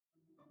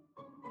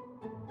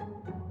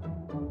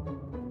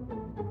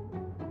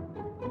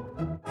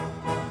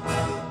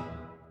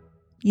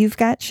You've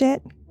got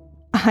shit.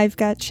 I've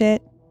got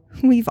shit.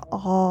 We've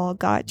all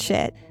got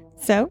shit.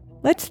 So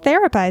let's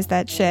therapize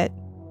that shit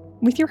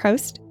with your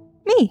host,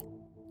 me,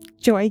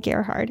 Joy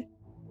Gerhard.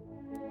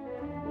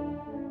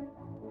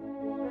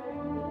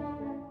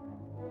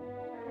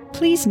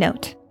 Please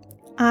note,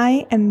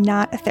 I am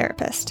not a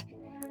therapist.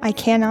 I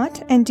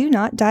cannot and do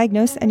not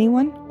diagnose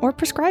anyone or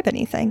prescribe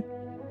anything.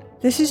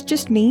 This is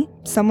just me,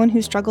 someone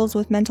who struggles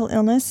with mental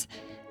illness,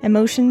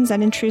 emotions,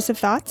 and intrusive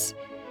thoughts,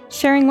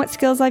 sharing what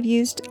skills I've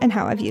used and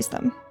how I've used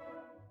them.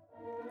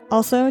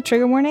 Also,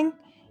 trigger warning,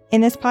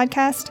 in this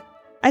podcast,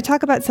 I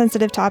talk about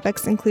sensitive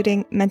topics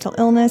including mental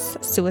illness,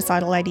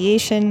 suicidal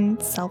ideation,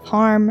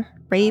 self-harm,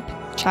 rape,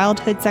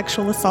 childhood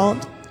sexual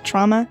assault,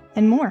 trauma,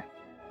 and more.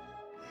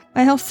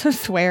 I also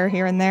swear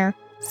here and there,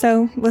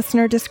 so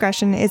listener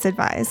discretion is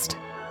advised.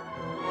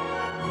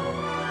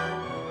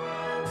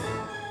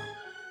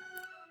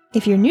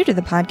 If you're new to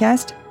the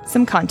podcast,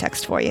 some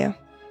context for you.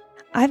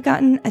 I've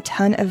gotten a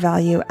ton of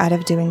value out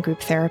of doing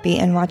group therapy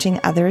and watching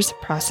others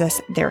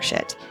process their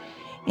shit.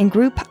 In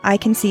group, I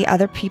can see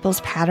other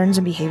people's patterns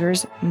and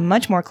behaviors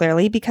much more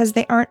clearly because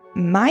they aren't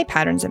my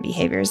patterns and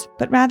behaviors,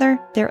 but rather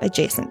they're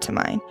adjacent to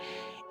mine.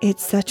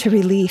 It's such a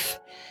relief.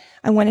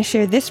 I want to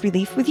share this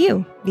relief with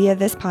you via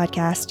this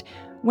podcast,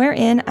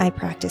 wherein I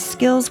practice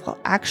skills while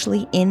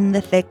actually in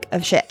the thick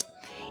of shit.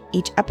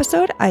 Each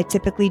episode, I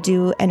typically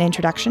do an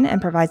introduction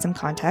and provide some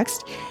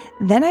context.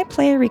 Then I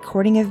play a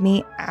recording of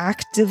me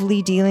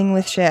actively dealing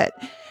with shit.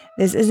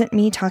 This isn't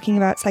me talking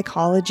about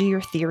psychology or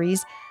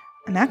theories.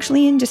 I'm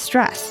actually in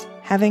distress,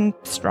 having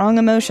strong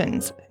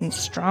emotions and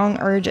strong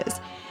urges.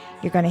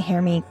 You're going to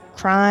hear me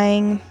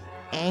crying,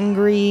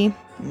 angry,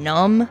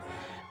 numb.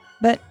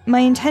 But my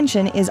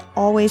intention is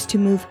always to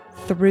move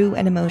through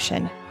an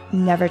emotion,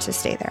 never to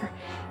stay there.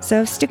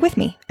 So stick with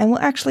me, and we'll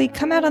actually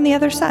come out on the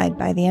other side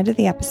by the end of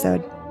the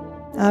episode.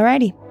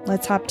 Alrighty,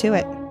 let's hop to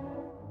it.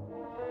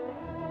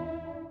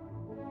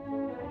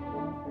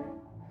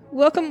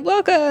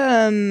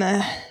 Welcome.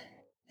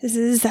 This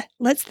is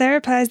Let's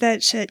Therapize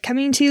That Shit,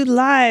 coming to you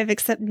live,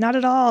 except not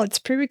at all. It's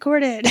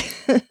pre-recorded.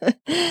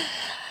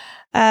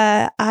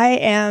 I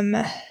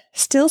am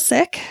still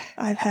sick.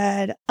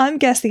 I'm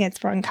guessing it's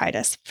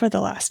bronchitis for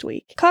the last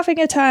week. Coughing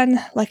a ton.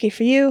 Lucky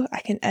for you, I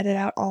can edit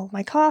out all of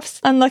my coughs.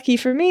 Unlucky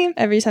for me,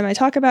 every time I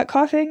talk about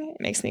coughing,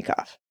 it makes me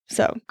cough.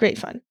 So, great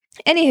fun.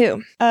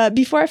 Anywho,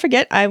 before I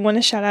forget, I want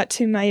to shout out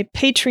to my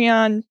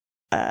Patreon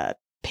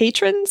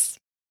patrons.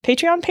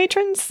 Patreon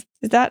patrons?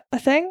 Is that a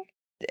thing?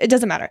 It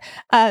doesn't matter.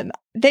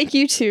 Thank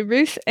you to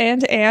Ruth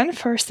and Anne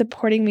for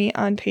supporting me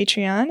on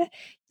Patreon.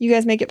 You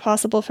guys make it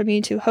possible for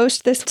me to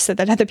host this so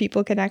that other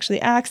people can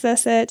actually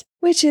access it,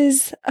 which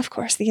is, of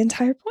course, the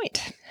entire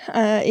point.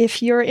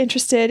 If you're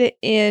interested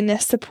in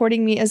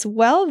supporting me as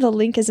well, the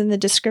link is in the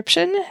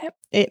description.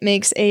 It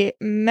makes a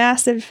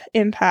massive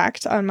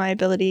impact on my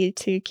ability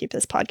to keep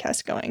this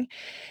podcast going.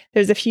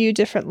 There's a few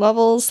different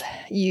levels.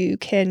 You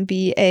can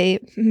be a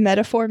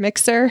metaphor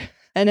mixer,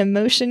 an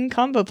emotion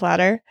combo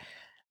platter,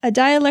 a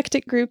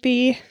dialectic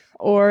groupie,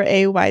 or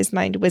a wise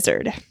mind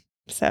wizard.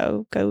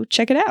 So go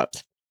check it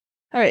out.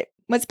 All right,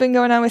 what's been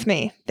going on with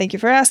me? Thank you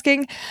for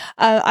asking.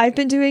 I've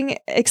been doing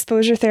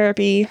exposure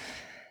therapy,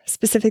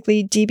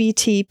 specifically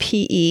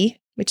DBT-PE,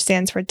 which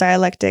stands for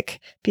Dialectic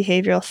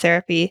Behavioral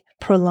Therapy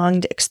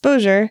Prolonged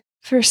Exposure,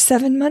 for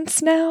 7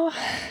 months now,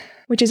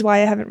 which is why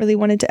I haven't really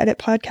wanted to edit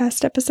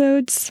podcast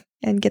episodes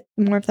and get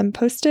more of them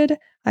posted.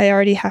 I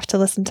already have to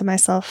listen to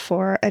myself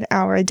for an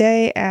hour a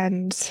day,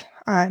 and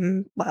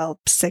I'm,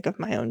 sick of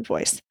my own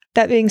voice.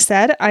 That being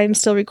said, I'm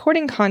still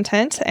recording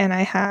content, and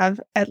I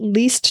have at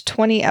least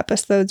 20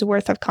 episodes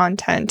worth of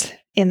content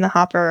in the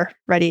hopper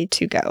ready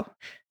to go.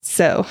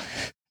 So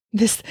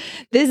this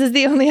is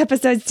the only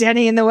episode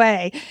standing in the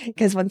way,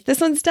 because once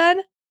this one's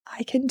done,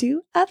 I can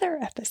do other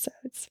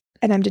episodes.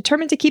 And I'm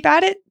determined to keep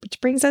at it,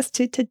 which brings us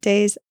to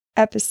today's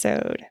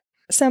episode.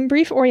 Some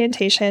brief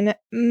orientation.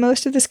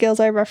 Most of the skills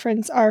I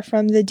reference are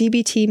from the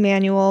DBT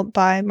manual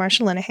by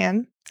Marsha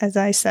Linehan. As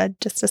I said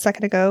just a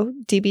second ago,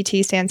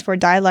 DBT stands for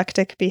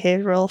Dialectic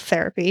Behavioral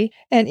Therapy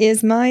and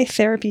is my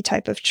therapy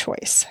type of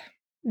choice.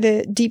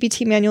 The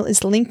DBT manual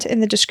is linked in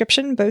the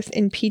description, both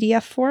in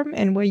PDF form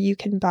and where you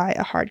can buy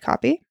a hard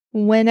copy.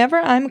 Whenever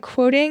I'm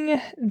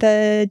quoting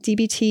the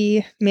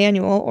DBT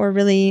manual, or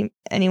really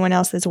anyone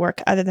else's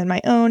work other than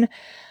my own,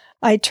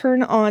 I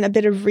turn on a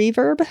bit of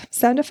reverb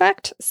sound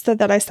effect so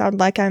that I sound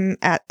like I'm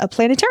at a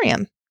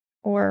planetarium,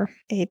 or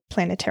a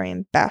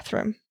planetarium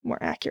bathroom, more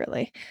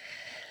accurately.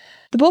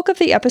 The bulk of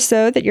the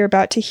episode that you're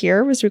about to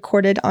hear was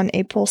recorded on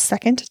April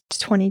 2nd,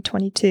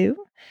 2022,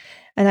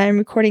 and I'm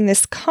recording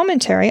this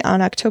commentary on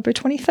October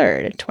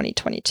 23rd,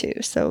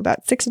 2022, so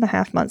about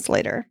 6.5 months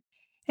later.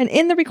 And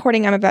in the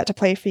recording I'm about to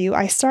play for you,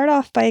 I start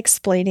off by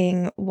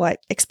explaining what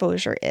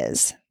exposure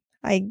is.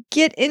 I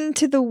get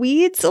into the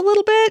weeds a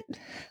little bit,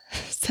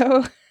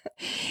 so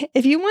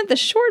if you want the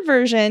short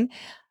version,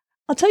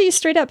 I'll tell you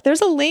straight up,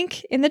 there's a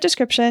link in the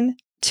description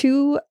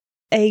to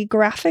a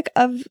graphic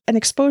of an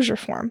exposure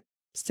form.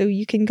 So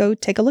you can go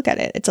take a look at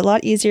it. It's a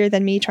lot easier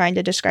than me trying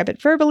to describe it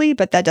verbally,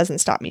 but that doesn't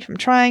stop me from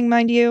trying,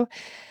 mind you.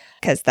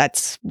 because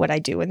that's what I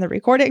do in the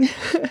recording.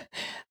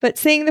 But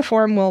seeing the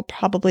form will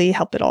probably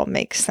help it all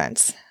make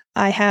sense.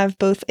 I have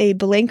both a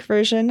blank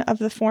version of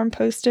the form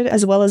posted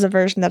as well as a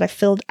version that I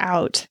filled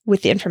out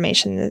with the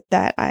information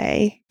that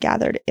I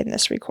gathered in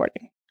this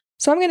recording.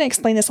 So I'm going to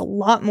explain this a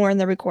lot more in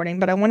the recording,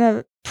 but I want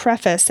to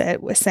preface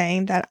it with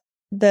saying that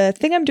the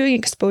thing I'm doing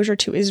exposure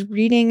to is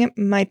reading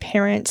my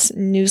parents'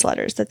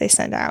 newsletters that they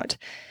send out.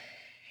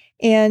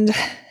 And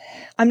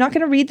I'm not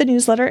going to read the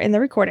newsletter in the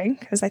recording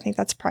because I think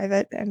that's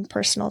private and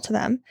personal to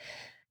them.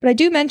 But I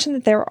do mention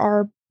that there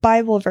are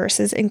Bible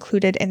verses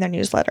included in their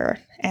newsletter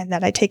and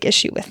that I take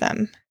issue with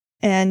them.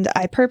 And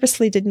I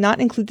purposely did not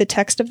include the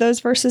text of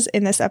those verses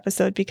in this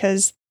episode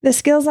because the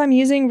skills I'm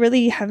using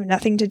really have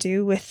nothing to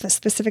do with the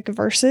specific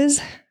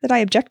verses that I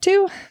object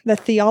to. The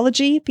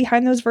theology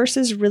behind those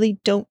verses really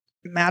don't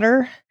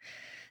matter.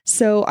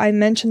 So I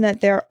mentioned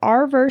that there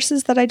are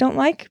verses that I don't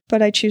like,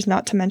 but I choose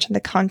not to mention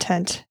the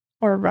content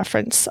or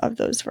reference of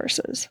those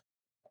verses.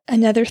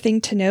 Another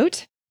thing to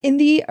note, in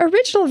the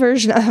original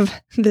version of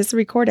this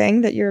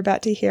recording that you're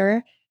about to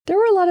hear, there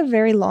were a lot of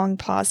very long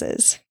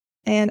pauses.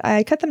 And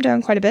I cut them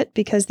down quite a bit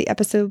because the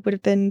episode would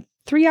have been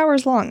 3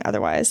 hours long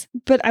otherwise.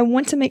 But I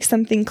want to make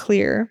something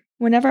clear.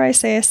 Whenever I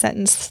say a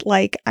sentence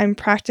like, I'm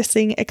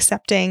practicing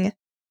accepting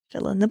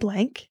fill in the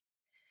blank,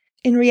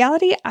 in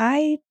reality,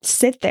 I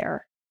sit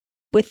there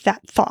with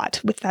that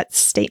thought, with that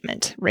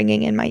statement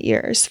ringing in my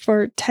ears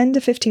for 10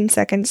 to 15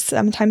 seconds,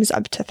 sometimes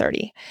up to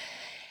 30.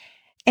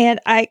 And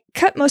I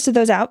cut most of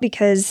those out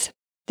because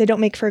they don't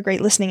make for a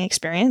great listening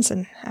experience.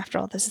 And after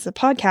all, this is a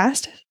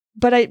podcast.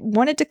 But I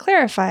wanted to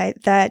clarify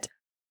that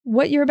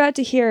what you're about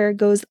to hear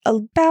goes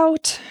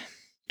about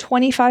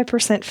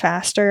 25%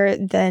 faster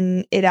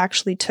than it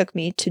actually took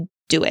me to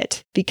do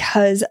it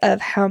because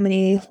of how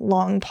many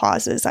long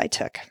pauses I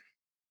took.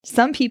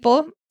 Some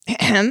people,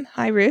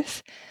 hi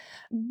Ruth,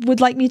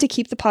 would like me to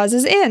keep the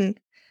pauses in.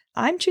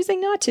 I'm choosing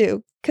not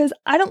to because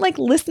I don't like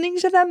listening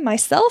to them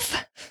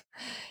myself.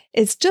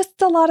 It's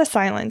just a lot of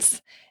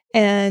silence.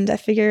 And I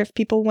figure if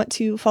people want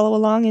to follow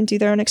along and do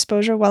their own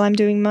exposure while I'm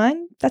doing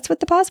mine, that's what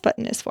the pause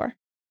button is for.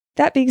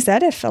 That being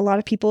said, if a lot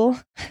of people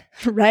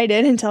write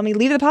in and tell me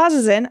leave the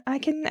pauses in, I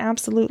can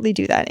absolutely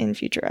do that in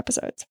future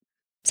episodes.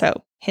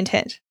 So hint,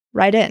 hint,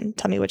 write in,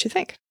 tell me what you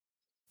think.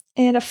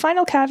 And a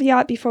final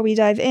caveat before we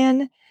dive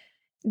in,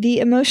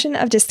 the emotion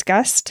of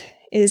disgust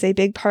is a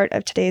big part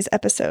of today's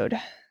episode.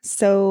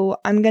 So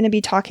I'm going to be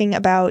talking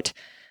about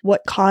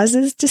what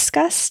causes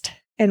disgust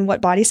and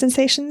what body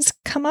sensations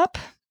come up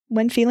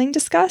when feeling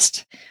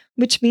disgust,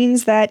 which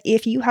means that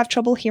if you have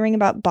trouble hearing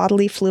about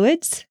bodily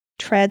fluids,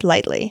 tread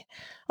lightly.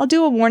 I'll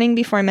do a warning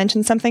before I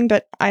mention something,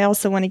 but I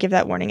also want to give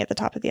that warning at the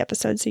top of the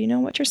episode so you know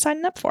what you're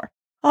signing up for.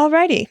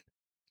 Alrighty,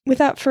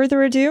 without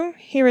further ado,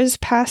 here is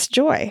Past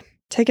Joy.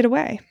 Take it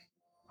away.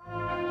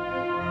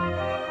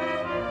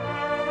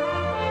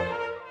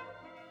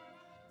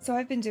 So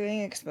I've been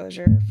doing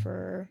exposure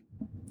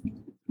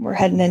we're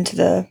heading into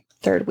the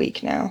 3rd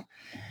week now.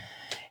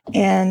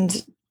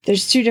 And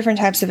there's 2 different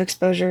types of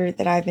exposure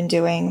that I've been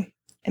doing.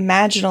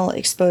 Imaginal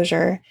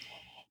exposure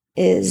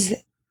is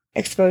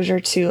exposure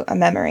to a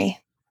memory.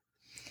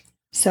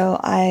 So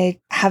I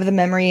have the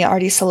memory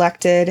already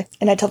selected,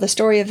 and I tell the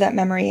story of that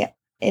memory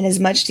in as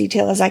much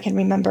detail as I can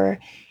remember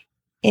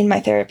in my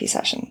therapy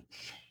session.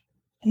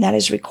 And that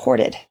is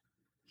recorded.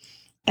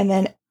 And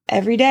then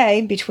every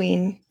day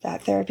between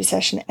that therapy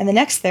session and the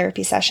next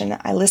therapy session,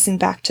 I listen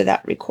back to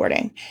that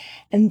recording.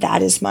 And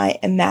that is my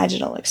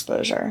imaginal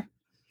exposure.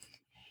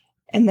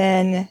 And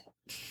then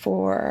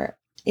for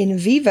in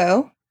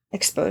vivo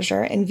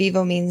exposure, in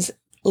vivo means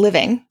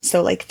living.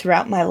 So like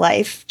throughout my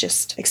life,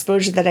 just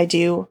exposure that I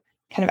do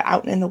kind of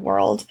out in the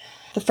world.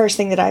 The first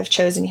thing that I've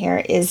chosen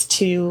here is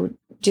to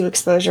do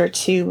exposure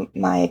to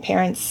my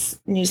parents'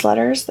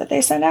 newsletters that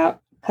they send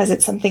out because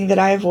it's something that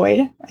I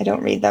avoid. I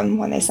don't read them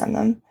when they send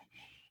them.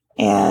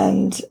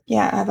 And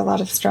yeah, I have a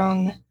lot of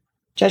strong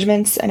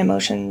judgments and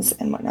emotions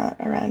and whatnot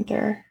around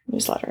their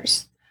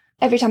newsletters.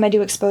 Every time I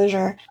do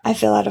exposure, I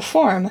fill out a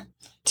form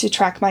to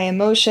track my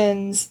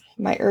emotions,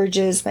 my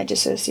urges, my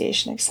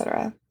dissociation,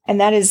 etc. And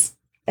that is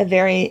a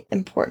very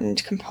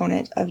important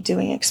component of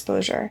doing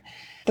exposure.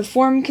 The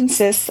form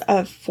consists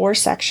of 4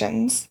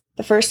 sections.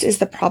 The first is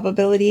the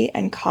probability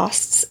and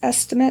costs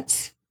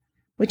estimates,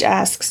 which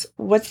asks,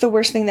 what's the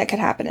worst thing that could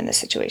happen in this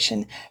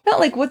situation? Not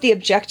like what the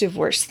objective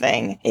worst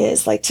thing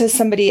is. Like to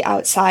somebody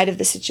outside of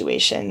the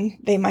situation,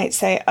 they might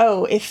say,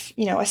 oh, if,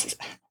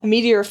 a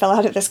meteor fell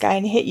out of the sky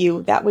and hit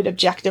you, that would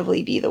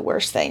objectively be the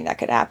worst thing that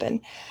could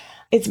happen.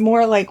 It's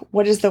more like,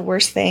 what is the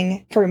worst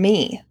thing for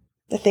me?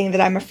 The thing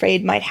that I'm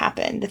afraid might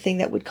happen, the thing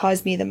that would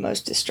cause me the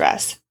most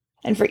distress.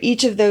 And for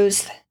each of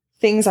those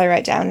things I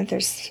write down, and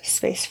there's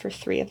space for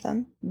 3 of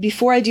them.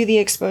 Before I do the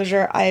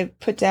exposure, I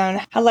put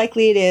down how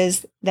likely it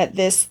is that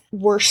this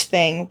worst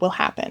thing will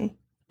happen.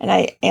 And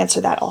I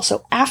answer that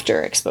also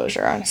after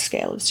exposure on a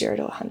scale of 0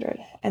 to 100.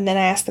 And then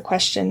I ask the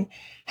question,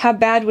 how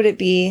bad would it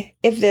be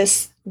if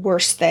this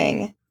worst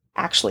thing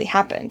actually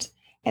happened?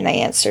 And I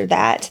answer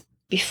that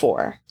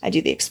before I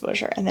do the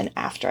exposure and then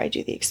after I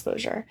do the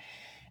exposure.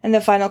 And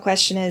the final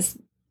question is,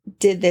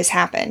 did this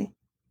happen?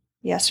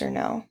 Yes or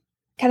no?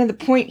 Kind of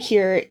the point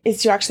here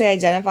is to actually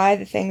identify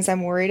the things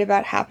I'm worried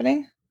about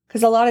happening.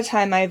 Because a lot of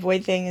time I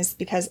avoid things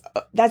because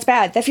that's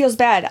bad. That feels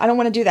bad. I don't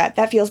want to do that.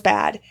 That feels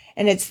bad.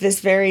 And it's this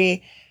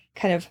very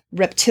kind of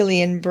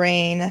reptilian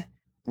brain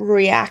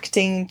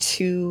reacting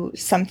to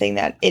something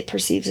that it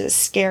perceives as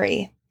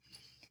scary.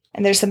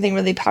 And there's something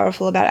really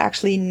powerful about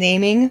actually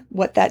naming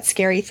what that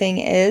scary thing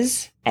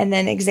is and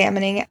then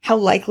examining how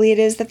likely it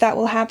is that that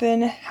will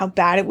happen, how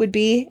bad it would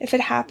be if it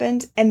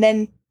happened, and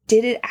then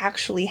did it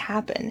actually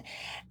happen?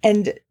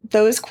 And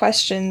those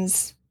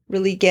questions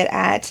really get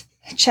at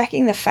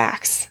checking the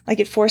facts. Like,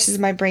 it forces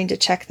my brain to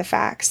check the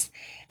facts.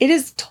 It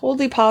is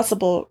totally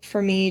possible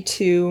for me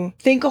to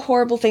think a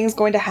horrible thing is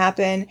going to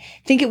happen,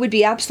 think it would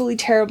be absolutely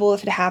terrible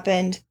if it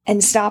happened,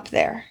 and stop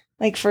there.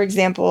 Like, for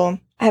example,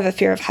 I have a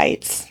fear of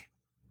heights.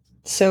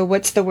 So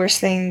what's the worst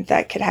thing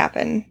that could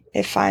happen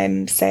if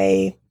I'm,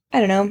 say, I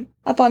don't know,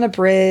 up on a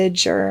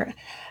bridge or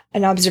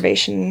an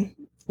observation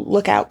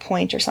lookout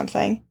point or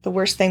something? The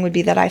worst thing would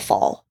be that I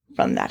fall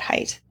from that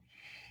height.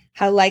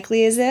 How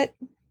likely is it?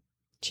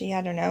 Gee,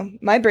 I don't know.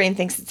 My brain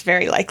thinks it's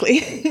very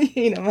likely.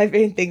 My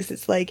brain thinks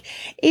it's like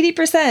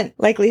 80%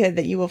 likelihood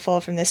that you will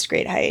fall from this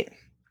great height.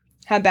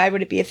 How bad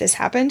would it be if this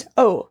happened?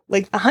 Oh,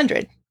 like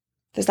 100.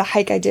 There's a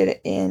hike I did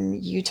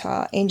in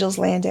Utah, Angel's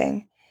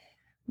Landing,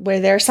 where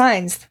there are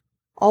signs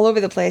all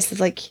over the place.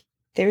 It's like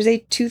there's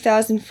a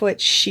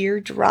 2,000-foot sheer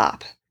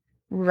drop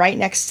right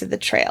next to the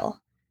trail.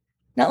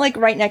 Not like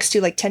right next to,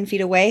 like 10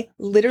 feet away.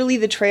 Literally,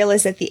 the trail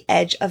is at the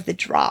edge of the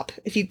drop.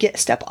 If you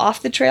step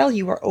off the trail,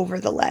 you are over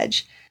the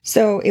ledge.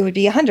 So it would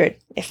be 100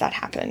 if that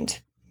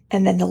happened.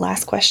 And then the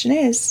last question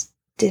is,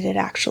 did it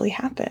actually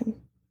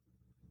happen?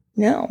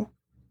 No.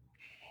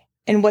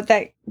 And what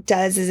that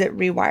does is it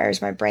rewires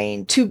my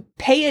brain to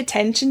pay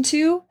attention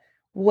to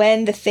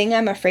when the thing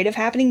I'm afraid of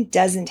happening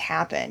doesn't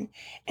happen.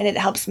 And it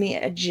helps me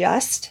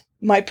adjust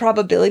my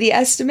probability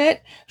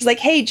estimate. It's like,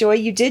 hey, Joy,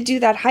 you did do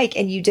that hike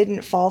and you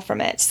didn't fall from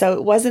it. So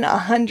it wasn't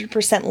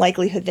 100%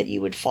 likelihood that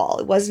you would fall.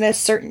 It wasn't a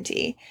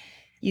certainty.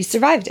 You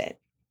survived it.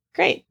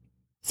 Great.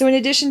 So in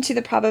addition to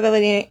the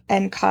probability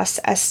and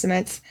cost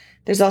estimates,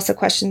 there's also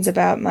questions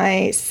about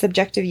my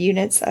subjective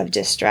units of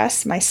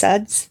distress, my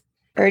SUDs.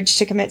 Urge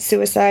to commit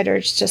suicide,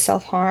 urge to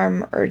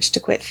self-harm, urge to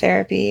quit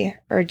therapy,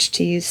 urge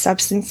to use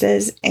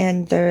substances,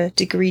 and the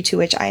degree to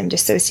which I am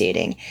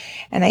dissociating.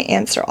 And I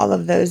answer all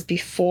of those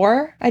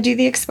before I do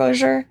the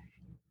exposure,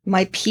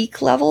 my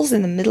peak levels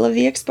in the middle of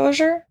the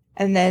exposure,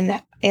 and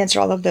then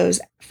answer all of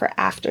those for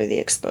after the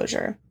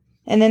exposure.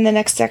 And then the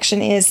next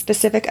section is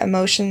specific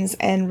emotions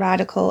and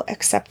radical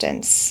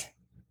acceptance.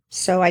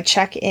 So I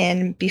check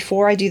in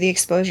before I do the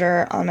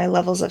exposure on my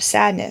levels of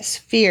sadness,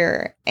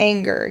 fear,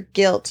 anger,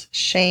 guilt,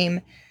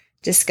 shame,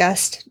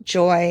 disgust,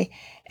 joy,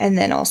 and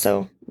then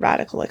also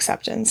radical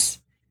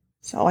acceptance.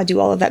 So I do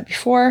all of that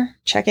before,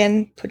 check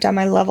in, put down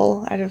my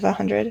level out of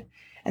 100,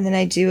 and then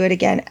I do it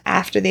again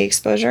after the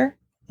exposure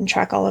and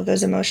track all of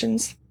those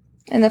emotions.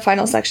 And the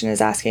final section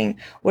is asking,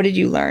 what did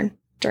you learn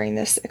during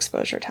this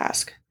exposure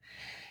task?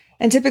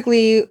 And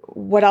typically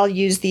what I'll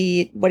use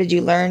the what did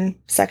you learn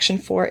section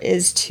for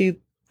is to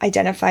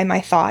identify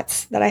my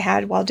thoughts that I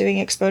had while doing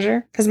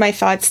exposure, because my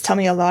thoughts tell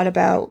me a lot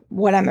about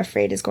what I'm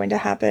afraid is going to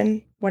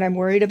happen, what I'm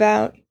worried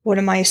about, what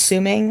am I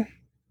assuming,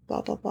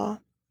 blah, blah, blah.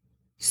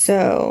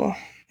 So,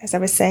 as I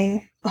was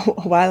saying a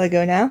while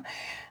ago now,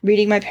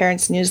 reading my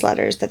parents'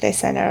 newsletters that they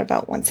send out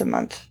about once a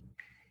month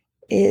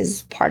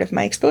is part of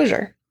my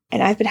exposure.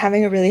 And I've been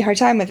having a really hard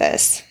time with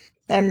this.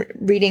 I'm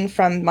reading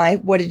from my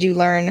what did you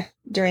learn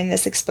during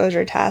this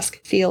exposure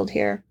task field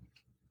here.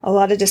 A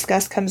lot of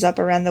disgust comes up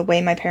around the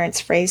way my parents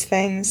phrase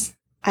things.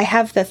 I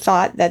have the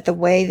thought that the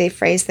way they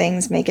phrase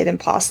things make it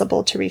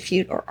impossible to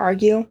refute or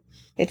argue.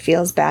 It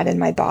feels bad in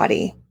my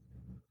body.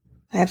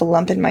 I have a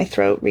lump in my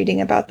throat reading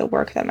about the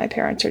work that my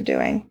parents are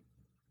doing.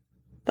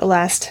 The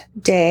last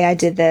day I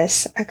did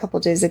this, a couple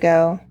days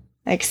ago,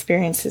 I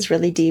experienced this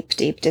really deep,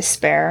 deep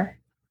despair.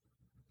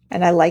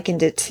 And I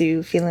likened it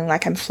to feeling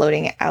like I'm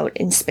floating out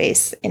in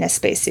space in a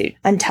spacesuit,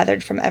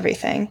 untethered from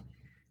everything,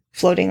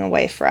 floating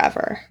away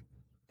forever.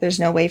 There's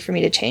no way for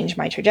me to change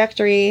my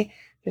trajectory.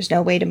 There's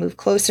no way to move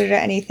closer to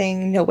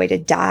anything, no way to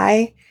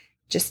die,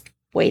 just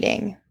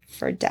waiting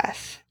for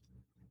death.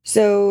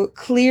 So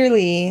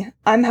clearly,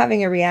 I'm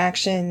having a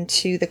reaction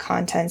to the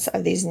contents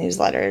of these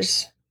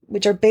newsletters,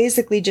 which are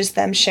basically just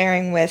them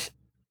sharing with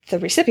the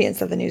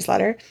recipients of the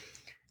newsletter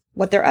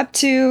what they're up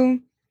to,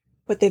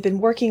 what they've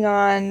been working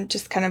on,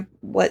 just kind of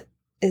what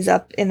is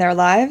up in their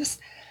lives.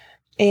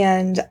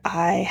 And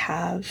I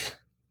have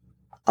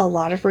a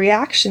lot of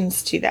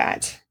reactions to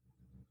that.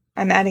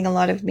 I'm adding a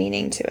lot of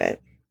meaning to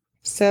it.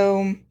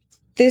 So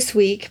this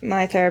week,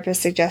 my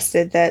therapist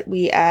suggested that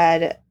we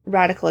add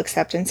radical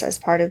acceptance as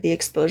part of the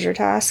exposure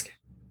task.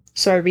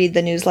 So I read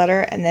the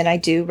newsletter and then I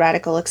do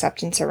radical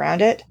acceptance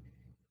around it.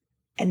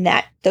 And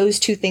those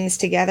two things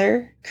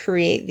together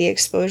create the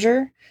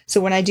exposure.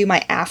 So when I do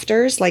my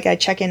afters, like I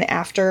check in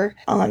after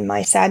on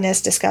my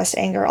sadness, disgust,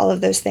 anger, all of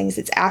those things,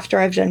 it's after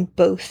I've done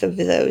both of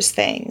those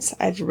things.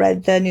 I've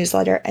read the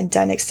newsletter and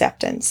done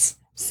acceptance.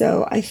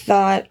 So I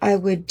thought I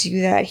would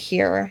do that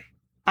here.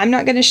 I'm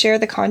not going to share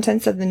the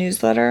contents of the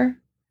newsletter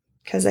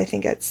because I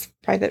think it's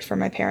private for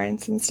my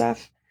parents and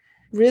stuff.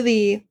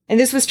 Really, and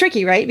this was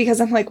tricky, right?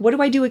 Because I'm like, what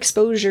do I do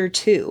exposure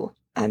to?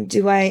 Am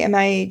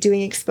I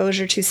doing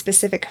exposure to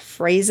specific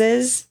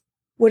phrases?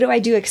 What do I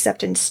do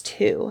acceptance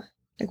to?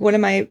 Like, what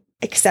am I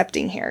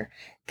accepting here?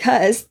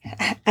 Because,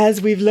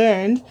 as we've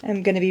learned,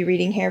 I'm going to be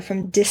reading here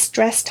from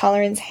Distress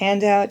Tolerance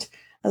Handout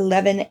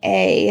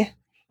 11A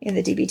in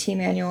the DBT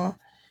manual.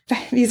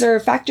 These are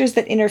factors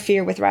that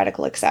interfere with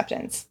radical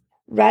acceptance.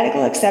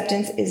 Radical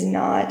acceptance is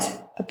not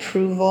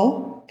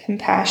approval,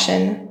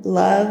 compassion,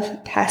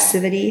 love,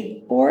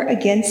 passivity, or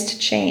against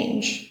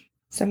change.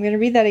 So I'm going to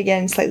read that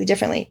again slightly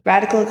differently.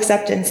 Radical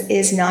acceptance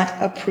is not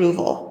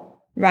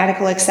approval.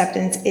 Radical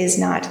acceptance is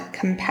not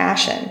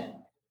compassion.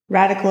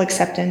 Radical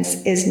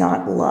acceptance is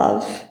not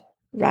love.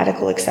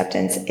 Radical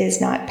acceptance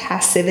is not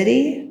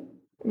passivity.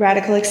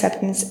 Radical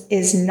acceptance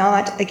is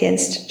not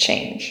against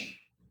change.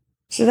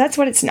 So that's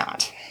what it's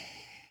not.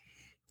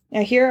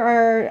 Now, here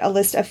are a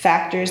list of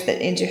factors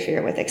that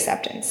interfere with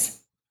acceptance.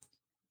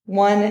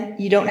 1,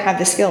 you don't have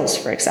the skills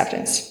for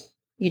acceptance.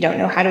 You don't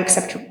know how to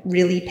accept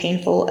really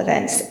painful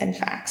events and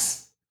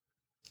facts.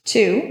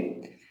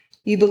 2,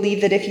 you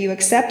believe that if you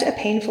accept a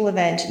painful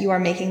event, you are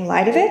making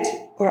light of it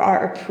or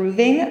are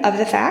approving of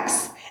the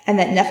facts, and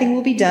that nothing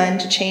will be done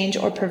to change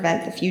or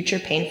prevent the future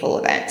painful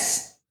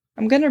events.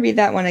 I'm going to read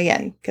that one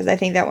again because I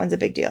think that one's a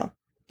big deal.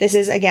 This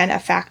is, again, a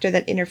factor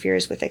that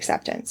interferes with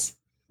acceptance.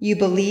 You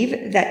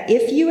believe that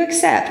if you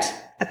accept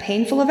a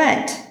painful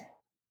event,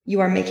 you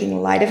are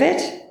making light of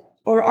it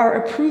or are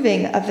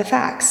approving of the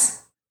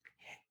facts,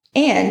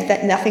 and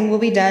that nothing will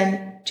be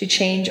done to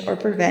change or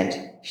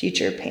prevent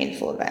future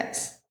painful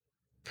events.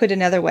 Put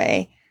another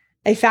way,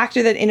 a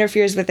factor that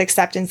interferes with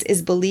acceptance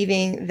is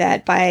believing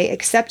that by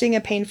accepting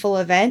a painful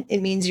event, it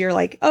means you're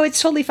like, oh,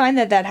 it's totally fine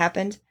that that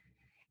happened,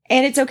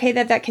 and it's okay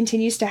that that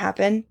continues to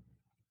happen.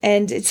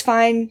 And it's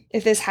fine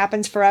if this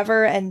happens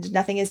forever and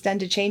nothing is done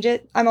to change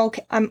it.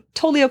 I'm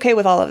totally okay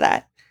with all of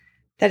that.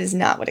 That is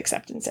not what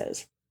acceptance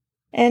is.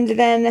 And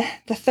then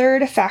the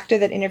third factor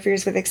that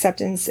interferes with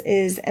acceptance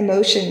is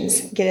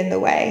emotions get in the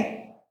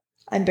way.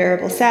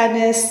 Unbearable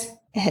sadness,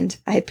 and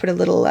I put a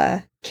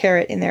little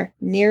caret in there,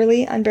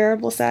 nearly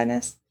unbearable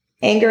sadness.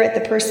 Anger at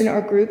the person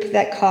or group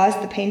that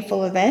caused the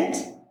painful event.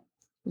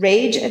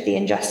 Rage at the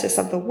injustice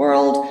of the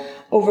world.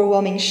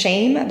 Overwhelming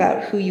shame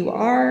about who you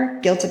are,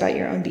 guilt about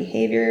your own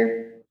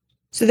behavior.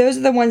 So those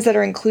are the ones that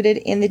are included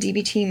in the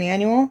DBT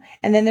manual.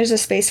 And then there's a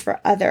space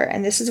for other.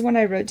 And this is one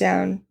I wrote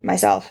down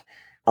myself.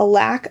 A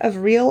lack of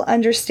real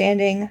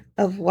understanding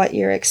of what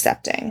you're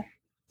accepting.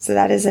 So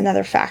that is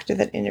another factor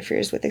that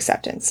interferes with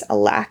acceptance. A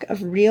lack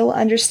of real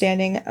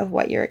understanding of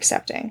what you're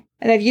accepting.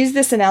 And I've used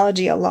this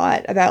analogy a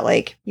lot about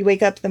like you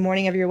wake up the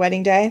morning of your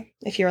wedding day,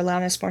 if you're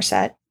Alanis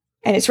Morissette,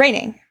 and it's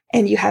raining.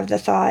 And you have the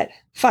thought,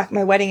 fuck,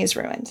 my wedding is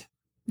ruined.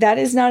 That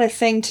is not a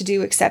thing to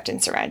do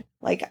acceptance around.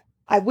 Like,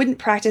 I wouldn't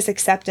practice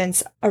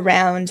acceptance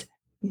around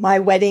my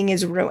wedding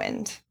is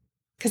ruined,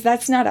 because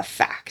that's not a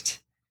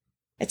fact.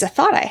 It's a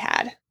thought I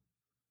had.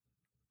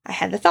 I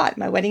had the thought,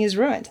 my wedding is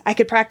ruined. I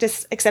could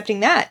practice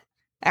accepting that,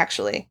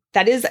 actually.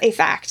 That is a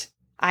fact.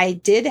 I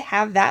did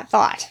have that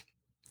thought,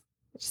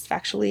 which is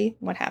factually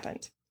what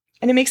happened.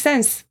 And it makes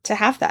sense to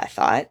have that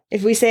thought.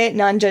 If we say it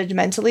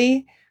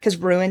non-judgmentally, because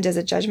ruined is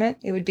a judgment,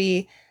 it would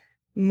be,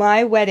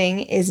 my wedding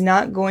is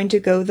not going to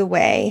go the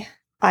way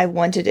I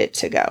wanted it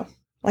to go.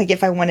 Like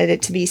if I wanted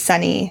it to be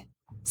sunny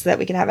so that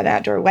we can have an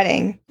outdoor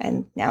wedding,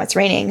 and now it's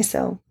raining,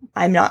 so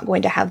I'm not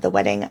going to have the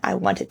wedding I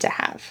wanted to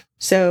have.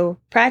 So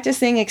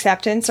practicing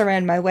acceptance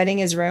around my wedding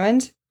is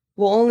ruined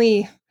will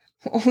only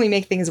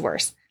make things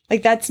worse.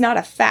 Like that's not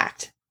a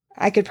fact.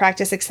 I could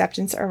practice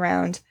acceptance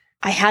around,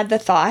 I had the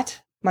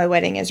thought, my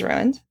wedding is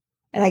ruined,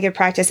 and I could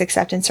practice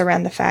acceptance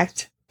around the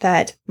fact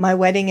that my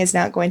wedding is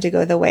not going to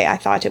go the way I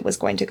thought it was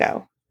going to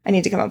go. I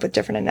need to come up with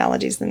different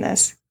analogies than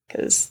this,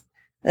 because,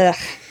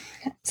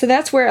 So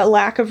that's where a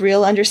lack of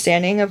real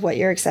understanding of what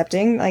you're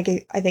accepting, like,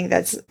 I think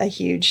that's a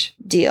huge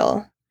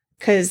deal.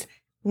 Because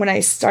when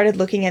I started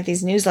looking at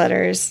these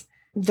newsletters,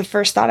 the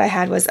first thought I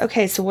had was,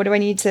 okay, so what do I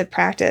need to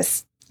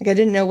practice? Like, I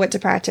didn't know what to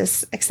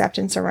practice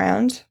acceptance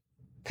around.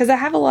 Because I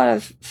have a lot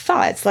of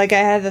thoughts. Like, I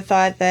had the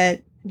thought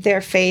that their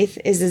faith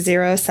is a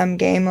zero-sum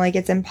game, like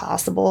it's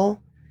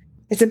impossible.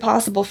 It's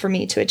impossible for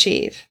me to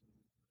achieve.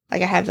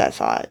 Like I have that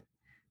thought.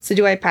 So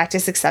do I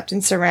practice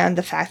acceptance around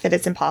the fact that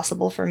it's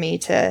impossible for me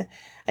to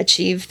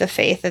achieve the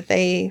faith that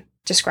they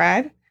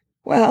describe?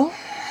 Well,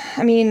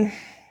 I mean,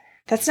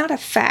 that's not a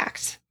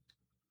fact.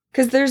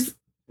 Because there's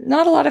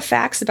not a lot of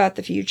facts about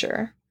the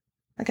future.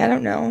 Like, I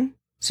don't know.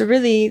 So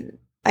really,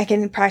 I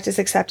can practice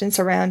acceptance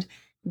around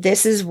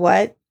this is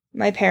what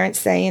my parents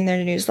say in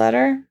their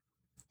newsletter.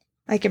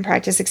 I can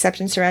practice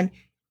acceptance around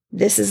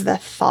this is the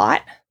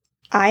thought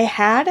I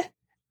had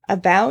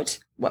about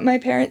what my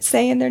parents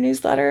say in their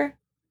newsletter.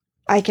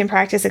 I can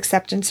practice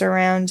acceptance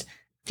around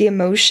the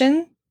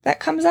emotion that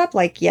comes up.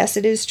 Like, yes,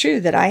 it is true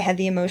that I had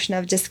the emotion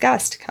of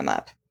disgust come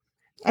up.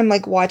 I'm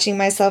like watching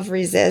myself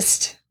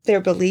resist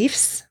their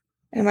beliefs.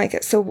 And I'm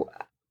like, so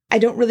I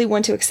don't really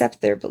want to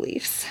accept their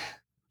beliefs.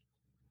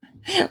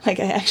 Like,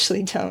 I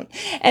actually don't.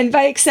 And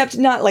by accept,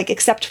 not like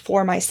accept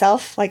for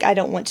myself. Like, I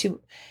don't want to,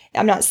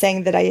 I'm not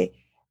saying that I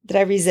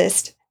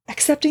resist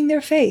accepting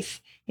their faith.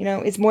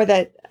 It's more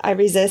that I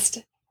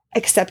resist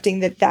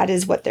accepting that that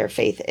is what their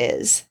faith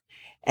is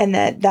and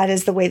that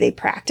is the way they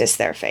practice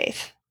their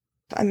faith.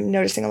 I'm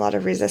noticing a lot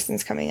of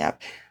resistance coming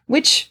up,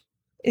 which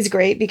is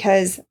great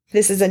because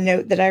this is a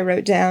note that I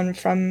wrote down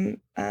from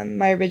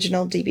my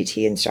original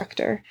DBT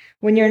instructor.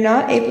 When you're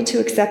not able to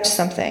accept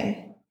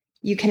something,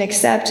 you can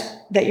accept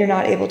that you're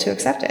not able to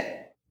accept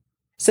it.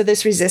 So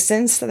this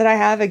resistance that I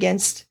have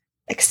against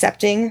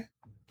accepting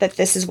that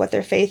this is what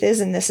their faith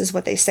is and this is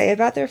what they say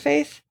about their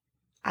faith,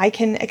 I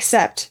can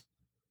accept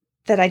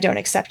that I don't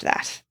accept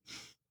that.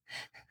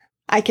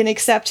 I can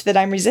accept that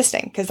I'm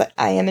resisting because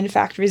I am in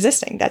fact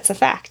resisting. That's a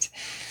fact.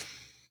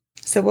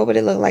 So what would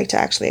it look like to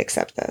actually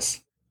accept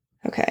this?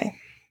 Okay.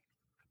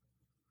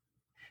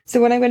 So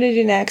what I'm going to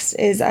do next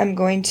is I'm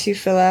going to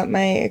fill out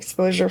my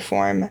exposure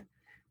form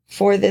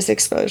for this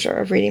exposure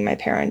of reading my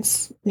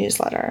parents'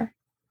 newsletter.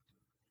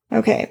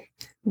 Okay,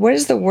 what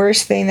is the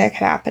worst thing that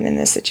could happen in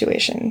this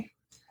situation?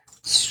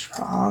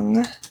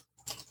 Strong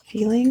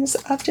feelings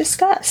of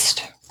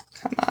disgust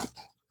come up.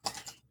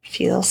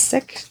 Feel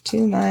sick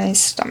to my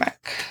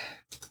stomach.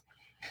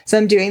 So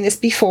I'm doing this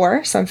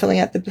before, so I'm filling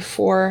out the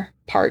before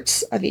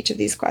parts of each of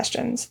these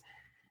questions.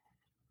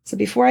 So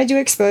before I do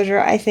exposure,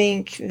 I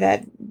think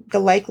that the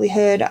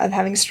likelihood of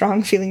having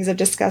strong feelings of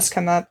disgust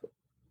come up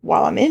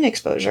while I'm in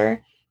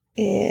exposure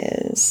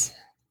is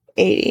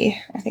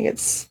 80. I think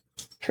it's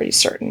pretty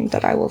certain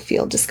that I will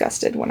feel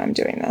disgusted when I'm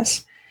doing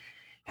this.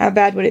 How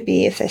bad would it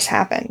be if this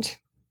happened?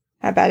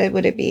 How bad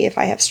would it be if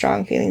I have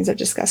strong feelings of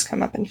disgust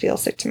come up and feel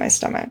sick to my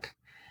stomach?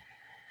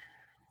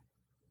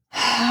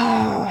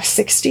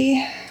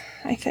 60,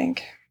 I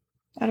think,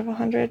 out of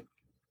 100.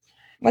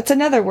 What's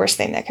another worst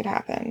thing that could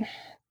happen?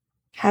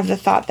 Have the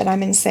thought that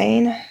I'm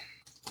insane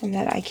and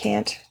that I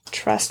can't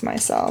trust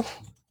myself.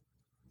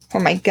 Or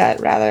my gut,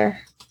 rather.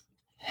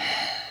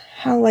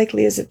 How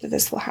likely is it that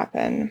this will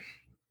happen?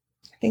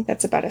 I think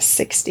that's about a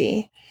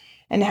 60.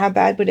 And how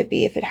bad would it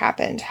be if it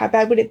happened? How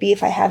bad would it be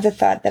if I have the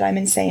thought that I'm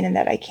insane and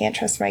that I can't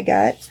trust my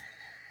gut?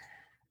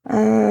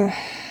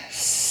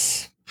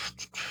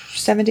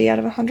 70 out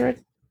of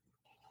 100.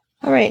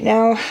 All right,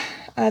 now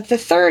the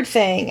third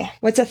thing.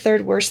 What's a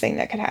third worst thing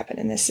that could happen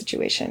in this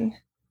situation?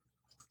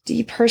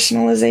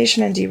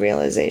 Depersonalization and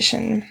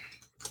derealization.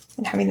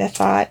 And having the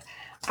thought,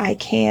 I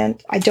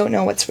don't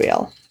know what's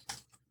real.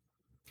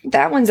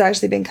 That one's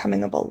actually been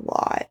coming up a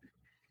lot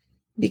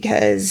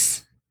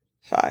because,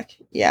 I've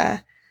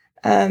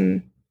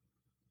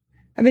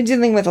been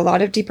dealing with a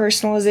lot of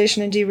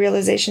depersonalization and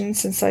derealization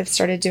since I've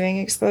started doing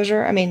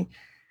exposure. I mean,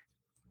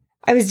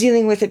 I was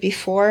dealing with it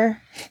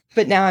before,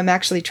 but now I'm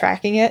actually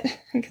tracking it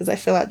because I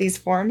fill out these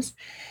forms.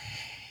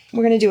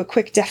 We're going to do a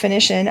quick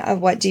definition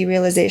of what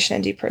derealization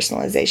and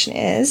depersonalization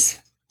is.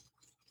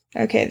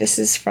 Okay, this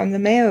is from the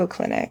Mayo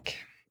Clinic.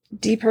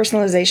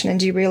 Depersonalization and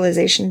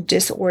derealization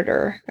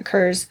disorder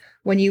occurs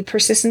when you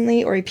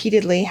persistently or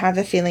repeatedly have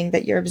the feeling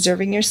that you're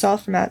observing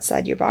yourself from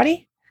outside your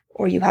body,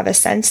 or you have a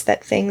sense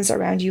that things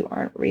around you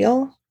aren't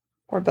real,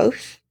 or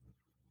both.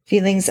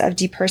 Feelings of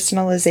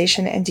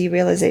depersonalization and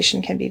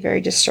derealization can be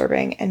very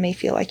disturbing and may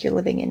feel like you're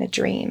living in a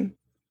dream.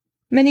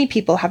 Many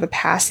people have a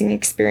passing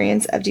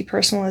experience of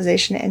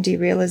depersonalization and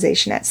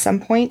derealization at some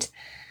point,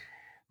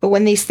 but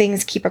when these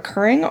things keep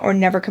occurring or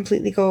never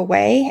completely go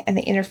away and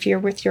they interfere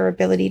with your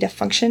ability to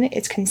function,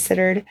 it's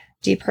considered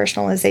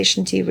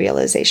depersonalization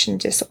derealization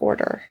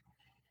disorder.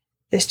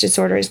 This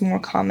disorder is more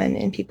common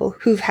in people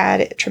who've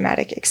had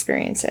traumatic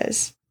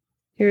experiences.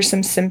 Here are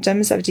some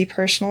symptoms of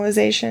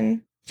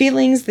depersonalization.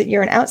 Feelings that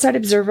you're an outside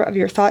observer of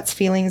your thoughts,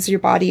 feelings, your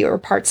body, or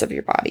parts of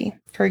your body.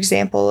 For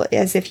example,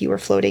 as if you were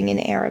floating in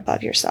air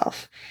above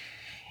yourself.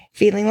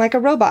 Feeling like a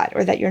robot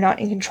or that you're not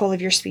in control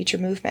of your speech or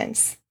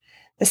movements.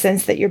 The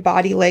sense that your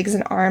body, legs,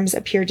 and arms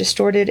appear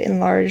distorted,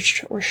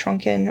 enlarged, or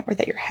shrunken, or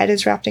that your head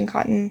is wrapped in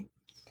cotton.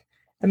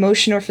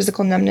 Emotion or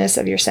physical numbness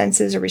of your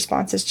senses or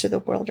responses to the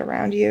world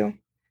around you.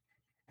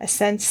 A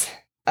sense,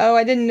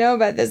 I didn't know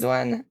about this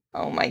one.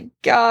 Oh my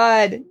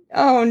God.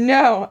 Oh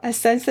no. A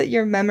sense that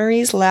your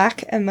memories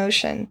lack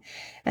emotion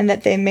and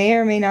that they may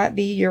or may not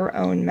be your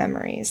own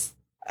memories.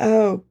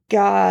 Oh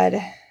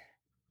God.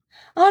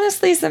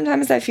 Honestly,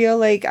 sometimes I feel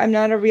like I'm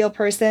not a real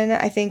person.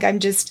 I think I'm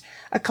just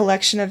a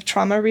collection of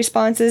trauma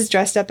responses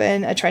dressed up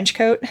in a trench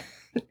coat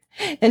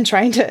and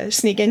trying to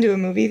sneak into a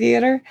movie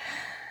theater.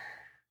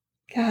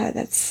 God,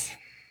 it's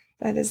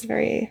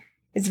validating.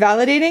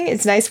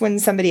 It's nice when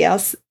somebody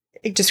else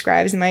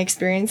describes my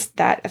experience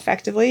that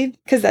effectively,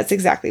 because that's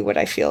exactly what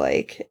I feel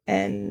like,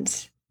 and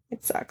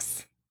it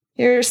sucks.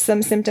 Here are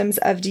some symptoms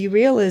of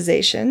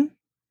derealization.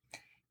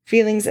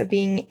 Feelings of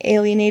being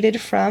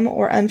alienated from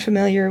or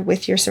unfamiliar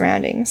with your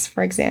surroundings.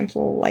 For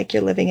example, like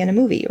you're living in a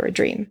movie or a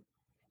dream.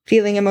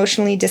 Feeling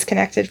emotionally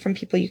disconnected from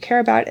people you care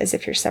about as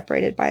if you're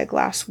separated by a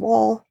glass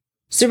wall.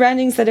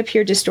 Surroundings that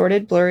appear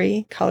distorted,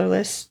 blurry,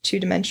 colorless,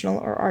 two-dimensional,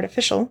 or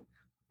artificial.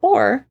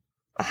 Or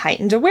a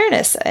heightened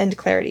awareness and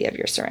clarity of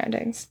your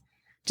surroundings.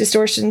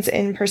 Distortions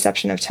in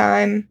perception of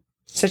time,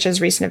 such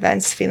as recent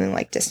events feeling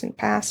like distant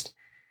past,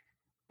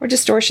 or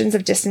distortions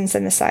of distance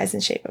and the size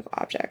and shape of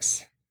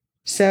objects.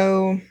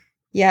 So,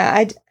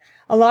 yeah,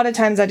 a lot of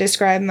times I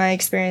describe my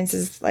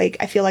experiences like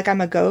I feel like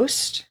I'm a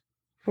ghost,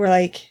 where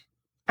like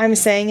I'm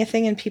saying a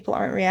thing and people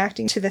aren't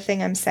reacting to the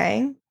thing I'm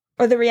saying,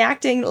 or they're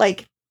reacting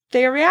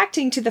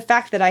to the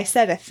fact that I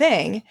said a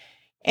thing,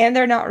 and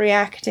they're not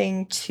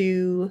reacting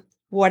to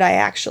what I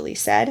actually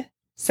said.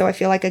 So I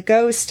feel like a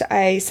ghost.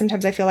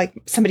 Sometimes I feel like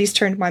somebody's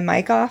turned my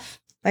mic off.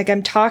 Like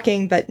I'm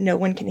talking, but no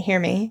one can hear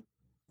me.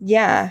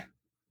 Yeah,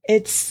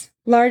 it's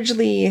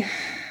largely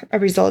a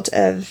result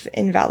of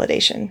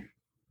invalidation.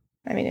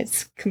 I mean,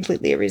 it's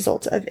completely a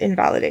result of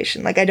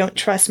invalidation. Like I don't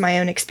trust my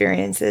own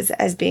experiences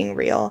as being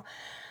real.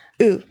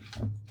 Ooh,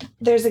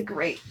 there's a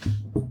great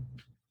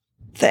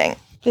thing.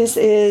 This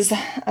is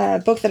a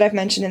book that I've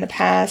mentioned in the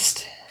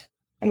past.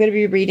 I'm going to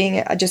be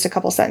reading just a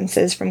couple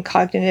sentences from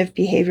Cognitive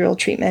Behavioral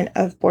Treatment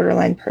of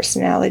Borderline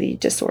Personality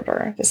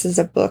Disorder. This is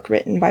a book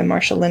written by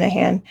Marsha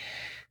Linehan,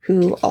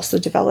 who also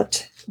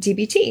developed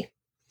DBT.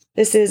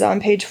 This is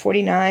on page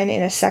 49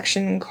 in a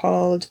section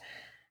called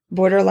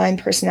Borderline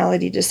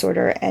Personality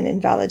Disorder and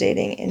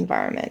Invalidating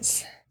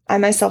Environments. I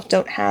myself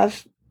don't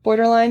have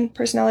borderline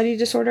personality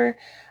disorder.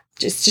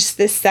 Just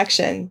this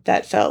section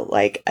that felt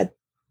like a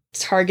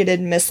targeted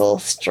missile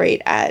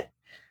straight at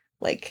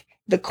like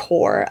the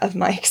core of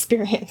my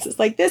experiences.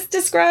 Like this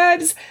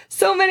describes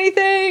so many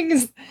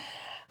things.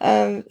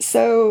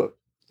 So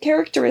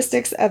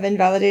characteristics of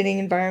invalidating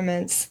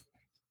environments.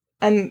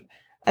 I'm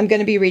going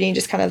to be reading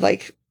just kind of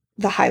like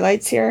the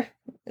highlights here,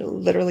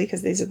 literally,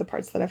 because these are the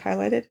parts that I've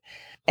highlighted.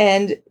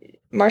 And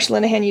Marsha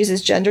Linehan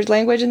uses gendered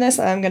language in this.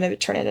 I'm going to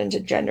turn it into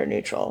gender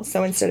neutral.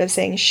 So instead of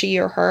saying she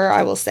or her,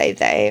 I will say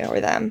they or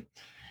them.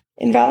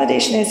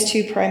 Invalidation has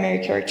two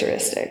primary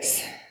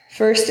characteristics.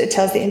 First, it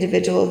tells the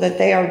individual that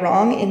they are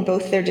wrong in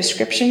both their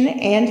description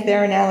and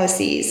their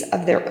analyses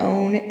of their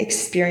own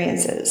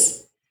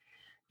experiences,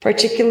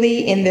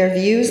 particularly in their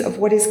views of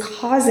what is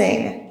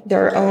causing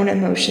their own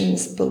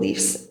emotions,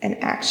 beliefs,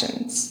 and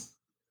actions.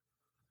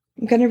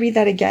 I'm going to read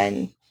that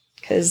again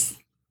because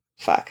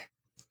fuck.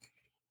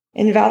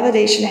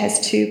 Invalidation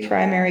has two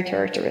primary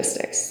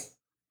characteristics.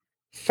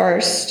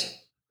 First,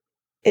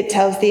 it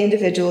tells the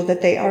individual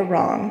that they are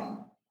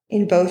wrong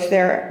in both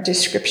their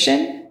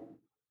description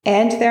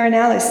and their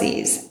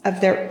analyses of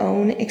their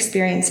own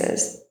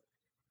experiences,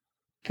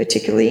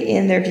 particularly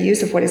in their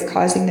views of what is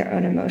causing their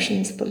own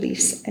emotions,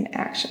 beliefs, and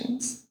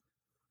actions.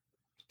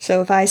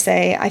 So if I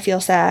say, I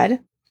feel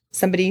sad,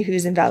 somebody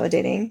who's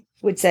invalidating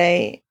would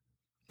say,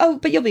 oh,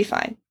 but you'll be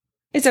fine.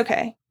 It's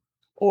okay.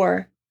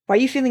 Or, why are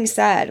you feeling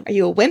sad? Are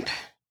you a wimp?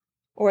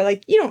 Or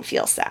like, you don't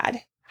feel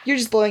sad. You're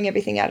just blowing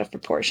everything out of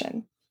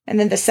proportion. And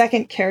then the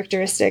second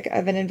characteristic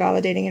of an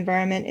invalidating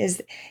environment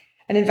is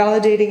an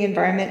invalidating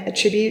environment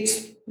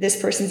attributes this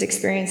person's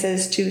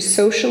experiences to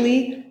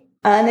socially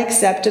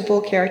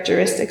unacceptable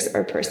characteristics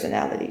or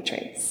personality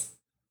traits.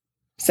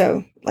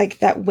 So like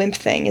that wimp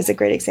thing is a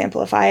great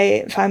example. If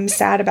I'm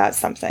sad about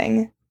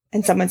something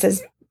and someone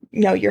says,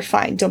 no, you're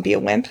fine, don't be a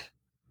wimp.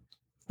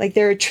 Like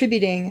they're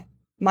attributing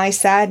my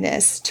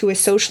sadness to a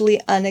socially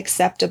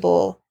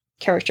unacceptable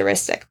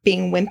characteristic,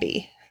 being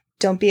wimpy.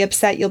 Don't be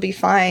upset, you'll be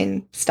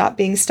fine. Stop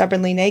being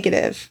stubbornly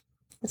negative.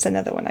 That's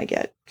another one I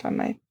get from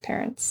my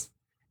parents.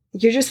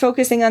 You're just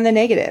focusing on the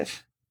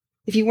negative.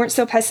 If you weren't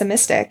so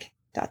pessimistic, ...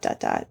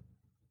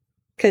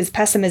 Because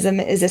pessimism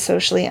is a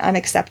socially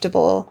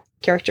unacceptable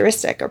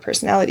characteristic or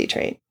personality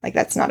trait. Like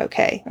that's not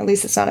okay. At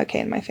least it's not okay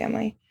in my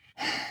family.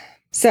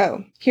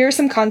 So here are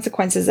some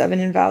consequences of an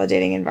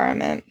invalidating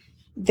environment.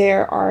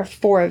 There are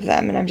 4 of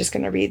them, and I'm just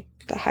going to read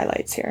the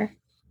highlights here.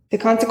 The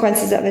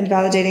consequences of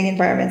invalidating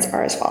environments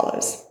are as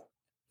follows.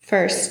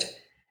 First,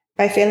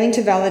 by failing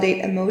to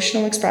validate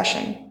emotional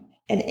expression,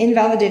 an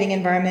invalidating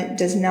environment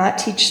does not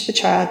teach the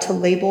child to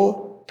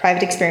label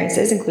private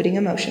experiences, including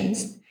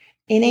emotions,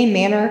 in a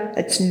manner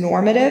that's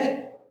normative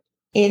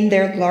in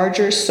their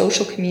larger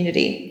social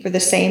community for the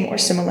same or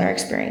similar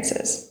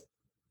experiences,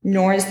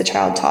 nor is the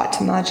child taught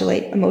to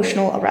modulate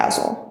emotional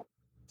arousal.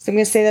 So I'm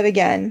going to say that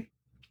again.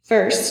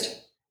 First,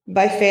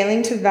 by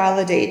failing to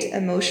validate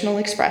emotional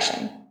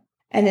expression,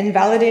 an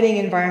invalidating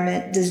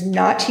environment does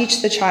not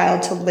teach the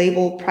child to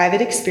label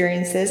private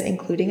experiences,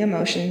 including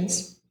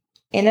emotions,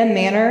 in a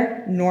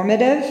manner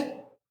normative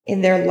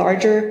in their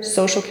larger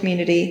social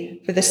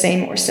community for the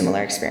same or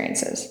similar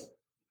experiences,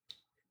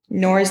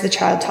 nor is the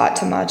child taught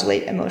to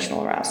modulate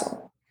emotional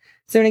arousal.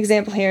 So an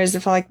example here is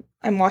if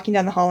I'm walking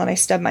down the hall and I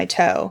stub my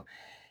toe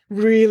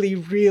really,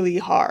 really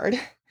hard,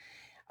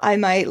 I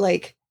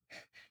might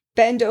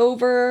bend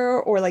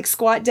over or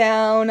squat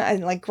down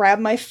and grab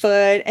my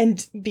foot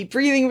and be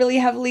breathing really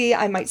heavily.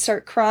 I might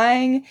start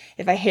crying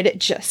if I hit it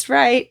just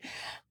right.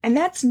 And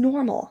that's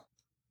normal.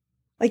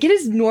 It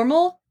is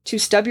normal to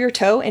stub your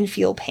toe and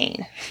feel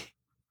pain.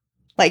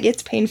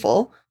 It's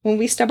painful when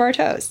we stub our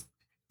toes.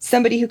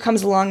 Somebody who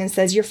comes along and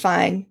says, you're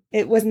fine.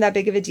 It wasn't that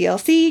big of a deal.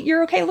 See,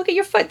 you're okay. Look at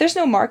your foot. There's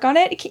no mark on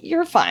it.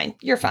 You're fine.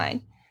 You're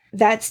fine.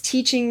 That's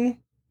teaching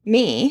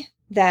me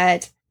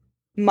that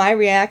my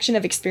reaction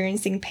of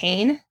experiencing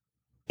pain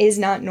is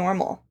not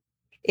normal.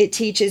 It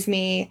teaches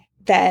me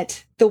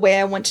that the way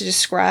I want to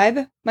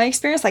describe my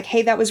experience, like,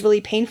 hey, that was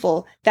really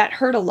painful, that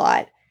hurt a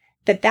lot,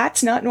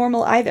 that's not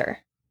normal either.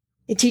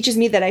 It teaches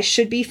me that I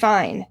should be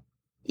fine,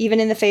 even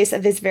in the face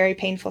of this very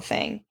painful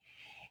thing.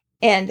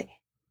 And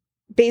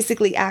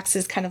basically acts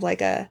as kind of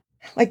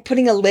like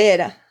putting a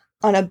lid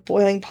on a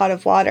boiling pot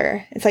of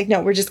water. It's like,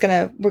 no, we're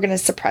going to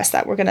suppress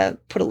that. We're going to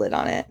put a lid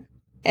on it.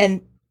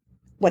 And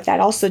what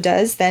that also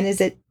does then is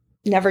it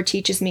never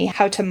teaches me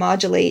how to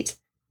modulate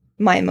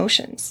my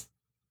emotions.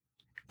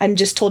 I'm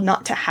just told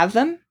not to have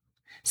them.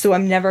 So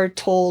I'm never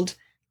told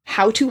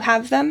how to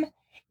have them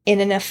in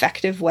an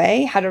effective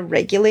way, how to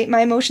regulate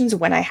my emotions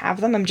when I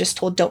have them. I'm just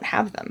told don't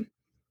have them.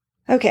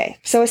 Okay,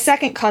 so a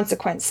second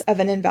consequence of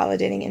an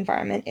invalidating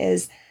environment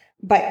is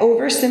by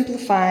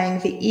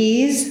oversimplifying the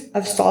ease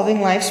of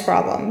solving life's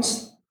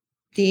problems,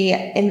 the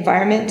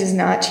environment does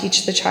not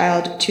teach the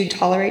child to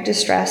tolerate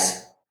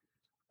distress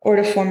or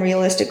to form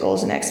realistic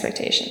goals and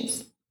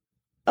expectations.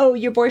 Oh,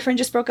 your boyfriend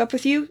just broke up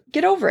with you?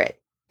 Get over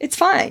it. It's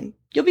fine.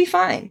 You'll be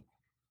fine.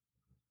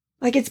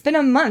 Like, it's been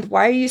a month.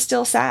 Why are you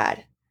still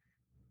sad?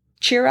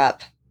 Cheer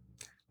up.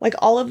 Like,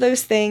 all of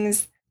those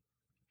things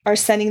are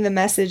sending the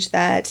message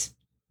that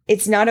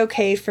it's not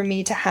okay for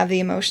me to have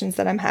the emotions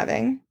that I'm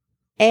having,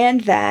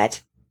 and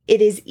that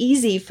it is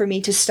easy for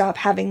me to stop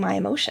having my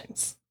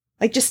emotions.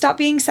 Like, just stop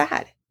being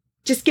sad.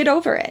 Just get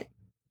over it.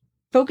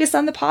 Focus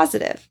on the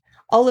positive.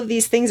 All of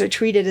these things are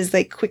treated as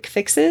like quick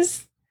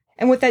fixes.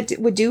 And what that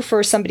would do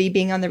for somebody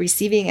being on the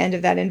receiving end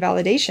of that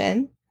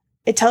invalidation,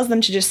 it tells them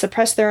to just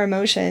suppress their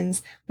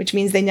emotions, which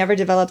means they never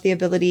develop the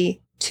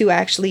ability to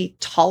actually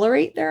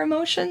tolerate their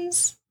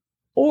emotions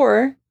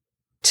or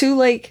to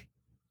like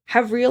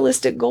have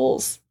realistic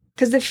goals.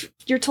 Because if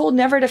you're told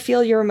never to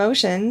feel your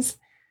emotions,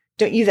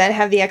 don't you then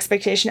have the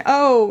expectation,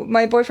 oh,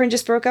 my boyfriend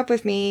just broke up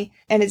with me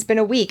and it's been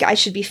a week. I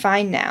should be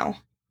fine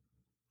now.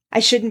 I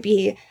shouldn't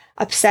be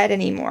upset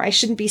anymore. I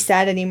shouldn't be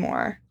sad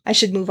anymore. I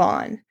should move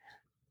on.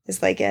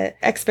 It's like an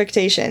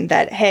expectation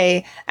that,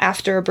 hey,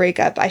 after a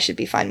breakup, I should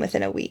be fine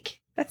within a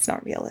week. That's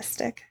not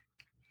realistic.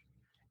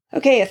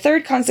 Okay, a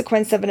third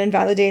consequence of an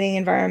invalidating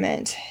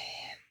environment.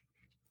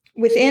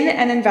 Within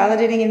an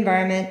invalidating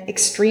environment,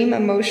 extreme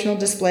emotional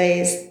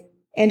displays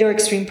and/or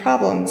extreme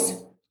problems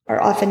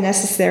are often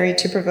necessary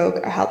to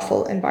provoke a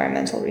helpful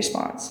environmental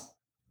response.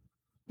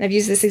 I've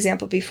used this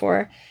example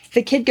before. If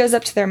a kid goes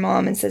up to their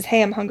mom and says,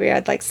 hey, I'm hungry,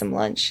 I'd like some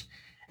lunch.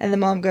 And the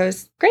mom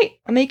goes, great,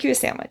 I'll make you a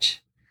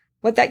sandwich.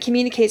 What that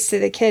communicates to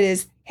the kid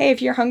is, hey,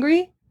 if you're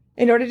hungry,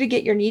 in order to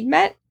get your need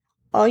met,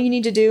 all you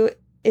need to do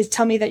is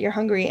tell me that you're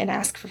hungry and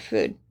ask for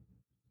food.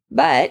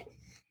 But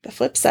the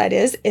flip side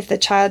is, if the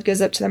child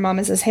goes up to their mom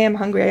and says, hey, I'm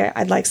hungry,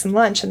 I'd like some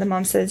lunch, and the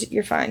mom says,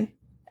 you're fine.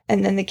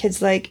 And then the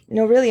kid's like,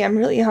 no, really, I'm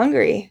really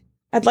hungry.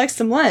 I'd like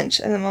some lunch.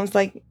 And the mom's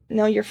like,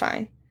 no, you're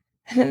fine.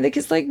 And then the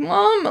kid's like,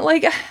 Mom,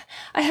 like,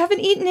 I haven't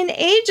eaten in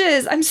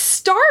ages. I'm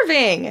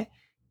starving.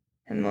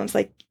 And the mom's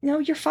like, no,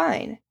 you're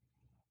fine.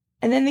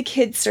 And then the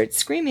kid starts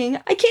screaming,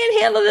 I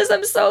can't handle this.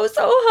 I'm so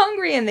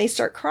hungry. And they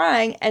start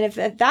crying. And if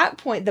at that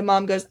point the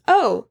mom goes,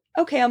 oh,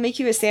 okay, I'll make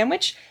you a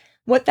sandwich.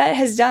 What that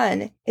has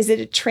done is that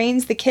it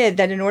trains the kid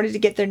that in order to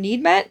get their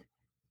need met,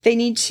 they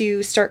need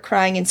to start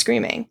crying and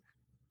screaming.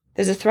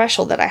 There's a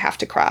threshold that I have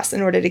to cross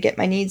in order to get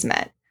my needs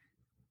met.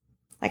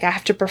 Like, I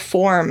have to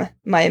perform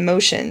my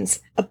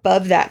emotions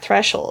above that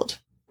threshold,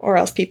 or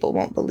else people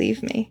won't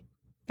believe me.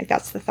 Like,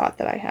 that's the thought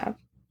that I have.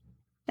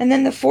 And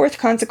then the fourth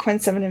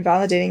consequence of an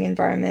invalidating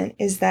environment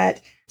is that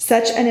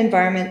such an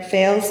environment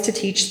fails to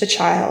teach the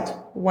child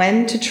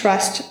when to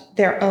trust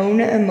their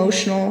own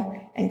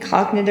emotional and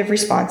cognitive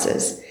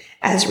responses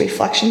as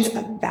reflections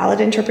of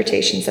valid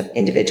interpretations of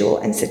individual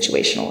and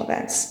situational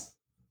events.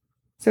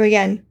 So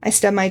again, I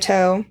stub my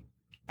toe.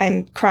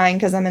 I'm crying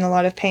because I'm in a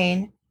lot of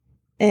pain.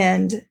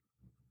 And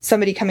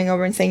somebody coming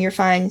over and saying, you're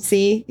fine.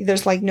 See,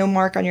 there's like no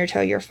mark on your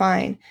toe. You're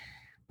fine.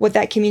 What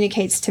that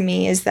communicates to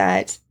me is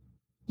that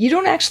you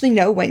don't actually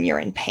know when you're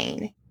in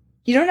pain.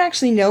 You don't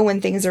actually know when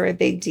things are a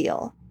big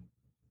deal.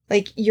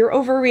 Like, you're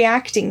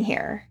overreacting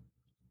here.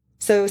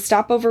 So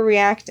stop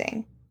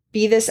overreacting.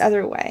 Be this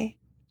other way.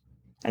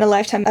 And a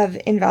lifetime of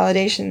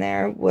invalidation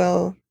there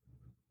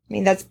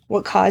that's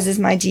what causes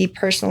my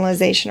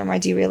depersonalization or my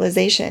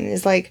derealization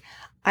is like,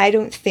 I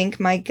don't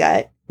think my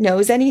gut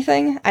knows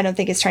anything. I don't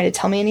think it's trying to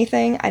tell me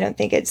anything. I don't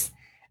think it's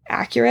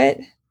accurate.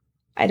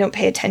 I don't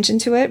pay attention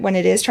to it when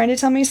it is trying to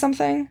tell me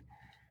something.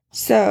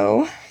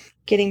 So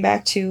getting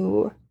back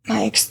to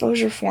my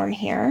exposure form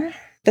here,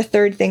 the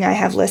third thing I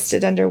have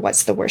listed under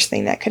what's the worst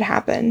thing that could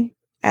happen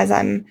as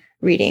I'm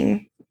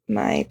reading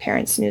my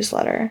parents'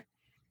 newsletter,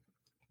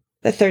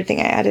 the third thing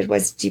I added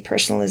was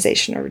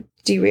depersonalization or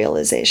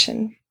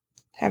derealization,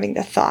 having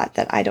the thought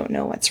that I don't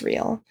know what's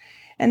real.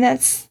 And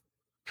that's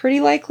pretty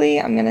likely.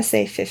 I'm going to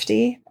say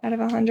 50 out of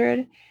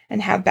 100.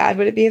 And how bad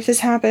would it be if this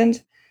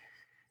happened?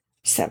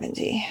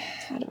 70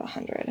 out of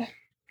 100.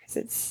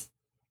 Because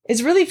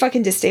it's really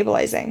fucking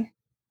destabilizing.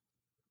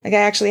 Like,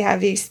 I actually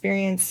have the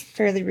experience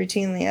fairly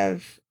routinely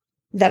of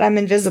that I'm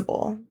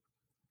invisible.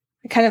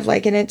 I kind of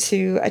liken it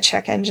to a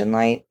check engine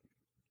light.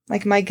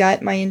 Like my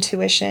gut, my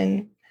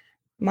intuition,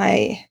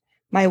 my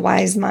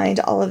wise mind,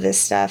 all of this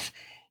stuff,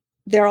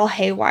 they're all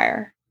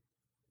haywire.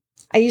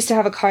 I used to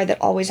have a car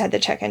that always had the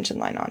check engine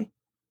light on.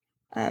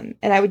 And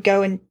I would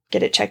go and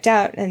get it checked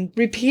out. And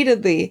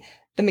repeatedly,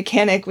 the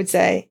mechanic would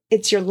say,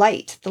 "It's your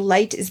light. The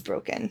light is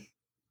broken.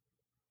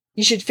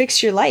 You should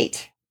fix your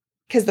light."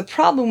 Because the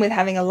problem with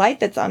having a light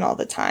that's on all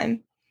the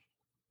time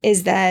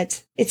is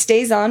that it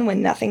stays on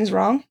when nothing's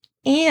wrong,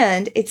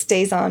 and it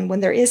stays on when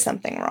there is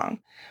something wrong,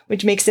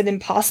 which makes it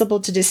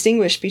impossible to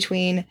distinguish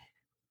between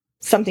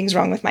something's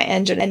wrong with my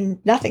engine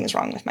and nothing's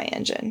wrong with my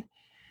engine.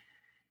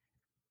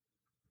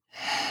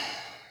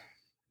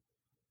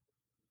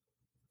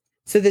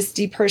 So this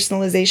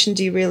depersonalization,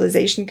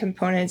 derealization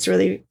component is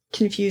really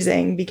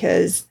confusing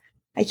because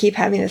I keep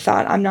having the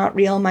thought, I'm not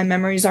real, my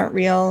memories aren't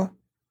real,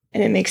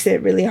 and it makes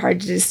it really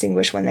hard to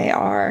distinguish when they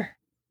are.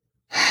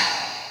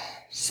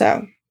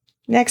 So,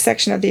 next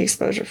section of the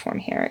exposure form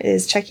here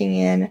is checking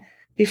in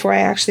before I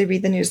actually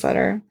read the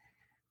newsletter.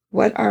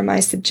 What are my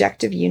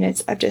subjective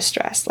units of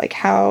distress? Like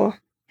how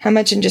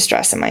much in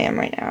distress am I in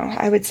right now?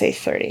 I would say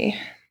 30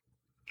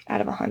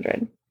 out of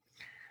 100.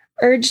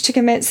 Urge to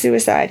commit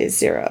suicide is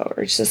 0.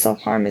 Urge to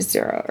self-harm is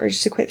 0.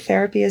 Urge to quit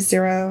therapy is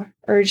 0.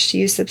 Urge to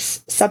use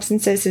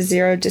substances is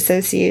 0.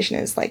 Dissociation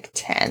is like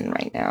 10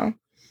 right now.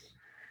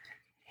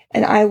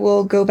 And I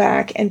will go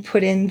back and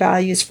put in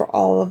values for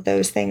all of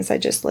those things I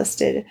just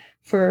listed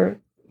for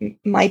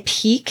my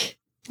peak,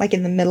 like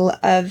in the middle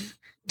of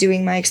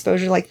doing my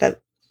exposure, like the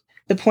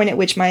point at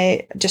which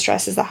my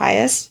distress is the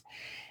highest.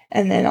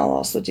 And then I'll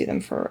also do them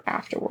for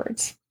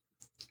afterwards.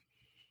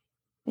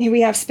 Here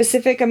we have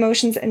specific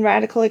emotions and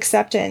radical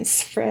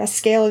acceptance for a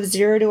scale of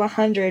 0 to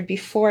 100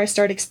 before I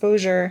start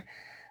exposure.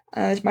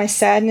 My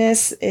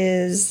sadness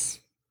is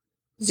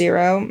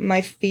 0.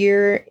 My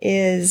fear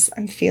is,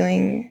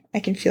 I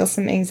can feel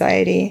some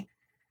anxiety.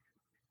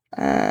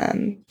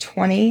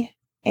 20.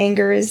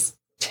 Anger is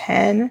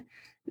 10.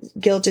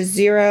 Guilt is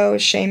 0.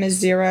 Shame is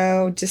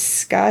 0.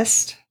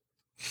 Disgust,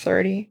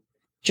 30.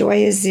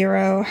 Joy is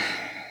 0.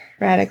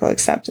 Radical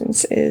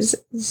acceptance is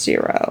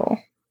 0.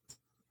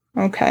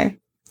 Okay.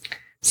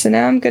 So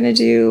now I'm going to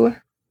do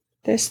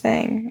this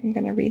thing. I'm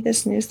going to read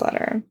this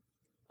newsletter.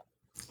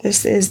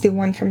 This is the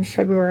one from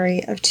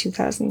February of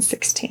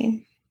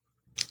 2016.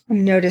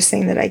 I'm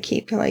noticing that I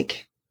keep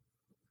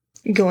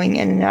going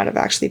in and out of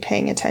actually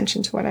paying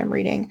attention to what I'm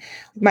reading.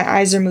 My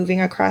eyes are moving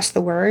across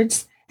the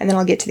words, and then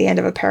I'll get to the end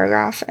of a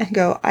paragraph and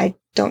go, I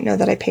don't know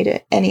that I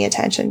paid any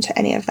attention to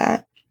any of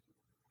that.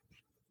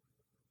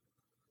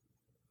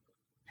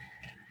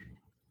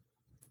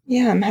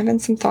 Yeah, I'm having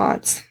some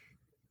thoughts.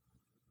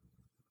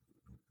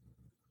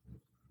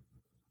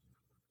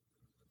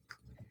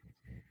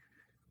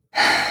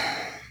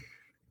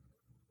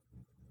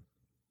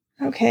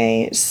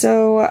 Okay,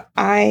 so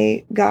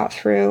I got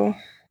through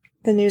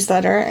the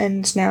newsletter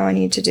and now I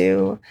need to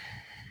do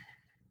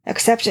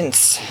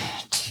acceptance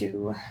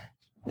to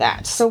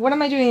that. So what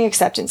am I doing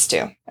acceptance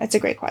to? That's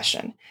a great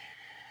question.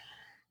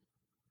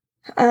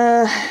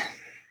 The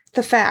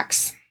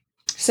facts.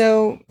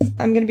 So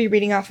I'm going to be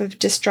reading off of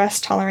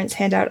Distress Tolerance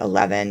Handout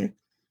 11.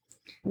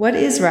 What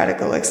is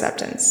radical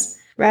acceptance?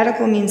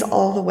 Radical means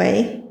all the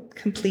way,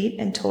 complete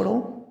and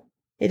total.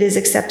 It is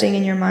accepting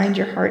in your mind,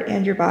 your heart,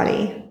 and your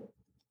body.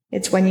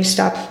 It's when you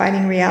stop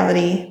fighting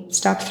reality,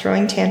 stop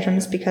throwing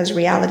tantrums because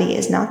reality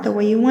is not the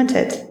way you want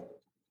it,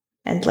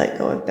 and let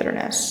go of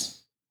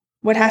bitterness.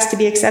 What has to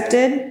be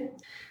accepted?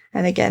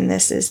 And again,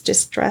 this is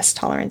Distress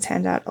Tolerance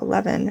Handout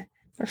 11. There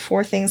are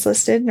 4 things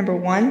listed. Number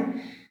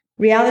 1,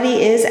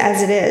 reality is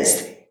as it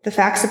is. The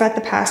facts about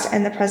the past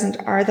and the present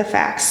are the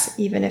facts,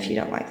 even if you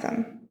don't like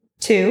them.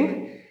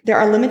 2, there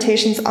are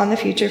limitations on the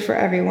future for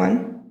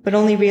everyone, but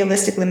only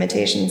realistic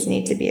limitations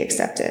need to be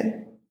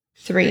accepted.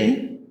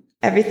 3,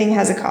 everything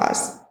has a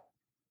cause,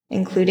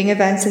 including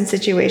events and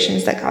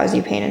situations that cause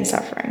you pain and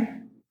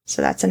suffering.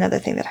 So that's another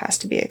thing that has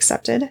to be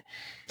accepted.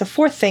 The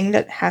 4th thing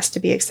that has to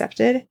be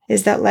accepted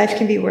is that life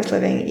can be worth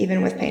living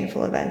even with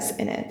painful events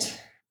in it.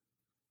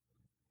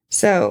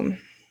 So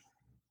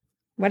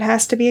what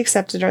has to be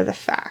accepted are the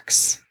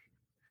facts.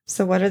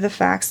 So what are the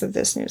facts of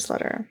this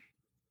newsletter?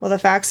 Well, the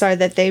facts are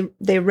that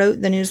they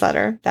wrote the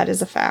newsletter. That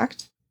is a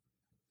fact.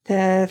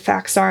 The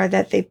facts are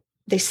that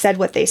they said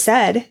what they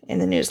said in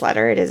the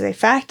newsletter. It is a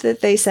fact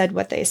that they said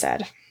what they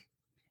said.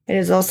 It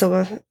is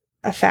also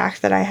a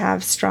fact that I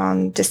have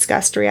strong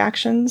disgust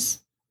reactions.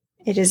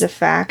 It is a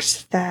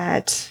fact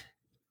that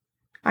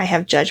I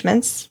have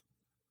judgments,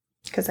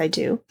 because I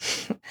do.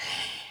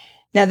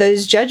 Now,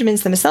 those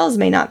judgments themselves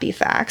may not be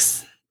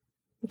facts.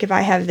 Like if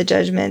I have the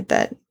judgment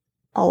that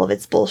all of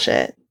it's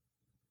bullshit,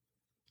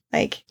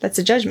 that's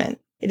a judgment.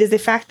 It is a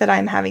fact that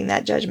I'm having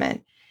that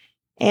judgment.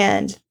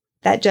 And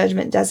that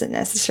judgment doesn't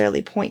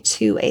necessarily point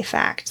to a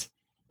fact.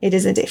 It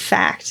isn't a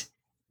fact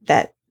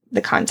that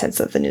the contents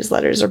of the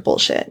newsletters are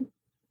bullshit.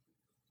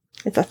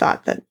 It's a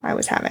thought that I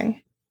was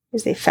having.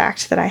 It's a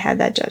fact that I had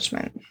that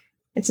judgment.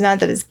 It's not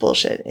that it's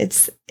bullshit.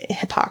 It's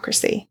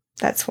hypocrisy.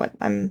 That's what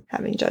I'm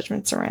having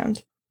judgments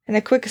around. And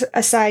a quick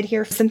aside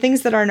here, some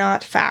things that are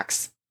not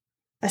facts: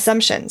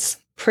 assumptions,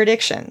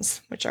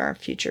 predictions, which are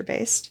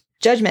future-based,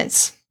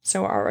 judgments,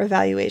 so our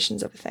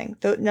evaluations of a thing.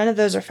 None of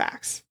those are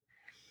facts.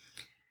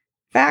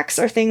 Facts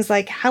are things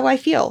like how I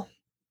feel.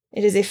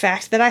 It is a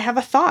fact that I have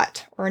a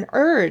thought or an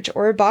urge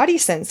or a body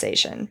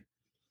sensation.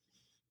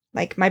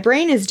 Like my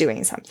brain is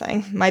doing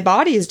something, my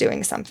body is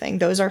doing something.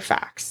 Those are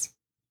facts.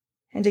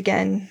 And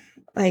again,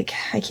 like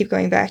I keep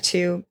going back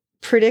to,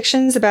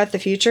 predictions about the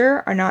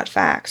future are not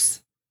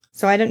facts.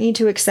 So I don't need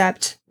to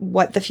accept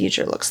what the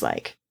future looks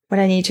like. What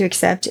I need to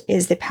accept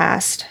is the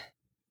past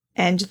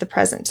and the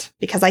present,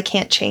 because I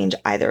can't change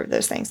either of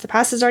those things. The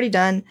past is already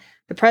done.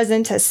 The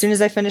present, as soon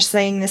as I finish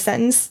saying this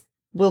sentence,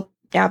 will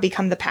now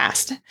become the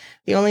past.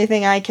 The only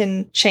thing I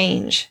can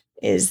change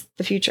is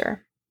the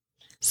future.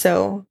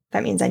 So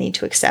that means I need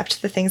to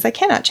accept the things I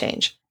cannot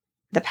change,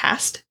 the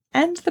past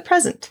and the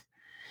present.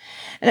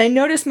 And I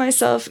notice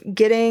myself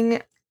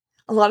getting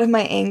a lot of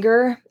my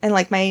anger and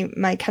like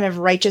my kind of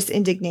righteous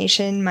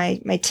indignation,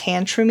 my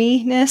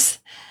tantruminess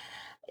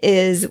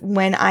is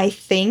when I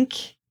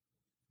think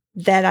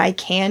that I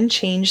can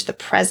change the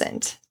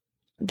present,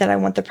 that I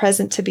want the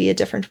present to be a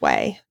different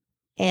way.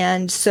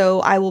 And so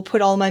I will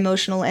put all my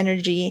emotional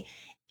energy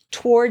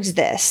towards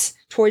this,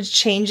 towards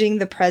changing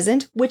the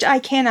present, which I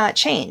cannot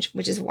change,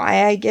 which is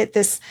why I get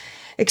this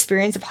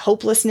experience of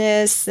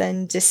hopelessness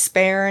and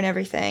despair and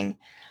everything.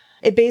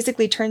 It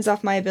basically turns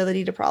off my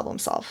ability to problem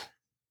solve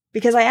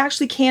because I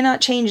actually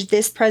cannot change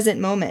this present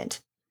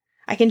moment.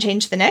 I can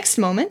change the next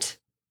moment,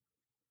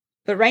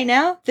 but right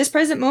now, this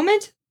present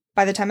moment,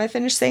 by the time I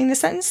finish saying the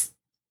sentence,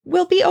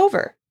 will be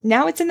over.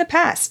 Now it's in the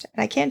past,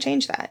 and I can't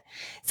change that.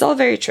 It's all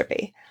very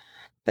trippy.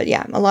 But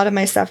yeah, a lot of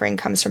my suffering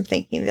comes from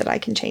thinking that I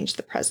can change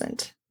the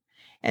present.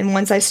 And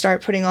once I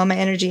start putting all my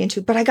energy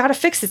into, but I got to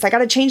fix this, I got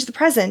to change the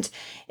present,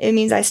 it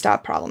means I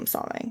stop problem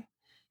solving.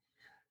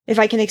 If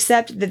I can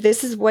accept that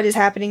this is what is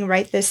happening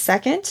right this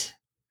second,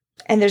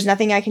 and there's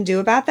nothing I can do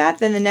about that,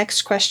 then the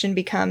next question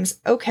becomes,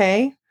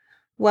 okay,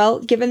 well,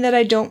 given that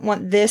I don't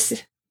want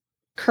this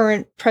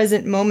current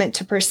present moment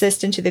to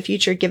persist into the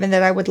future, given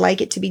that I would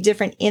like it to be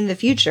different in the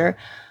future,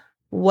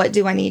 what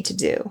do I need to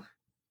do?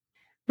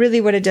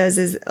 Really what it does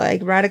is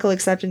like radical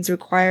acceptance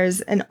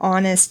requires an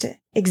honest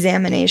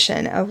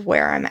examination of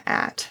where I'm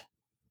at,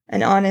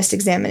 an honest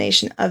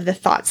examination of the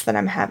thoughts that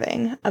I'm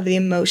having, of the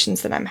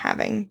emotions that I'm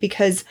having,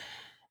 because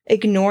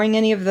ignoring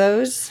any of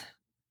those,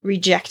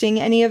 rejecting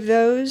any of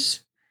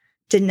those,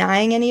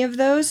 denying any of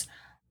those,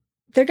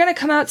 they're going to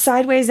come out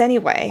sideways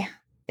anyway.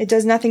 It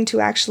does nothing to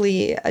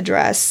actually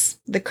address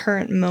the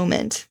current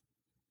moment.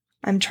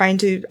 I'm trying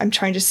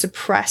to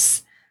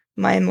suppress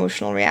my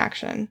emotional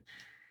reaction,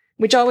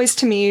 which always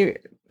to me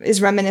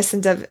is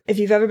reminiscent of if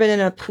you've ever been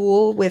in a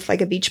pool with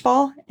like a beach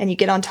ball and you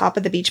get on top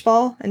of the beach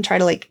ball and try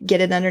to like get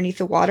it underneath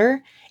the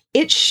water,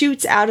 it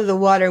shoots out of the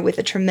water with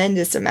a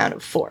tremendous amount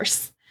of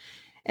force.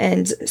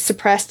 And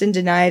suppressed and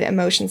denied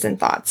emotions and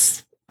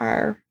thoughts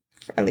are,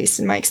 at least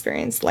in my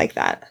experience, like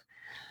that.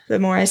 The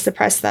more I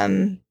suppress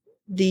them,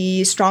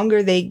 the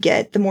stronger they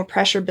get, the more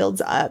pressure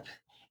builds up,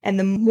 and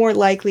the more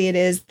likely it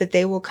is that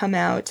they will come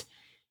out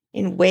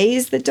in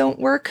ways that don't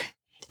work,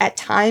 at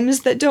times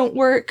that don't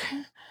work.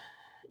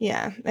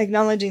 Yeah,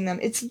 acknowledging them.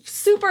 It's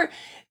super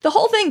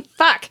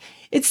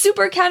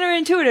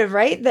counterintuitive,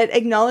 right? That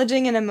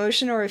acknowledging an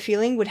emotion or a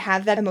feeling would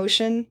have that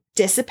emotion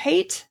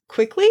dissipate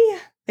quickly.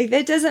 Like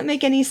that doesn't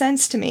make any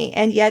sense to me.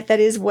 And yet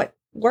that is what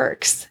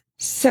works.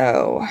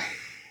 So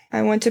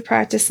I want to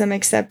practice some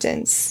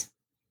acceptance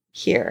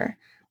here.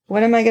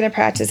 What am I going to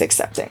practice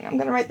accepting? I'm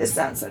going to write this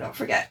down so I don't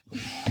forget.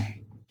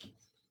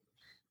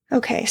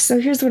 Okay, so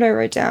here's what I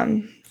wrote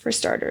down for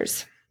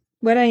starters.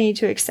 What I need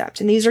to accept.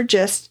 And these are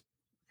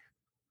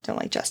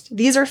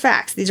these are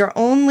facts. These are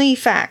only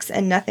facts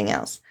and nothing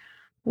else.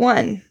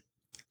 1,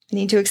 I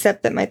need to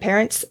accept that my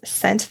parents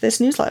sent this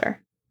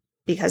newsletter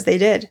because they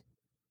did.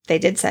 They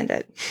did send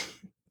it.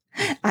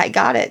 I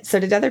got it. So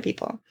did other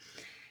people.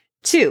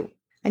 2,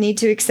 I need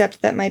to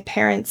accept that my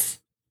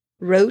parents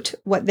wrote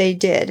what they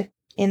did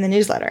in the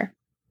newsletter.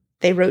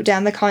 They wrote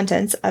down the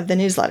contents of the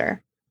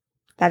newsletter.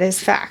 That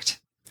is fact.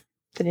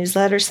 The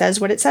newsletter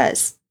says what it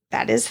says.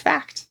 That is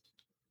fact.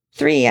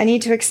 3, I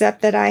need to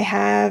accept that I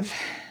had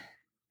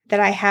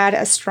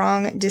a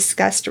strong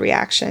disgust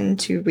reaction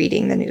to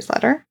reading the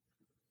newsletter,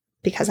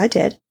 because I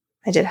did.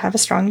 I did have a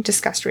strong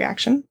disgust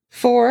reaction.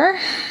 4,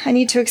 I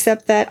need to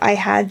accept that I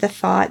had the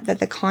thought that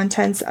the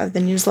contents of the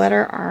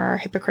newsletter are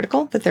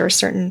hypocritical, that there are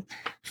certain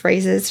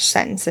phrases,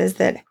 sentences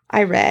that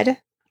I read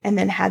and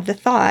then had the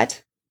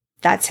thought,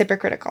 that's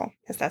hypocritical,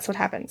 because that's what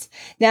happens.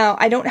 Now,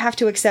 I don't have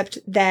to accept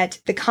that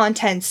the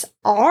contents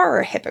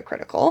are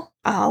hypocritical.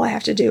 All I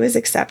have to do is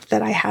accept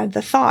that I had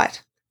the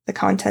thought, the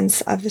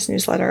contents of this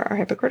newsletter are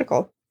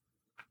hypocritical.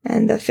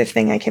 And the 5th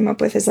thing I came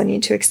up with is I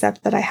need to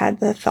accept that I had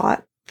the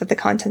thought that the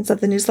contents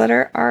of the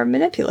newsletter are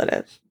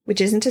manipulative, which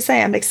isn't to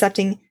say I'm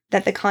accepting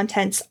that the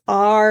contents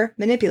are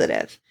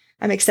manipulative.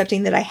 I'm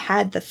accepting that I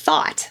had the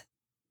thought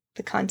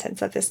the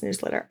contents of this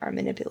newsletter are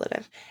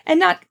manipulative. And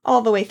not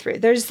all the way through.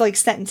 There's like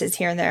sentences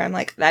here and there. I'm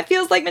like, that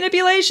feels like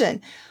manipulation.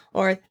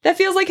 or that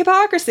feels like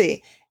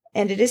hypocrisy.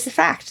 And it is a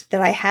fact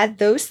that I had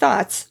those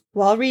thoughts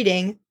while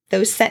reading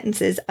those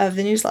sentences of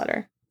the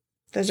newsletter.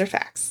 Those are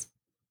facts.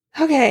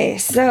 Okay,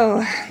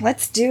 so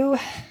let's do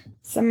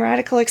some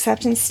radical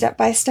acceptance step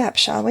by step,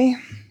 shall we?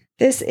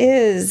 This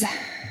is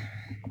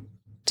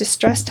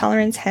Distress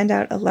Tolerance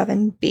Handout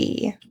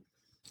 11B.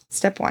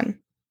 Step 1.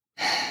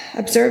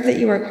 Observe that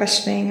you are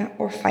questioning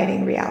or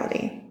fighting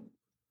reality.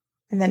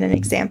 And then an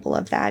example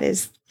of that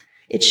is,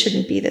 it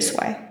shouldn't be this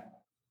way.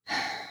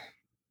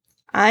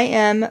 I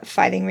am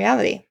fighting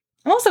reality.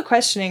 I'm also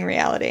questioning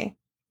reality.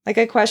 Like,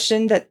 I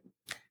question that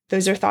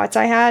those are thoughts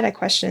I had. I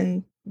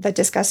question that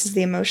disgust is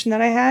the emotion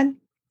that I had.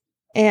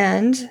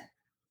 And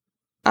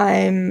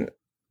I'm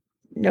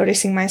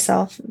noticing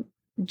myself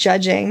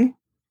judging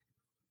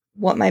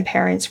what my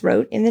parents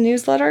wrote in the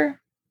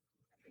newsletter,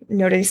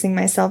 noticing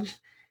myself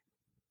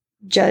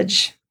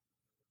judge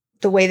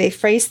the way they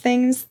phrase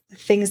things, the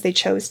things they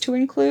chose to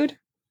include.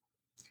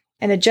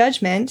 And a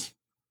judgment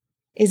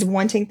is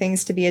wanting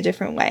things to be a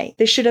different way.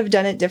 They should have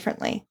done it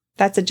differently.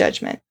 That's a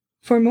judgment.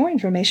 For more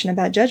information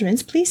about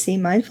judgments, please see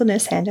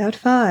Mindfulness Handout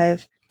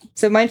 5.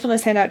 So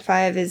Mindfulness Handout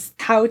 5 is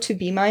how to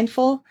be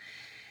mindful.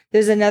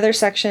 There's another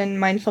section,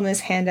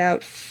 Mindfulness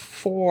Handout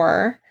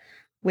 4,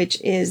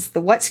 which is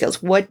the what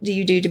skills. What do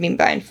you do to be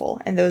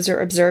mindful? And those are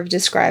observe,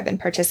 describe, and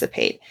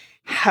participate.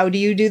 How do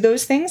you do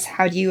those things?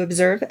 How do you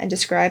observe and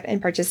describe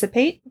and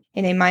participate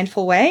in a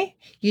mindful way?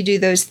 You do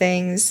those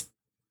things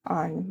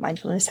on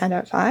Mindfulness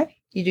Handout 5.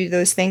 You do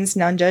those things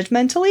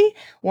non-judgmentally,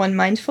 one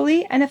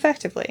mindfully, and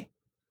effectively.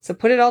 So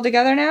put it all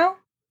together now.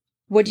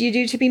 What do you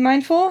do to be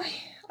mindful?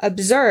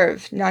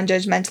 Observe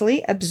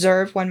non-judgmentally,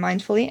 observe one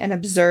mindfully, and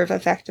observe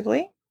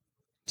effectively.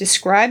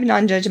 Describe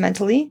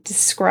non-judgmentally,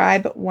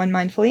 describe one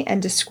mindfully,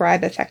 and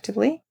describe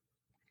effectively.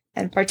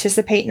 And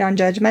participate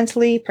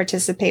non-judgmentally,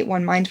 participate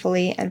one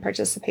mindfully, and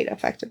participate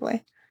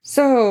effectively.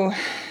 So,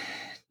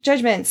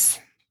 judgments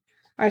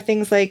are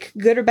things like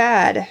good or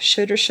bad,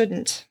 should or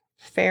shouldn't,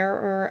 fair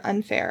or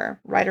unfair,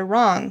 right or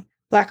wrong,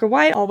 black or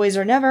white, always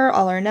or never,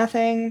 all or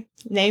nothing,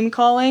 name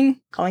calling,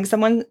 calling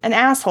someone an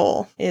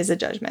asshole is a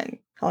judgment,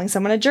 calling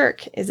someone a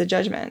jerk is a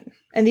judgment.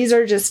 And these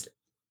are just,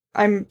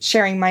 I'm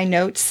sharing my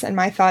notes and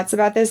my thoughts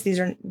about this. These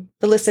are,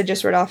 the list I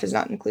just read off is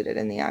not included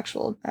in the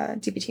actual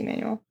DBT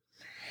manual.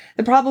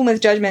 The problem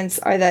with judgments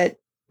are that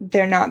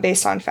they're not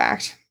based on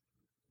fact.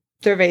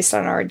 They're based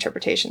on our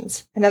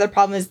interpretations. Another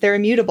problem is they're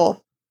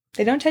immutable.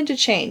 They don't tend to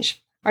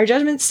change. Our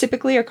judgments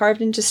typically are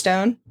carved into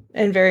stone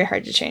and very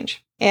hard to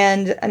change.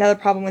 And another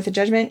problem with a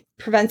judgment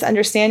prevents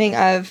understanding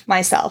of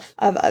myself,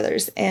 of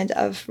others, and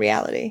of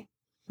reality.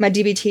 My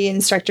DBT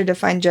instructor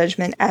defined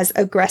judgment as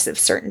aggressive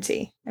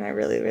certainty, and I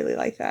really, really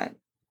like that.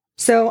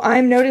 So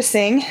I'm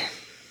noticing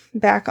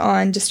back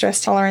on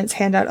Distress Tolerance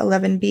Handout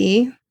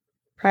 11B,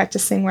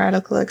 practicing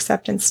radical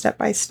acceptance step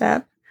by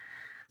step,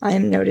 I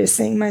am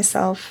noticing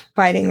myself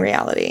fighting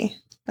reality,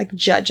 like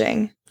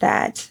judging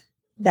that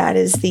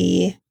is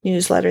the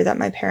newsletter that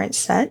my parents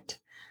sent.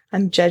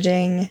 I'm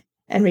judging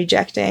and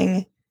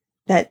rejecting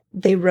that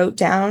they wrote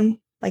down,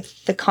 like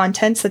the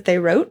contents that they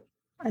wrote.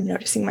 I'm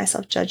noticing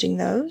myself judging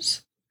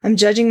those. I'm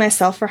judging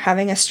myself for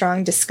having a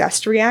strong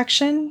disgust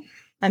reaction.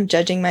 I'm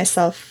judging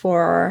myself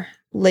for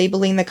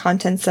labeling the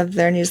contents of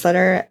their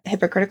newsletter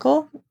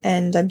hypocritical,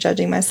 and I'm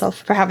judging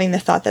myself for having the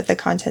thought that the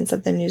contents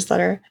of the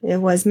newsletter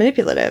was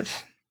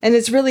manipulative. And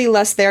it's really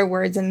less their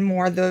words and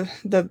more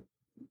the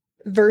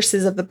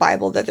verses of the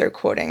Bible that they're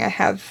quoting. I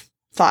have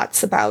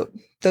thoughts about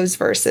those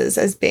verses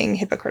as being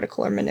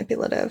hypocritical or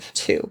manipulative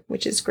too,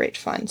 which is great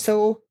fun.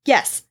 So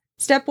yes,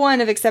 step 1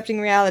 of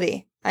accepting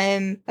reality. I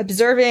am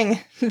observing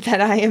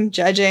that I am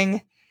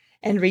judging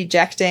and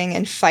rejecting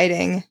and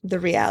fighting the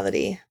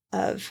reality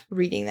of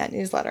reading that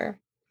newsletter.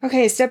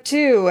 Okay, step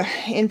 2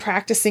 in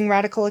practicing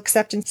radical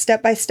acceptance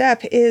step by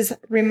step is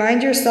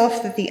remind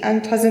yourself that the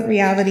unpleasant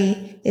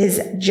reality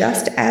is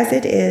just as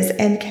it is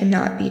and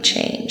cannot be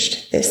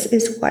changed. This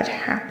is what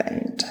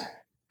happened.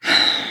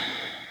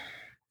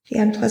 The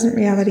unpleasant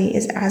reality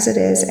is as it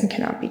is and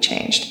cannot be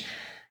changed.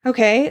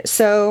 Okay,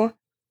 so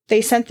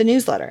they sent the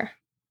newsletter.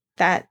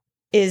 That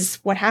is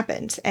what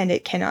happened, and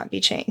it cannot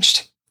be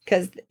changed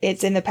because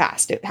it's in the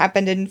past. It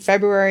happened in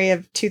February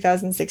of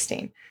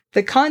 2016.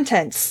 The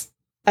contents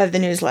of the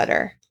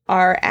newsletter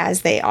are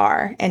as they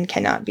are and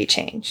cannot be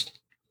changed.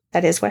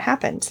 That is what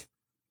happened.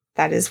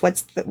 That is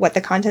what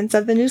the contents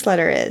of the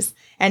newsletter is.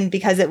 And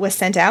because it was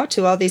sent out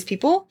to all these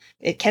people,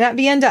 it cannot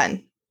be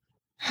undone.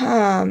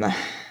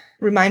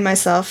 Remind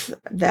myself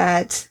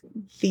that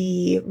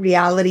the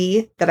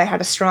reality that I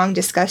had a strong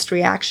disgust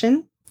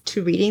reaction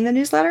to reading the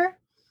newsletter,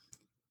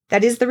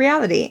 that is the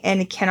reality, and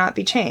it cannot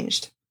be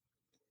changed.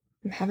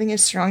 I'm having a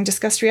strong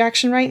disgust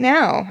reaction right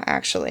now,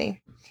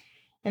 actually.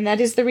 And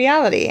that is the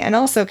reality, and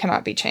also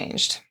cannot be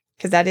changed,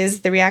 because that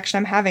is the reaction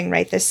I'm having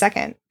right this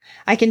second.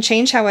 I can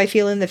change how I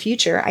feel in the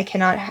future. I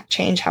cannot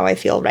change how I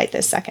feel right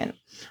this second,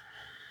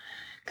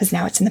 because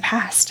now it's in the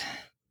past.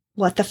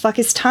 What the fuck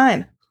is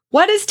time?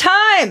 What is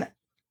time?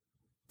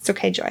 It's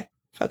okay, Joy.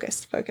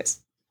 Focus.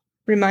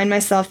 Remind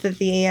myself that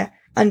the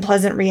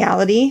unpleasant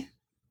reality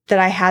that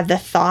I had the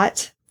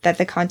thought that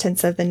the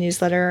contents of the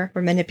newsletter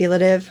were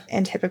manipulative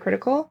and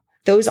hypocritical.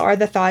 Those are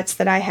the thoughts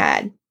that I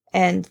had,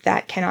 and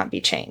that cannot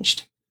be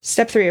changed.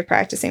 Step 3 of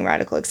practicing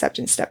radical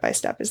acceptance step by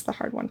step is the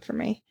hard one for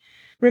me.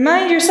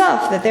 Remind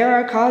yourself that there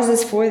are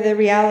causes for the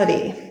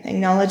reality.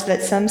 Acknowledge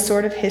that some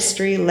sort of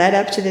history led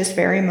up to this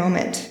very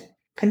moment.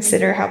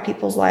 Consider how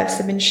people's lives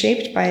have been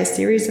shaped by a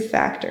series of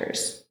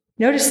factors.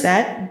 Notice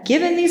that,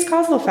 given these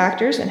causal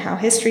factors and how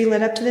history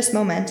led up to this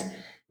moment,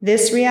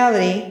 this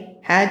reality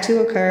had to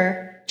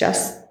occur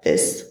just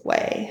this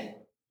way.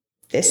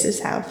 This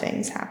is how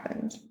things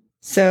happened.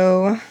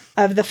 So,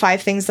 of the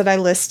 5 things that I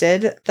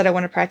listed that I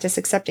want to practice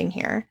accepting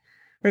here,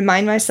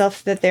 remind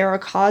myself that there are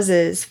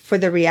causes for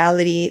the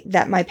reality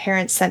that my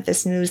parents sent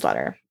this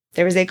newsletter.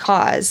 There was a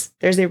cause.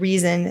 There's a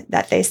reason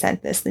that they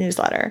sent this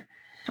newsletter.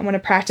 I want to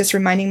practice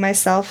reminding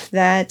myself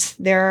that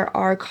there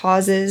are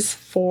causes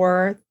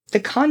for the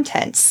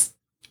contents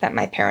that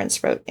my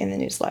parents wrote in the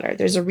newsletter.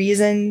 There's a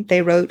reason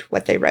they wrote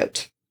what they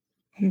wrote.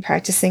 I'm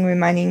practicing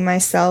reminding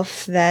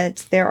myself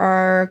that there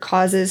are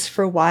causes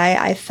for why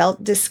I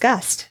felt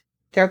disgust.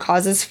 There are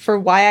causes for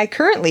why I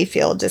currently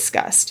feel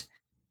disgust.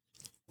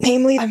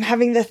 Namely, I'm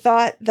having the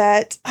thought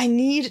that I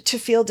need to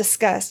feel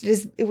disgust.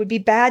 It would be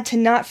bad to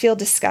not feel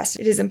disgust.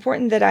 It is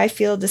important that I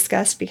feel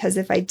disgust because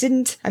if I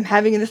didn't, I'm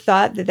having the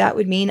thought that that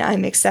would mean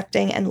I'm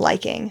accepting and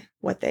liking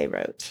what they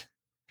wrote.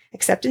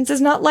 Acceptance is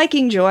not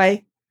liking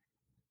joy.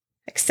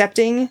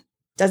 Accepting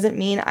doesn't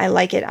mean I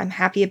like it. I'm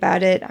happy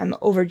about it. I'm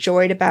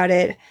overjoyed about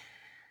it.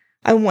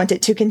 I want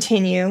it to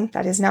continue.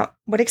 That is not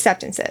what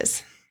acceptance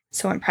is.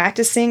 So I'm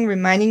practicing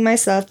reminding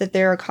myself that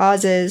there are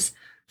causes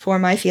for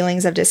my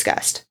feelings of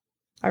disgust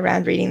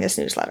around reading this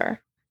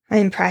newsletter. I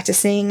am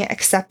practicing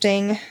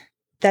accepting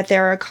that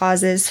there are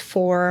causes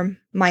for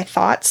my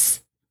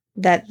thoughts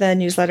that the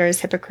newsletter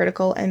is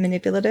hypocritical and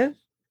manipulative.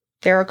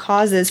 There are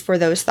causes for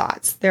those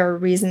thoughts. There are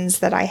reasons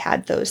that I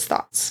had those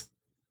thoughts.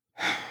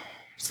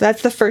 So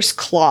that's the first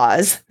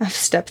clause of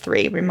step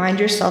 3. Remind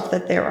yourself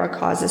that there are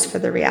causes for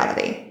the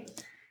reality.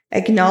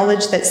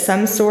 Acknowledge that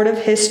some sort of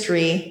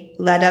history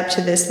led up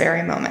to this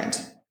very moment.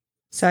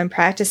 So I'm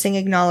practicing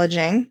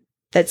acknowledging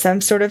that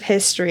some sort of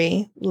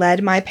history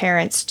led my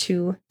parents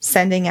to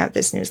sending out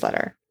this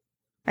newsletter.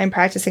 I'm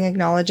practicing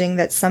acknowledging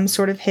that some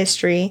sort of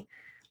history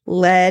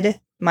led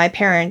my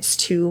parents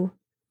to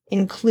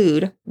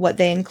include what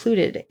they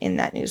included in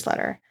that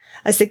newsletter,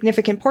 a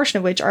significant portion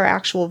of which are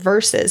actual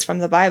verses from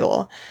the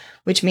Bible,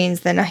 which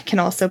means then I can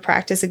also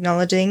practice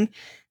acknowledging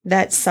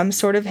that some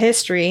sort of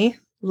history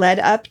led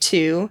up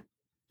to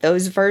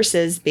those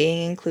verses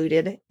being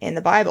included in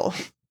the Bible.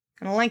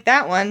 I don't like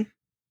that one.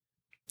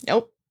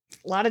 Nope.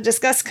 A lot of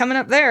disgust coming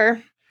up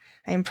there.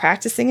 I am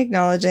practicing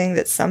acknowledging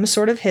that some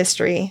sort of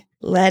history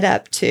led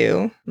up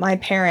to my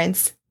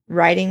parents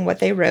writing what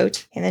they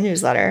wrote in the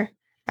newsletter.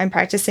 I'm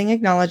practicing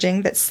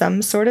acknowledging that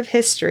some sort of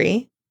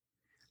history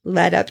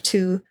led up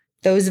to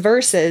those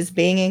verses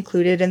being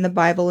included in the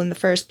Bible in the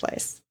first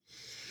place.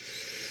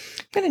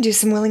 I'm going to do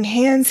some willing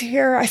hands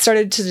here. I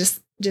started to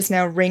just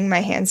now wring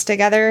my hands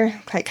together,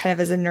 kind of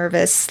as a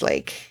nervous,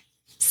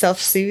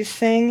 self-soothe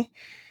thing.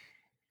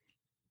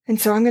 And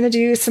so I'm going to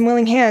do some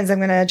willing hands. I'm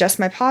going to adjust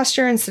my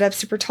posture and sit up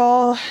super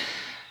tall.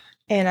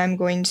 And I'm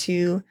going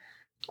to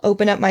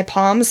open up my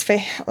palms,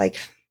 face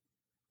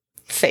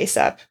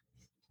up,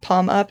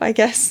 palm up, I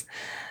guess,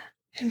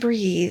 and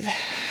breathe.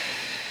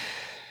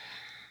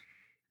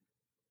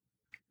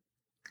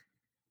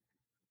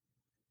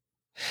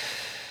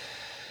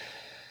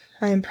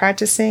 I am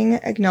practicing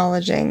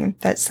acknowledging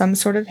that some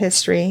sort of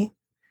history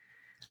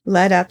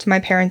led up to my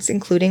parents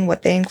including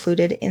what they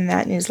included in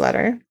that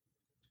newsletter.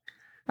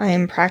 I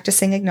am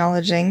practicing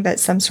acknowledging that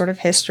some sort of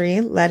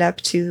history led up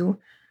to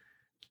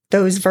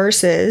those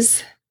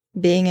verses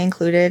being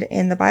included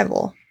in the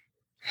Bible.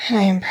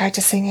 I am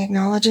practicing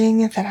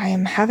acknowledging that I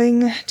am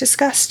having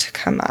disgust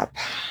come up.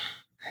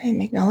 I am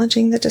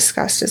acknowledging that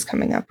disgust is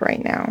coming up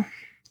right now.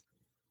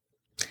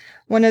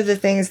 One of the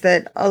things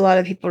that a lot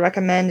of people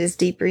recommend is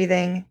deep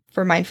breathing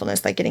for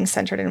mindfulness, like getting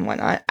centered and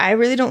whatnot. I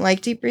really don't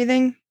like deep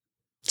breathing.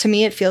 To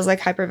me, it feels like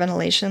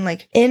hyperventilation,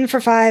 like in for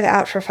 5,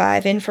 out for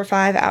 5, in for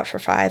 5, out for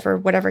 5, or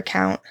whatever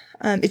count.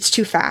 It's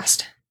too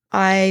fast.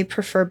 I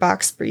prefer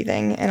box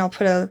breathing, and I'll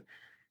put a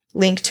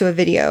link to a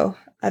video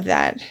of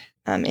that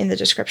in the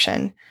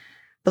description.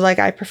 But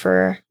I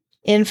prefer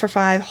in for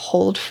 5,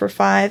 hold for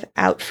 5,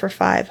 out for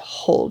 5,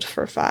 hold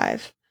for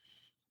 5,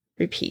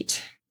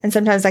 repeat. And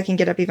sometimes I can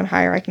get up even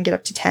higher. I can get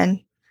up to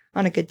 10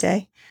 on a good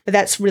day. But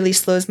that really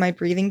slows my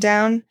breathing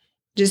down.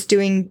 Just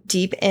doing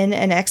deep in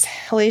and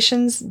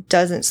exhalations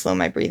doesn't slow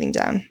my breathing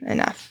down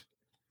enough.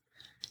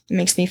 It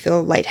makes me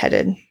feel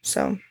lightheaded.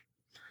 So,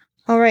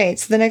 all right.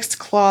 So the next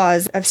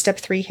clause of step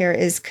 3 here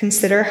is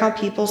consider how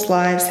people's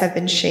lives have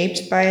been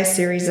shaped by a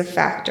series of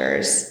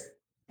factors.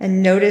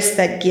 And notice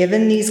that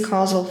given these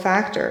causal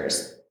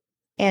factors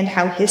and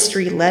how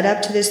history led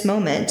up to this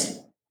moment,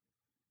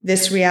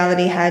 this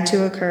reality had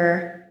to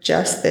occur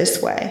just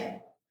this way.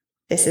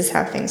 This is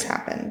how things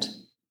happened.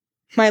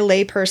 My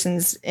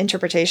layperson's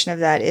interpretation of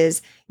that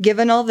is,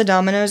 given all the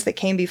dominoes that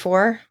came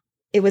before,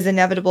 it was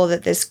inevitable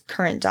that this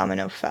current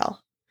domino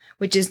fell,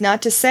 which is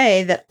not to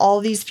say that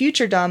all these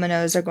future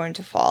dominoes are going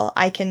to fall.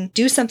 I can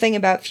do something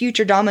about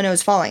future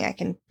dominoes falling. I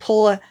can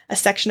pull a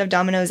section of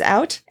dominoes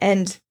out,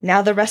 and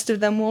now the rest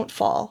of them won't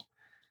fall.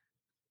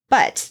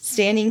 But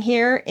standing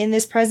here in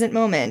this present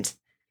moment,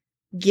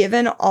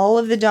 given all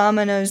of the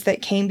dominoes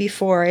that came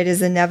before, it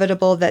is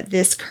inevitable that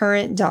this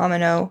current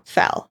domino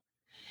fell.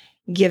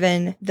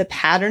 Given the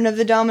pattern of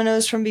the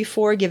dominoes from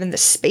before, given the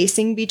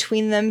spacing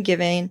between them,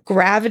 given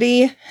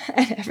gravity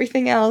and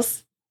everything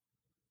else,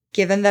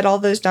 given that all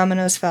those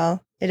dominoes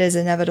fell, it is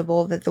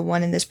inevitable that the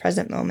one in this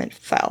present moment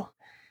fell.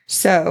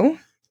 So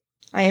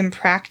I am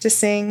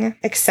practicing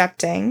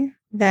accepting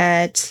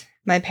that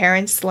my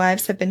parents'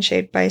 lives have been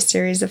shaped by a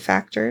series of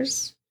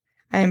factors.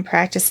 I am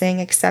practicing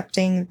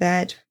accepting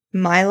that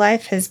my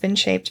life has been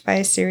shaped by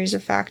a series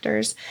of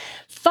factors.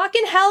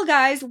 Fucking hell,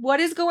 guys, what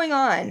is going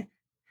on?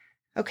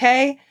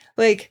 Okay?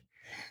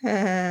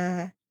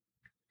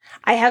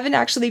 I haven't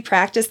actually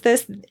practiced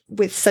this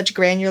with such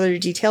granular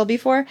detail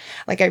before.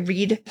 I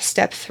read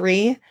step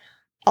 3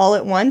 all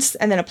at once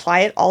and then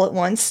apply it all at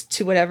once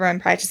to whatever I'm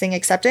practicing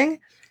accepting.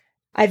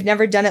 I've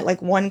never done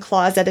it one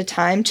clause at a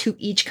time to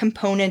each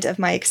component of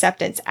my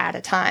acceptance at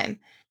a time.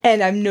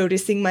 And I'm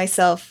noticing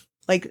myself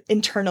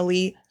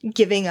internally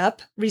giving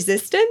up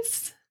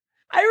resistance.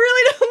 I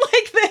really don't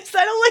like this.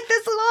 I don't like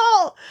this at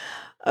all.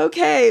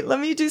 Okay, let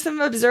me do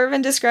some observe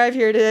and describe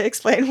here to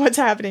explain what's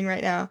happening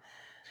right now.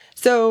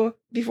 So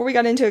before we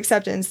got into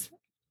acceptance,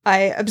 I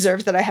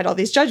observed that I had all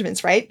these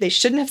judgments, right? They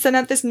shouldn't have sent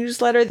out this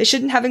newsletter. They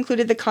shouldn't have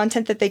included the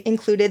content that they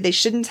included. They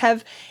shouldn't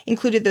have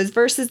included those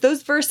verses.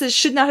 Those verses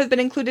should not have been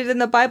included in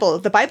the Bible.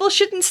 The Bible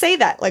shouldn't say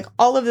that.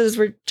 All of those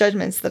were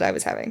judgments that I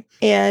was having.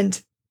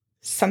 And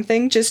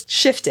something just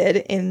shifted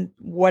in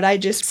what I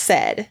just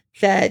said,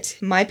 that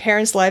my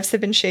parents' lives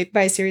have been shaped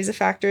by a series of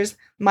factors.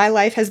 My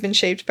life has been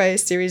shaped by a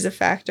series of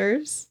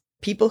factors.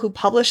 People who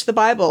published the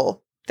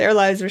Bible, their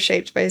lives were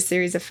shaped by a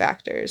series of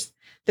factors.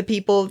 The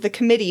people, the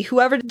committee,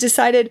 whoever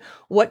decided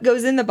what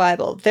goes in the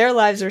Bible, their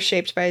lives were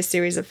shaped by a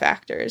series of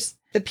factors.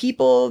 The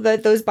people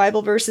that those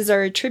Bible verses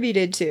are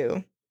attributed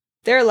to,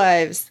 their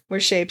lives were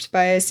shaped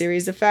by a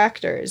series of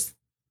factors.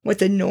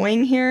 What's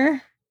annoying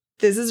here?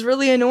 This is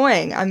really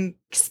annoying. I'm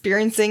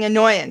experiencing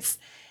annoyance.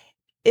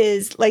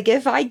 Is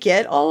if I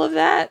get all of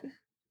that,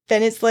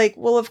 then it's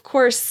well, of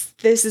course,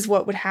 this is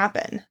what would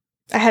happen.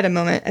 I had a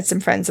moment at some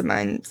friends of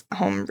mine's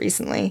home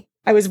recently.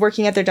 I was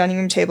working at their dining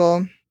room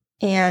table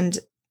and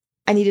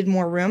I needed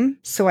more room,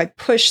 so I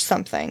pushed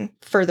something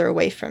further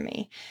away from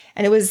me.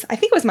 And I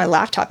think it was my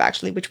laptop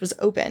actually, which was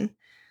open.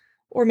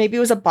 Or maybe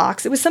it was a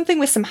box. It was something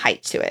with some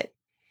height to it.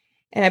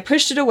 And I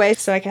pushed it away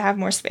so I could have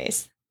more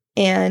space.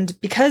 And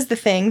because the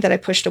thing that I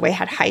pushed away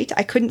had height,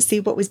 I couldn't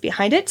see what was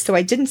behind it, so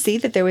I didn't see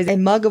that there was a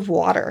mug of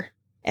water.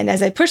 And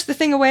as I pushed the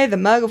thing away, the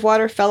mug of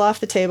water fell off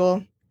the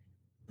table,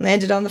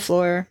 landed on the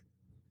floor,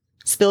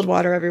 spilled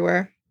water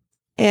everywhere.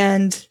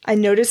 And I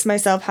noticed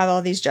myself have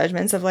all these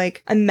judgments of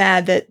I'm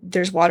mad that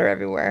there's water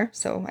everywhere,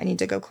 so I need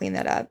to go clean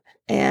that up.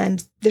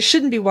 And there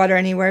shouldn't be water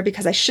anywhere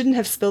because I shouldn't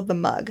have spilled the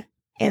mug.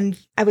 And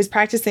I was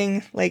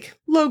practicing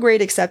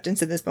low-grade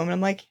acceptance in this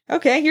moment. I'm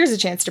okay, here's a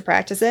chance to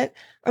practice it.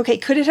 Okay,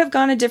 could it have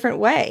gone a different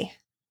way?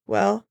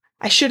 Well,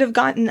 I should have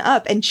gotten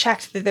up and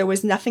checked that there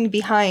was nothing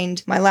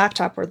behind my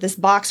laptop or this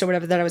box or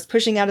whatever that I was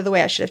pushing out of the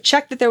way. I should have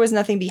checked that there was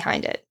nothing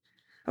behind it.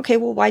 Okay,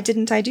 well, why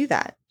didn't I do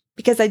that?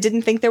 Because I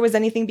didn't think there was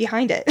anything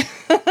behind it.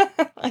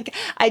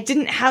 I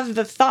didn't have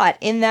the thought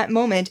in that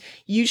moment,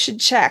 you should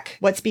check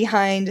what's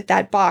behind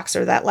that box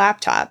or that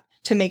laptop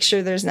to make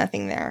sure there's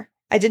nothing there.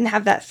 I didn't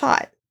have that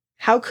thought.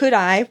 How could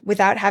I,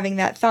 without having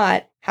that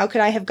thought, how could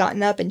I have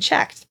gotten up and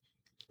checked?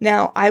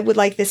 Now, I would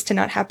like this to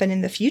not happen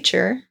in the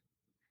future.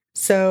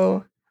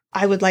 So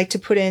I would like to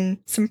put in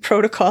some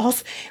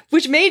protocols,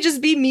 which may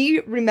just be me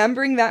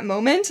remembering that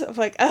moment of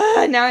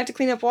now I have to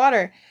clean up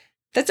water.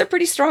 That's a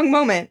pretty strong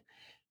moment.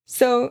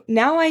 So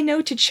now I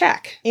know to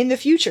check in the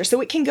future.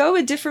 So it can go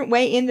a different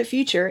way in the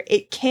future.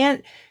 It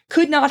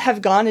could not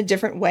have gone a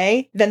different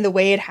way than the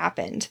way it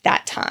happened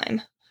that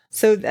time.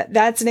 So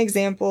that's an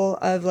example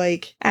of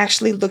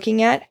actually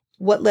looking at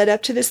what led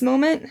up to this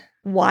moment.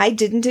 Why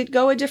didn't it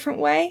go a different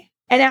way?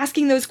 And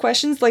asking those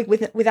questions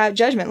without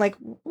judgment.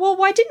 Well,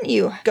 why didn't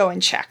you go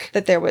and check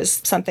that there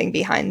was something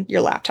behind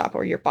your laptop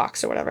or your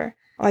box or whatever?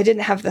 Oh, I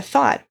didn't have the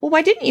thought. Well,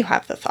 why didn't you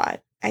have the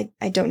thought?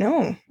 I don't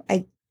know.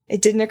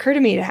 It didn't occur to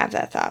me to have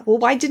that thought. Well,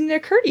 why didn't it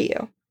occur to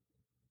you?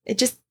 It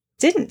just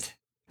didn't.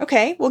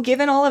 Okay, well,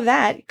 given all of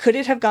that, could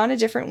it have gone a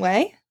different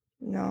way?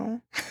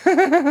 No.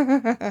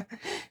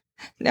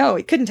 No,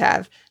 it couldn't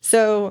have.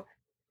 So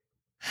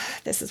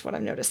this is what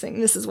I'm noticing.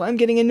 This is why I'm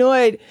getting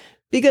annoyed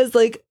because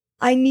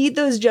I need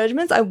those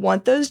judgments. I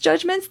want those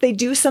judgments. They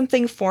do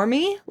something for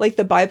me.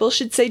 The Bible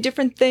should say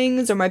different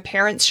things, or my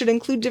parents should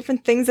include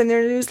different things in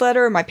their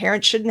newsletter, or my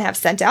parents shouldn't have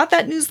sent out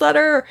that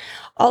newsletter.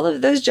 All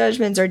of those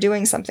judgments are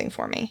doing something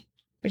for me,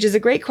 which is a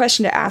great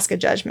question to ask a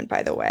judgment,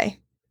 by the way.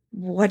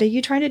 What are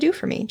you trying to do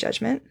for me,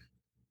 judgment?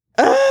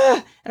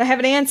 And I have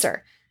an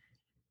answer.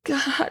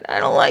 God, I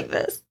don't like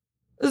this.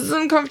 This is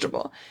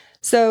uncomfortable.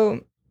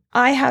 So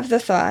I have the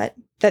thought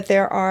that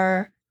there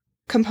are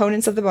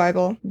components of the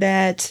Bible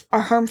that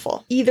are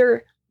harmful,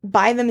 either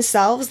by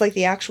themselves, like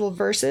the actual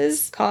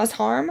verses cause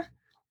harm,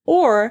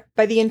 or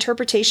by the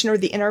interpretation or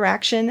the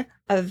interaction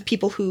of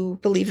people who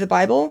believe the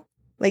Bible,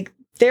 like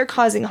they're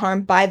causing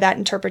harm by that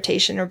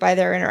interpretation or by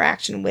their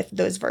interaction with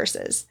those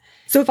verses.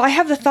 So if I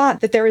have the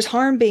thought that there is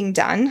harm being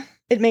done,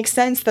 it makes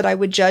sense that I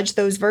would judge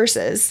those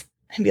verses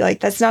and be like,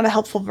 that's not a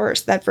helpful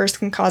verse. That verse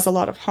can cause a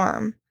lot of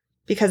harm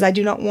because I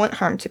do not want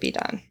harm to be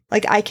done.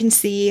 Like I can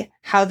see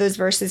how those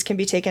verses can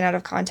be taken out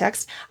of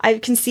context. I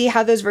can see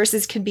how those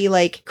verses can be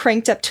like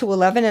cranked up to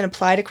 11 and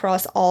applied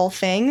across all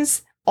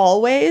things,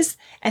 always,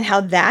 and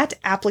how that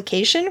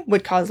application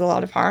would cause a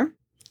lot of harm.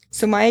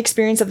 So my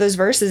experience of those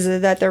verses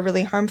is that they're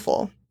really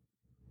harmful.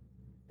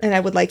 And I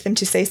would like them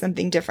to say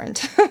something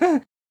different.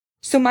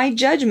 So my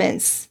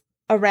judgments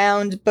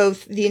around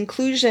both the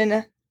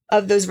inclusion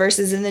of those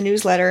verses in the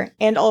newsletter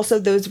and also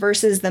those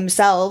verses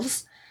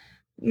themselves,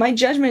 my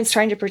judgment is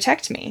trying to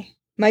protect me.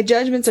 My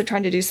judgments are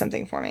trying to do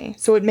something for me.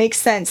 So it makes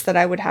sense that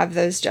I would have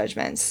those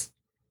judgments.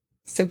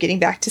 So getting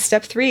back to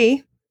step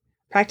 3,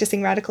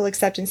 practicing radical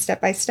acceptance step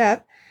by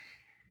step,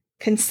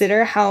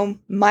 consider how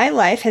my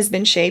life has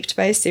been shaped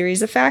by a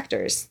series of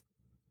factors.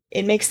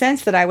 It makes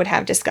sense that I would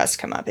have disgust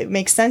come up. It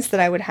makes sense that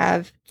I would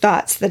have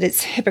thoughts that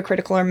it's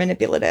hypocritical or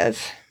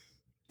manipulative.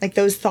 Like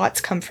those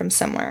thoughts come from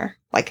somewhere.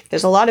 Like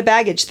there's a lot of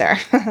baggage there.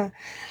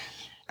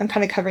 I'm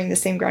kind of covering the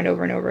same ground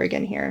over and over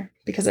again here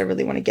because I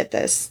really want to get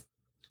this.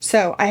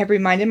 So I have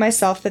reminded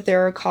myself that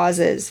there are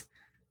causes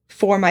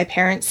for my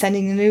parents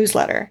sending the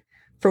newsletter,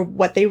 for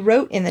what they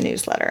wrote in the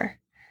newsletter.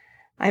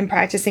 I'm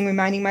practicing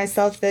reminding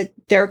myself that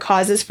there are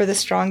causes for the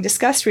strong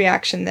disgust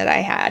reaction that I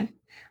had.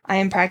 I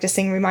am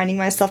practicing reminding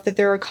myself that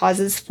there are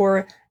causes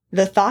for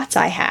the thoughts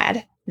I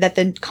had that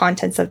the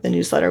contents of the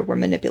newsletter were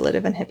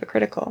manipulative and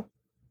hypocritical.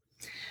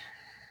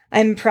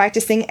 I'm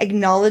practicing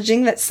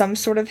acknowledging that some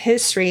sort of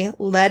history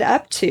led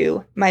up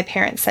to my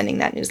parents sending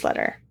that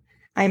newsletter.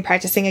 I'm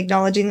practicing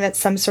acknowledging that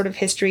some sort of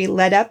history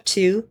led up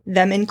to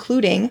them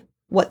including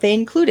what they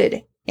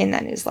included in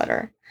that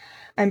newsletter.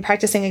 I'm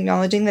practicing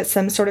acknowledging that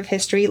some sort of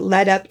history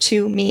led up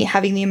to me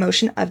having the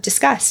emotion of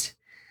disgust.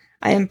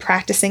 I am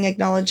practicing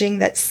acknowledging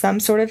that some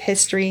sort of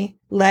history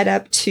led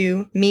up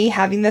to me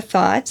having the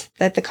thought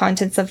that the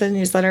contents of the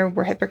newsletter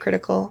were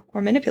hypocritical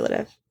or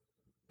manipulative.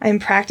 I am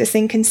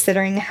practicing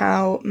considering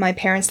how my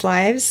parents'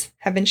 lives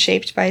have been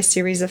shaped by a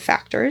series of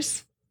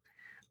factors.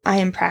 I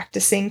am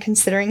practicing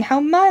considering how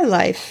my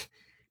life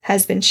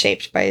has been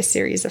shaped by a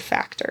series of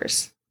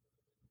factors.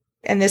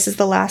 And this is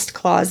the last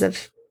clause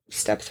of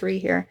step 3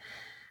 here.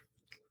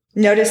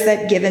 Notice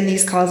that given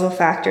these causal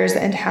factors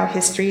and how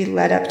history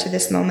led up to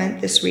this moment,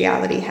 this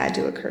reality had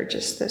to occur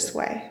just this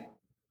way.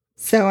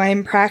 So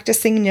I'm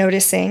practicing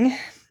noticing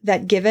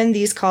that given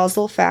these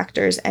causal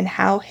factors and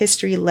how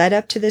history led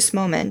up to this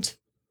moment,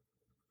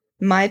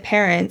 my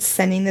parents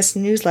sending this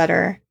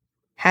newsletter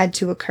had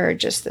to occur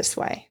just this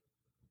way.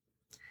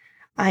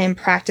 I am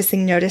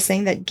practicing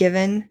noticing that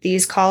given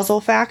these causal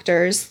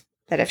factors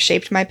that have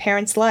shaped my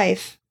parents'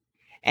 life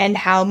and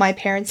how my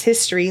parents'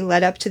 history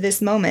led up to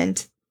this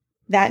moment,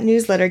 that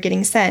newsletter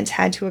getting sent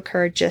had to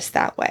occur just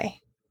that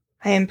way.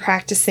 I am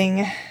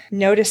practicing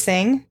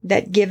noticing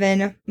that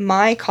given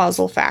my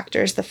causal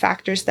factors, the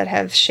factors that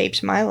have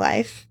shaped my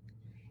life,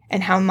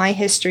 and how my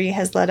history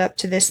has led up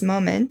to this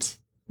moment,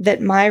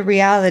 that my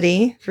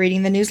reality of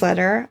reading the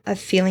newsletter, of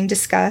feeling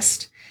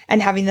disgust,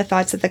 and having the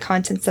thoughts that the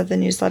contents of the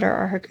newsletter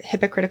are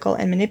hypocritical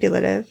and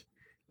manipulative,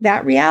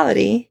 that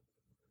reality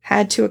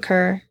had to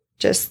occur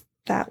just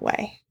that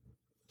way.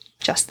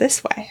 Just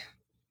this way.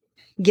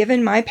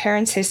 Given my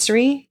parents'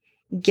 history,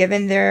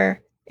 given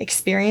their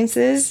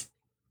experiences,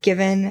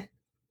 given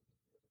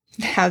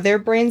how their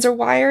brains are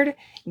wired,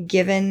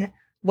 given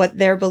what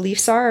their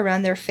beliefs are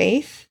around their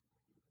faith,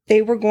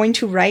 they were going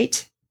to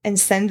write and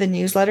send the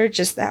newsletter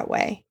just that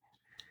way.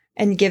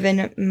 And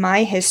given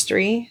my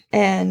history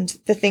and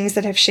the things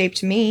that have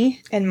shaped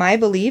me and my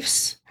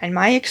beliefs and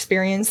my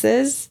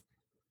experiences,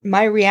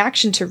 my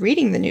reaction to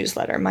reading the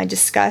newsletter, my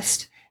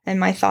disgust and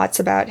my thoughts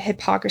about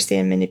hypocrisy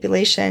and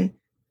manipulation,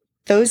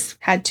 those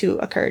had to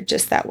occur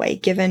just that way,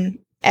 given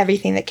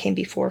everything that came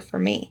before for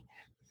me.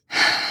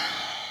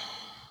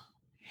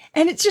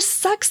 And it just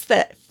sucks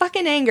the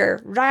fucking anger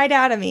right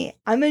out of me.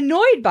 I'm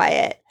annoyed by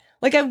it.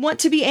 Like, I want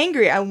to be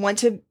angry. I want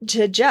to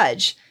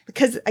judge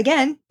because,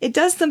 again, it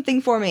does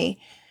something for me.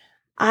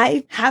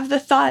 I have the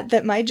thought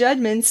that my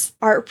judgments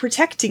are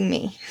protecting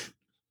me.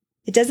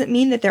 It doesn't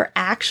mean that they're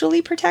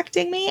actually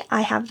protecting me.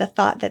 I have the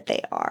thought that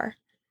they are.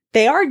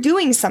 They are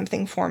doing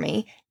something for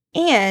me,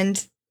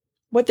 and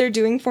what they're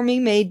doing for me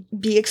may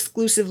be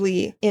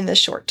exclusively in the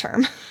short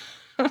term.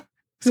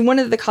 Because one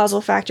of the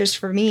causal factors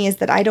for me is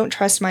that I don't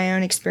trust my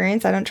own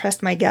experience. I don't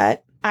trust my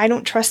gut. I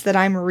don't trust that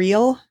I'm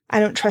real. I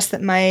don't trust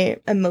that my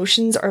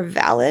emotions are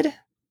valid.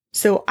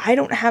 So I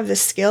don't have the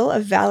skill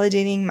of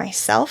validating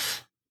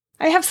myself.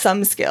 I have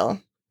some skill.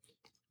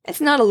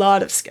 It's not a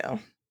lot of skill.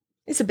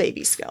 It's a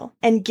baby skill.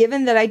 And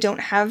given that I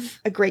don't have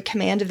a great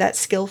command of that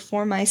skill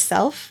for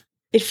myself,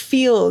 it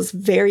feels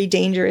very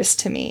dangerous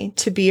to me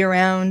to be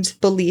around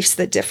beliefs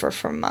that differ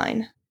from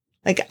mine.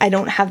 Like, I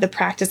don't have the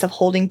practice of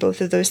holding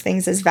both of those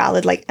things as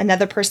valid, like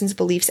another person's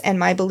beliefs and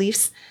my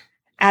beliefs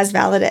as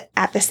valid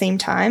at the same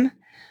time.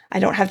 I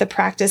don't have the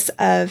practice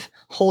of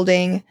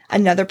holding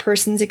another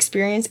person's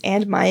experience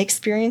and my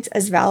experience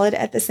as valid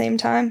at the same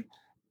time.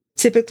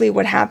 Typically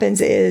what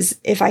happens is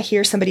if I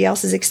hear somebody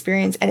else's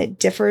experience and it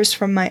differs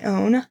from my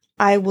own,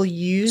 I will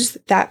use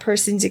that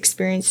person's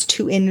experience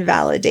to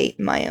invalidate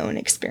my own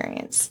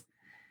experience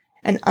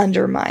and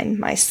undermine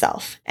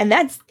myself. And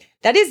that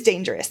is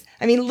dangerous.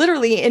 I mean,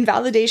 literally,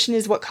 invalidation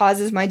is what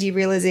causes my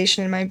derealization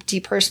and my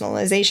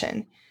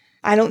depersonalization.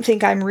 I don't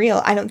think I'm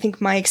real. I don't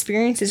think my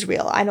experience is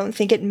real. I don't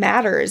think it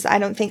matters. I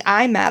don't think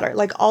I matter.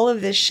 Like all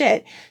of this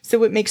shit.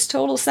 So it makes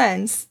total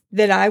sense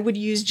that I would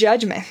use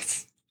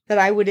judgments, that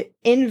I would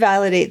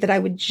invalidate, that I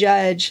would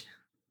judge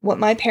what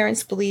my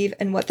parents believe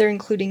and what they're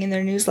including in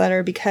their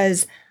newsletter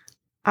because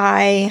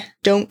I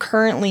don't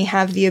currently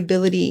have the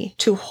ability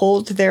to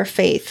hold their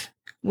faith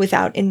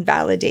without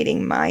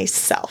invalidating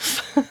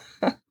myself.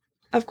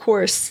 Of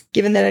course,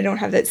 given that I don't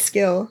have that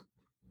skill,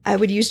 I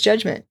would use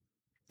judgment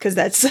because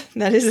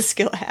that is a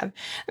skill I have.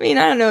 I mean,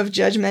 I don't know if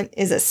judgment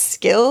is a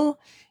skill.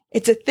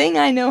 It's a thing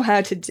I know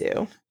how to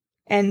do,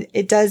 and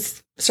it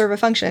does serve a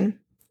function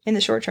in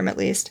the short term, at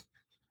least.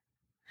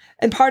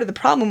 And part of the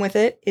problem with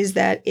it is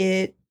that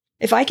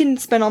if I can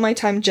spend all my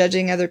time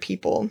judging other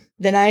people,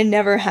 then I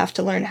never have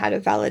to learn how to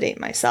validate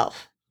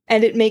myself.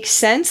 And it makes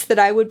sense that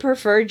I would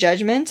prefer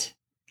judgment.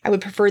 I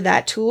would prefer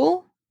that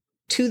tool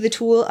to the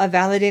tool of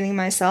validating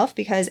myself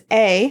because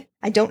I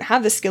don't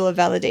have the skill of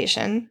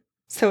validation.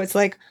 So it's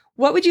like,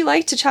 what would you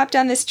like to chop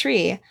down this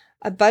tree?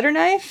 A butter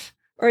knife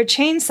or a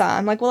chainsaw?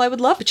 I'm like, well, I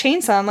would love a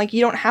chainsaw. I'm like,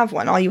 you don't have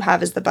one. All you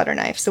have is the butter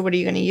knife. So what are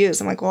you going to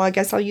use? I'm like, well, I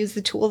guess I'll use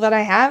the tool that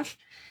I have.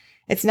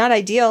 It's not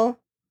ideal.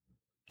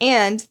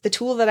 And the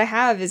tool that I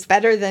have is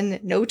better than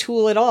no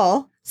tool at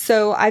all.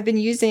 So I've been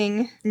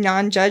using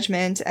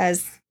non-judgment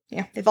as,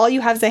 if all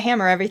you have is a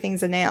hammer,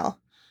 everything's a nail.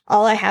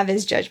 All I have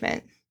is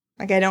judgment.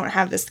 Like I don't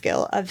have the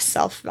skill of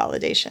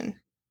self-validation.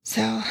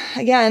 So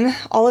again,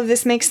 all of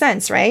this makes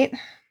sense, right?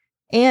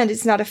 And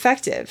it's not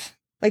effective.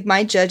 Like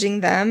my judging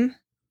them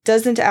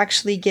doesn't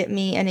actually get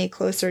me any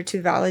closer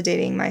to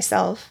validating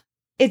myself.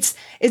 It's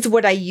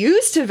what I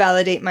use to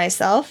validate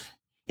myself.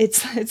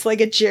 It's like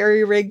a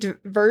jerry-rigged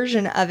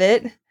version of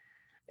it.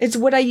 It's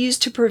what I use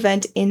to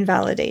prevent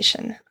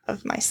invalidation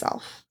of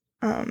myself.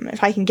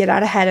 If I can get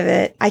out ahead of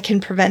it, I can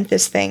prevent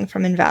this thing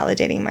from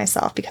invalidating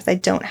myself because I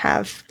don't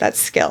have that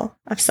skill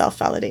of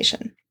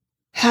self-validation.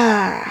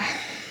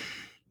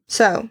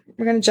 So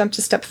we're going to jump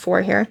to step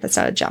 4 here. That's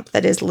not a jump.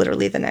 That is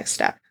literally the next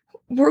step.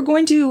 We're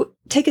going to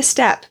take a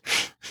step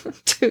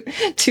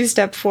to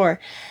step 4.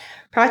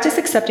 Practice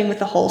accepting with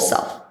the whole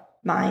self,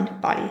 mind,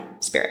 body,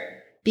 spirit.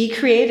 Be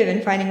creative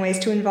in finding ways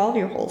to involve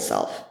your whole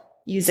self.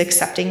 Use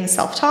accepting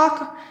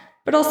self-talk,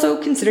 but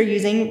also consider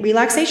using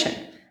relaxation,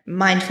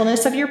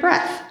 mindfulness of your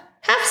breath,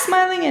 half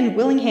smiling and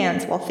willing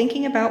hands while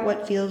thinking about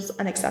what feels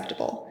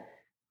unacceptable.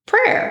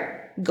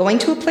 Prayer, going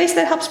to a place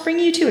that helps bring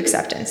you to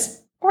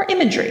acceptance, or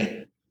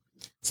imagery.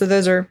 So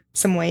those are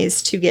some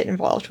ways to get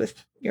involved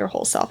with your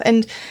whole self.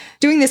 And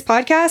doing this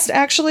podcast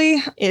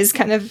actually is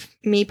kind of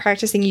me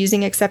practicing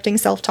using accepting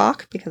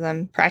self-talk because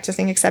I'm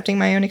practicing accepting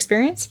my own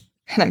experience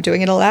and I'm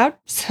doing it aloud.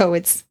 So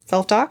it's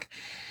self-talk.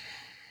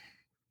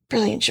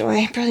 Brilliant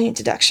joy, brilliant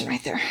deduction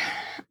right there.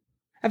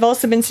 I've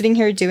also been sitting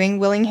here doing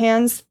willing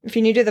hands. If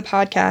you're new to the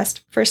podcast,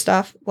 first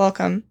off,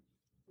 welcome.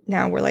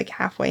 Now we're like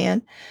halfway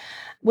in.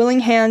 Willing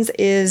hands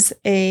is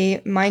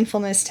a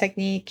mindfulness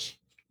technique.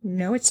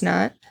 No, it's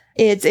not.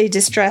 It's a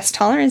distress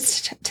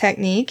tolerance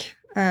technique.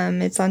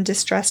 It's on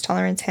distress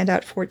tolerance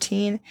handout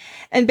 14.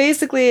 And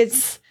basically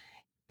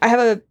I have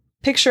a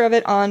picture of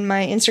it on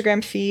my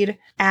Instagram feed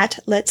at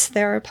Let's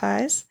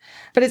Therapize.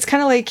 But it's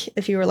kind of like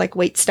if you were like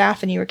wait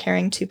staff and you were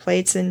carrying 2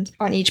 plates and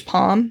on each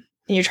palm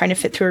and you're trying to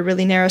fit through a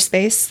really narrow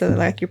space. So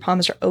like your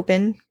palms are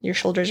open, your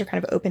shoulders are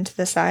kind of open to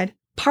the side.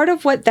 Part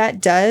of what that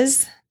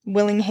does,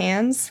 willing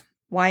hands,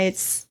 why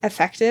it's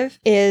effective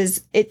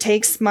is it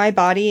takes my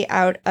body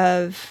out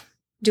of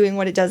doing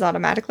what it does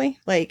automatically.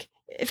 Like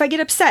if I get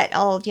upset,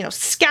 I'll,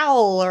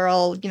 scowl or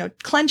I'll,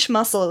 clench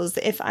muscles.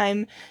 If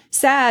I'm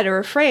sad or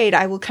afraid,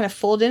 I will kind of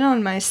fold in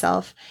on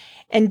myself.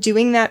 And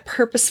doing that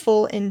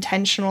purposeful,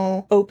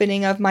 intentional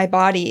opening of my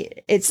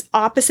body, it's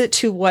opposite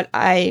to what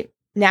I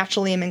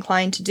naturally am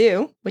inclined to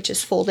do, which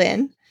is fold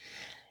in.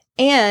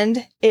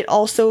 And it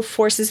also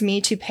forces me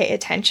to pay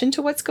attention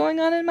to what's going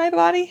on in my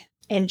body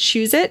and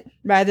choose it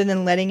rather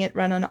than letting it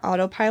run on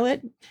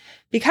autopilot.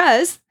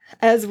 Because,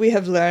 as we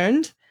have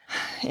learned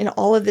in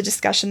all of the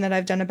discussion that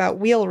I've done about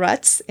wheel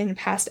ruts in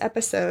past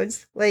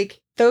episodes,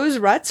 like those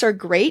ruts are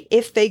great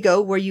if they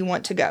go where you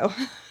want to go.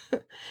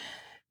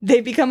 They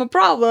become a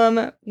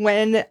problem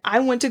when I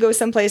want to go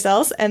someplace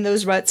else and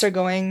those ruts are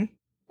going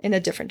in a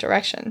different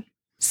direction.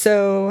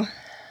 So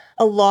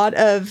a lot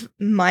of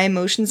my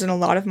emotions and a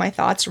lot of my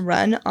thoughts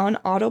run on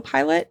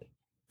autopilot.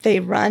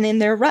 They run in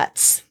their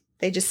ruts.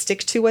 They just stick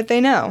to what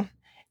they know.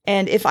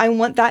 And if I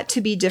want that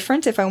to be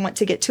different, if I want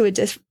to get to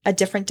a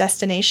different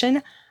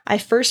destination, I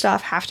first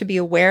off have to be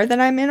aware that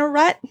I'm in a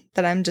rut,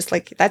 that I'm just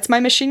like, that's my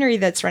machinery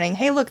that's running.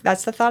 Hey, look,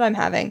 that's the thought I'm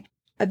having.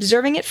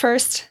 Observing it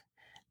first,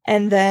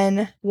 and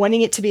then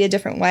wanting it to be a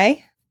different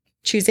way,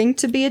 choosing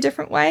to be a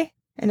different way.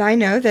 And I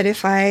know that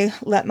if I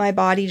let my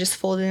body just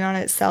fold in on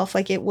itself,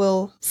 like it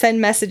will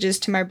send messages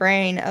to my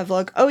brain of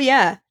like, oh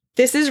yeah,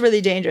 this is really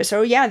dangerous.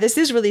 Oh yeah, this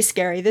is really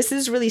scary. This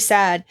is really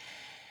sad.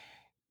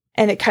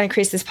 And it kind of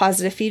creates this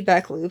positive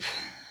feedback loop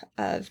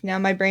of now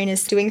my brain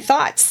is doing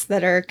thoughts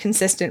that are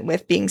consistent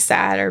with being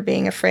sad or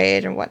being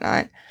afraid or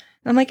whatnot. And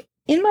I'm like,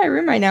 in my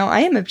room right now, I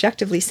am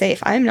objectively safe.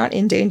 I am not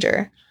in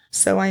danger.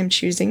 So I am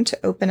choosing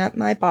to open up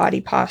my body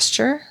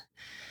posture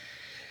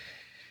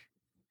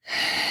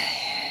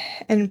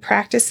and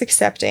practice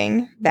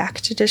accepting, back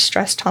to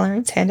distress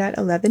tolerance handout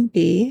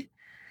 11B.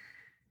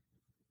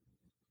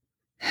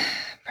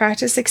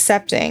 Practice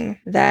accepting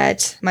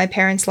that my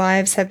parents'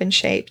 lives have been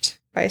shaped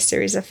by a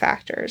series of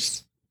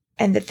factors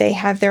and that they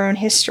have their own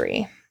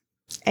history.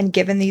 And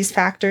given these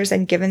factors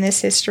and given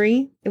this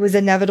history, it was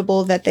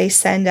inevitable that they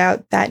send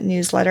out that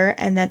newsletter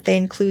and that they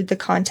include the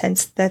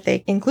contents that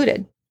they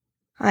included.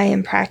 I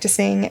am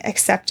practicing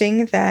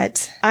accepting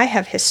that I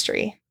have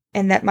history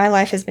and that my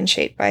life has been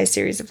shaped by a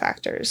series of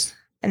factors.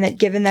 And that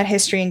given that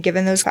history and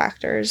given those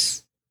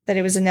factors, that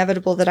it was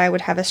inevitable that I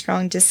would have a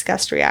strong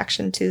disgust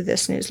reaction to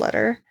this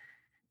newsletter.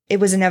 It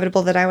was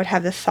inevitable that I would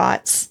have the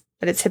thoughts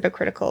that it's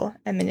hypocritical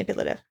and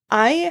manipulative.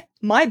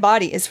 My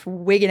body is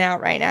wigging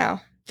out right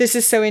now. This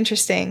is so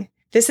interesting.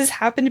 This has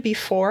happened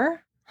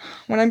before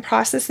when I'm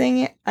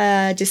processing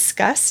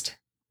disgust.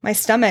 My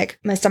stomach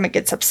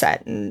gets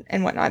upset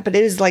and whatnot, but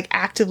it is like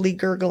actively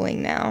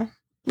gurgling now.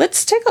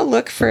 Let's take a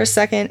look for a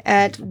second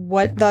at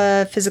what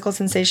the physical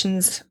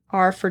sensations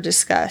are for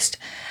disgust.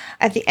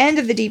 At the end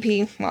of the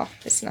DP, well,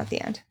 it's not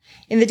the end.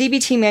 In the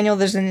DBT manual,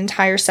 there's an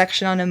entire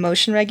section on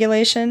emotion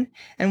regulation,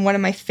 and one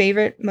of my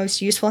favorite,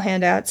 most useful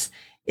handouts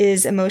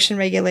is Emotion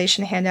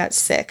Regulation Handout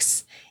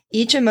 6.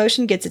 Each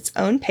emotion gets its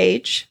own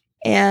page,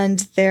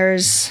 and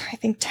there's, I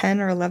think, 10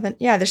 or 11.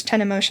 Yeah, there's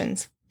 10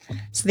 emotions.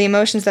 So the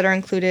emotions that are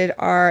included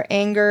are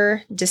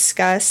anger,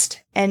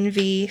 disgust,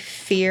 envy,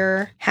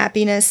 fear,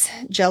 happiness,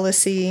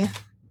 jealousy,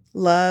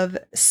 love,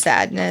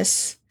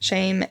 sadness,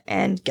 shame,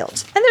 and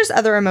guilt. And there's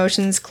other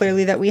emotions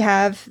clearly that we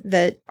have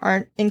that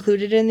aren't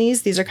included in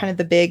these. These are kind of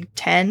the big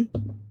 10.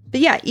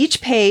 But yeah,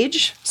 each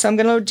page, so I'm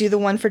going to do the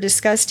one for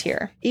disgust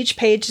here. Each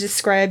page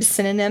describes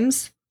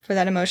synonyms for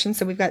that emotion.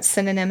 So we've got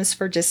synonyms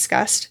for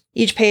disgust.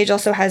 Each page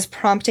also has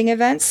prompting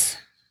events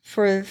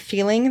for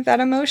feeling that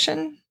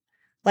emotion.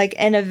 Like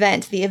an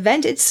event. The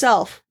event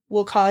itself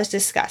will cause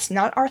disgust,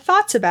 not our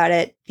thoughts about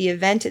it, the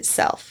event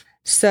itself.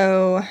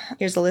 So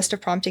here's a list of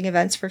prompting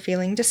events for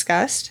feeling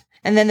disgust.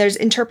 And then there's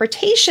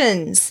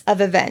interpretations of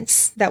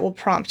events that will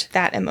prompt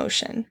that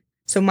emotion.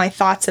 So my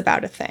thoughts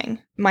about a thing,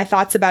 my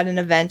thoughts about an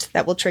event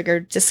that will trigger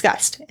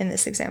disgust in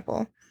this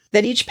example.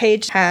 That each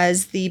page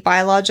has the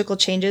biological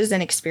changes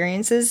and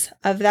experiences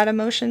of that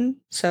emotion.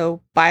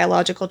 So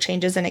biological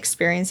changes and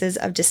experiences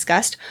of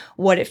disgust,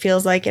 what it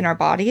feels like in our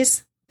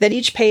bodies. That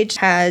each page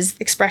has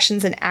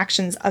expressions and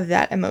actions of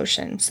that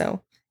emotion.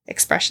 So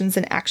expressions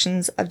and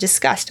actions of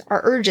disgust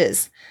are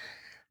urges,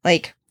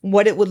 like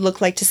what it would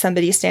look like to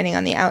somebody standing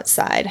on the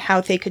outside,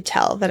 how they could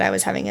tell that I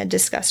was having a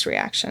disgust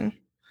reaction.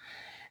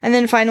 And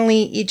then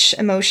finally, each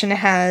emotion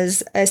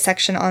has a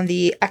section on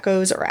the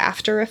echoes or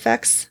after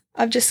effects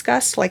of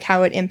disgust, like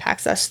how it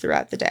impacts us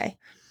throughout the day.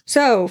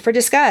 So for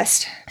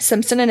disgust,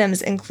 some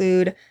synonyms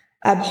include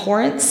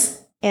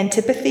abhorrence,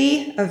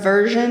 antipathy,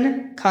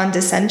 aversion,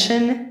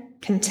 condescension,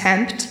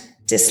 contempt,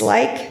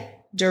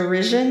 dislike,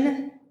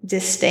 derision,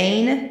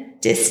 disdain,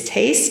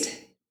 distaste,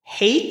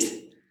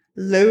 hate,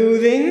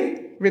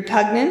 loathing,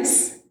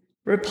 repugnance,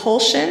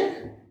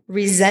 repulsion,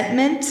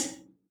 resentment,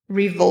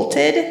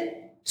 revolted,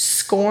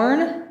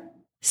 scorn,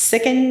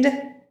 sickened,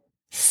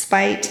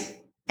 spite,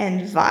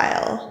 and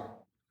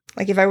vile.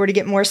 Like if I were to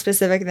get more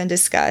specific than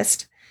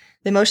disgust,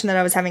 the emotion that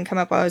I was having come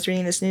up while I was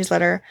reading this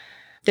newsletter,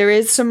 there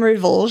is some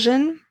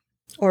revulsion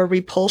or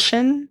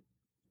repulsion,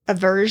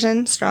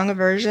 aversion,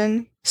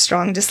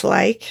 strong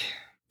dislike,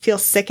 feel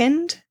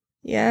sickened.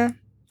 Yeah,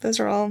 those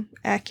are all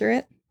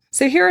accurate.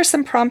 So here are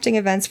some prompting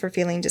events for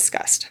feeling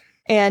disgust.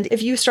 And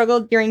if you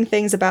struggled hearing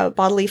things about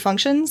bodily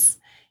functions,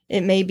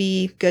 it may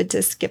be good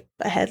to skip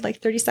ahead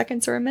like 30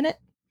 seconds or a minute.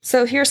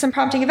 So here are some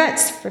prompting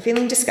events for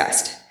feeling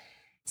disgust.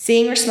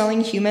 Seeing or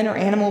smelling human or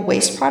animal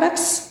waste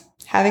products,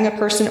 having a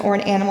person or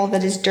an animal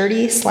that is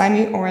dirty,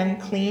 slimy, or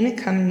unclean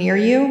come near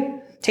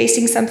you,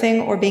 tasting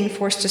something or being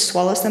forced to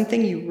swallow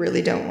something you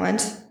really don't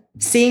want,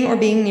 seeing or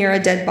being near a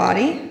dead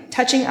body,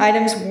 touching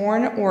items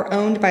worn or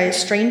owned by a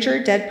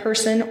stranger, dead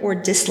person, or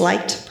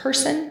disliked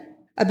person,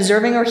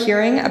 observing or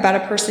hearing about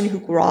a person who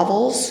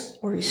grovels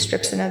or who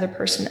strips another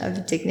person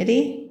of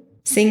dignity,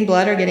 seeing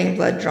blood or getting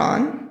blood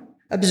drawn,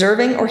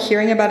 observing or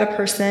hearing about a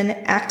person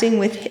acting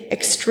with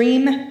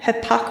extreme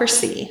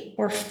hypocrisy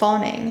or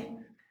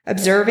fawning,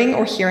 observing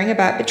or hearing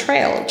about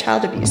betrayal,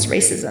 child abuse,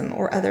 racism,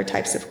 or other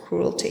types of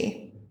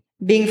cruelty,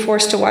 being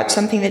forced to watch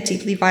something that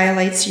deeply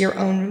violates your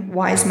own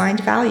wise mind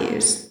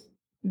values,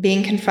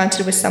 being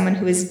confronted with someone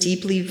who is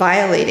deeply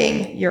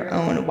violating your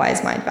own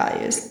wise mind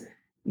values,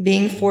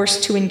 being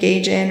forced to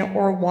engage in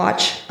or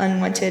watch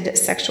unwanted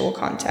sexual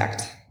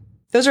contact.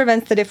 Those are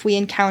events that if we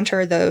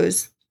encounter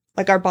those,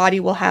 like our body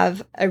will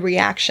have a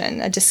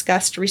reaction, a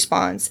disgust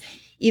response,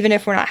 even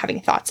if we're not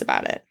having thoughts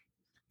about it.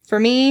 For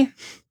me,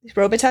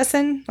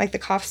 Robitussin, like the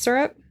cough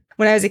syrup,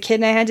 when I was a kid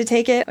and I had to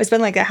take it, I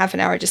spent like a half an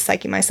hour just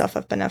psyching myself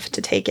up enough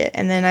to take it.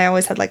 And then I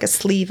always had like a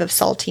sleeve of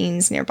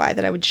saltines nearby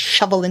that I would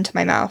shovel into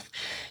my mouth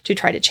to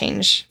try to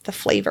change the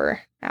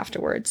flavor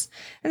afterwards.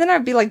 And then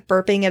I'd be like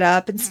burping it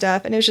up and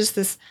stuff. And it was just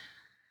this,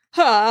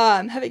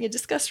 I'm having a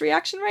disgust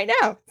reaction right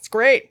now. It's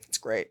great. It's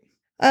great.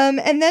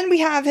 And then we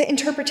have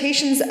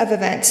interpretations of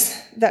events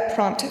that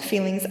prompt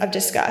feelings of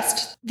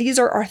disgust. These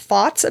are our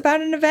thoughts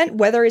about an event,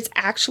 whether it's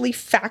actually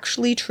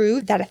factually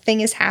true that a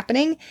thing is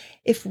happening.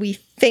 If we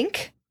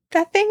think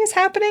that thing is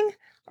happening,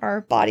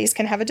 our bodies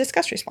can have a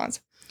disgust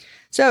response.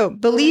 So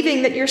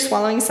believing that you're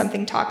swallowing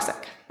something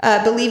toxic,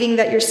 believing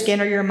that your skin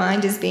or your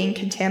mind is being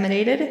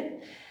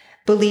contaminated,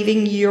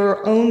 believing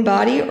your own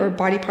body or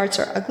body parts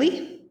are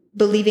ugly,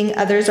 believing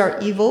others are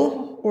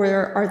evil or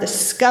are the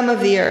scum of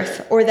the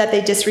earth, or that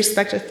they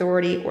disrespect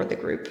authority or the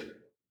group,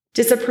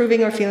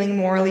 disapproving or feeling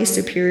morally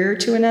superior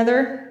to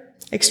another,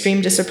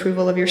 extreme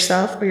disapproval of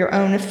yourself or your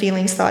own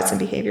feelings, thoughts, and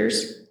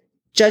behaviors,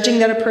 judging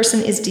that a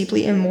person is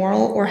deeply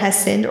immoral or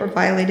has sinned or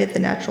violated the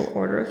natural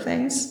order of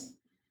things,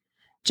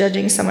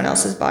 judging someone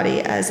else's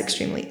body as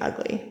extremely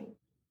ugly.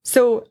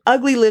 So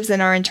ugly lives in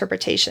our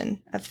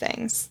interpretation of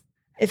things.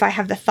 If I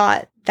have the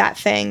thought, that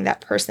thing,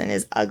 that person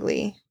is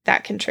ugly,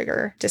 that can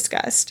trigger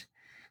disgust.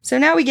 So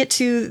now we get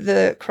to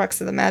the crux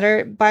of the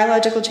matter,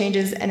 biological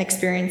changes and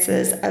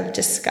experiences of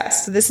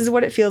disgust. So this is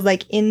what it feels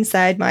like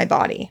inside my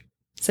body.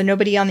 So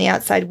nobody on the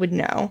outside would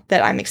know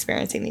that I'm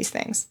experiencing these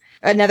things.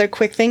 Another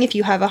quick thing, if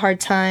you have a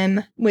hard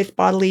time with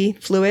bodily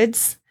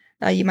fluids,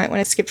 you might want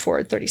to skip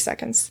forward 30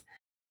 seconds.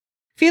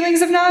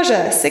 Feelings of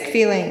nausea, sick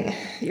feeling,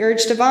 the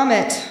urge to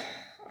vomit,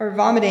 or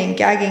vomiting,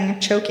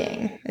 gagging,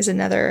 choking is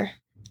another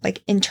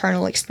like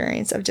internal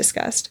experience of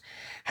disgust.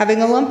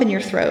 Having a lump in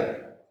your throat,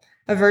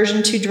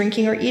 aversion to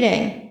drinking or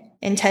eating,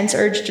 intense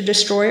urge to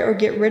destroy or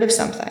get rid of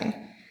something,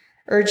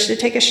 urge to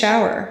take a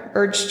shower,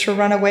 urge to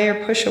run away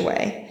or push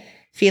away,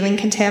 feeling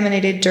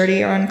contaminated,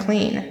 dirty, or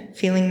unclean,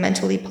 feeling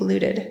mentally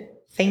polluted,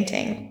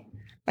 fainting.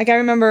 Like I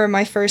remember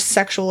my first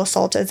sexual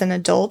assault as an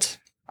adult.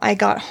 I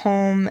got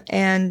home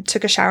and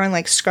took a shower and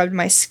like scrubbed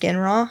my skin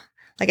raw.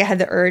 Like I had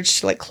the urge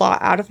to like claw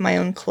out of my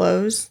own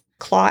clothes,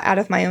 claw out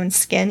of my own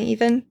skin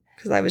even,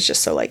 because I was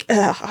just so like,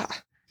 ugh.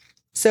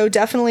 So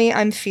definitely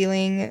I'm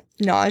feeling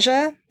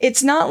nausea.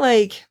 It's not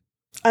like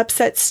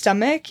upset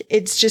stomach.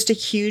 It's just a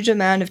huge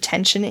amount of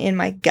tension in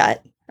my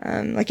gut.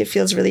 Like it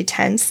feels really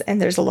tense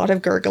and there's a lot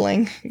of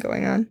gurgling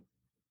going on.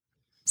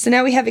 So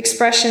now we have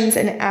expressions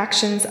and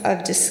actions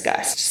of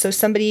disgust. So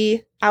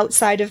somebody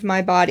outside of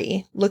my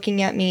body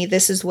looking at me,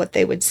 this is what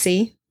they would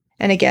see.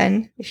 And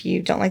again, if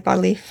you don't like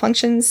bodily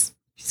functions,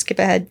 skip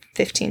ahead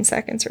 15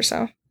 seconds or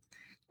so.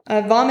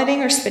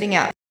 Vomiting or spitting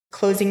out,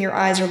 closing your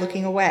eyes or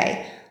looking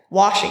away,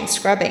 washing,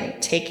 scrubbing,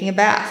 taking a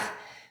bath,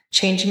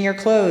 changing your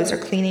clothes or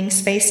cleaning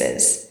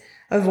spaces,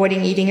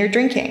 avoiding eating or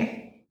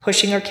drinking,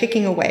 pushing or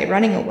kicking away,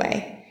 running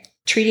away,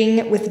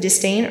 treating with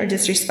disdain or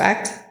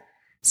disrespect,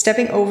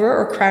 stepping over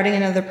or crowding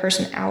another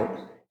person out,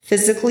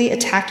 physically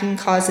attacking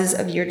causes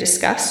of your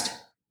disgust,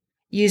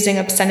 using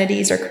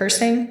obscenities or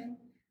cursing,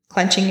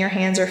 clenching your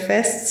hands or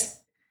fists,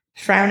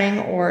 frowning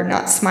or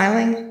not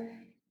smiling,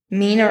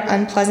 mean or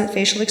unpleasant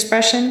facial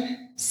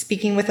expression,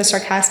 speaking with a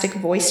sarcastic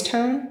voice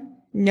tone,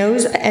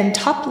 nose and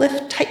top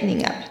lip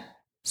tightening up,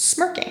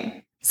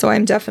 smirking. So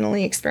I'm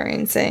definitely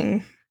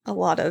experiencing a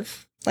lot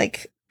of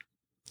like,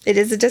 it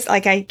is just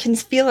like I can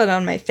feel it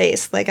on my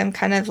face. Like I'm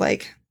kind of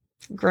like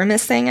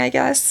grimacing, I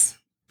guess.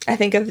 I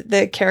think of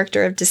the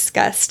character of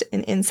Disgust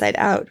in Inside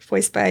Out,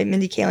 voiced by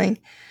Mindy Kaling.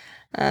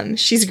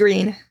 She's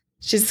green.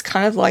 She's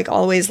kind of like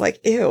always like,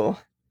 ew,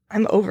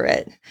 I'm over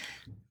it.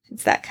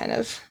 It's that kind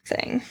of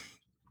thing.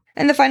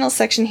 And the final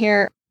section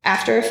here,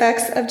 after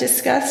effects of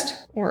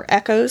disgust or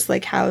echoes,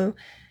 like how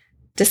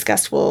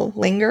disgust will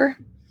linger.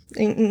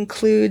 It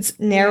includes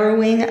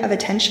narrowing of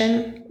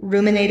attention,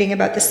 ruminating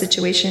about the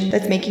situation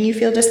that's making you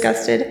feel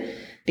disgusted,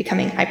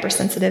 becoming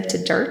hypersensitive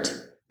to dirt.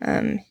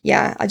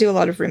 I do a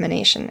lot of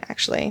rumination,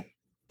 actually.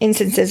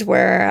 Instances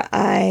where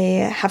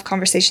I have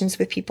conversations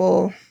with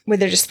people where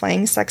they're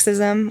displaying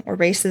sexism or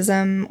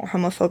racism or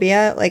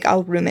homophobia, like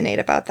I'll ruminate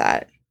about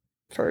that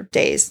for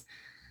days.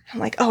 I'm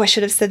like, oh, I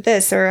should have said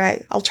this, or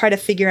I'll try to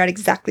figure out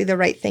exactly the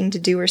right thing to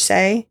do or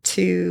say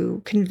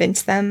to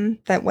convince them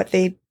that what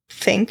they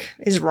think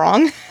is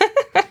wrong,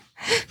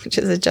 which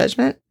is a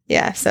judgment.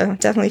 Yeah, so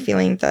definitely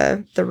feeling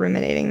the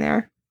ruminating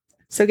there.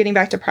 So getting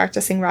back to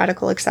practicing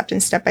radical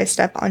acceptance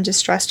step-by-step on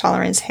distress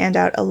tolerance,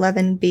 handout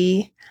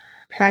 11B,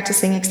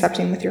 practicing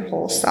accepting with your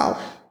whole self.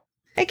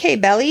 Okay,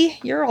 belly,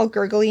 you're all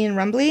gurgly and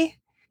rumbly.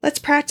 Let's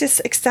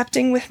practice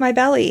accepting with my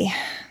belly.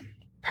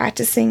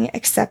 Practicing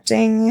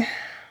accepting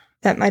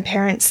that my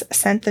parents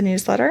sent the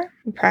newsletter.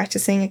 I'm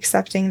practicing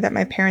accepting that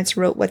my parents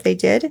wrote what they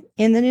did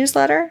in the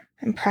newsletter.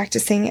 I'm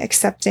practicing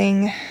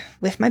accepting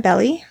with my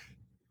belly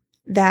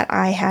that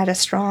I had a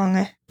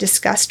strong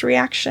disgust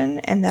reaction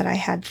and that I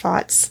had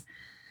thoughts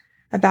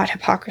about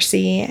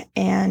hypocrisy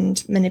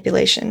and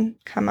manipulation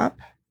come up.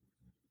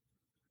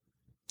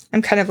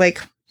 I'm kind of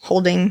like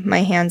holding my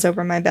hands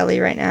over my belly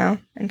right now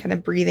and kind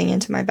of breathing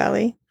into my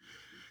belly.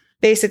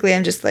 Basically,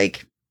 I'm just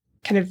like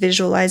kind of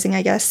visualizing,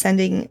 I guess,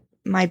 sending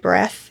my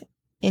breath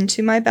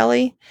into my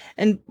belly.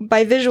 And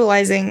by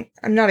visualizing,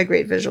 I'm not a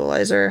great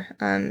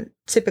visualizer.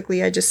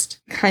 Typically, I just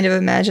kind of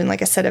imagine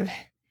like a set of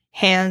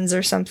hands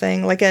or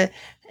something, like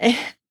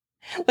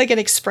like an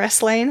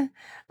express lane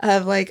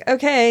of like,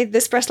 okay,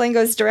 this express lane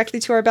goes directly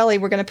to our belly.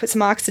 We're going to put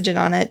some oxygen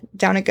on it.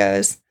 Down it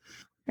goes.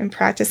 I'm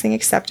practicing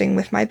accepting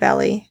with my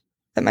belly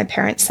that my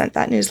parents sent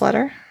that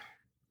newsletter.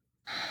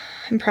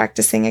 I'm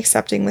practicing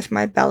accepting with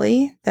my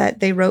belly that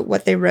they wrote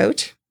what they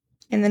wrote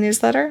in the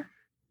newsletter.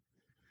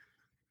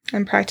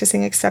 I'm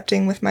practicing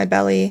accepting with my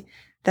belly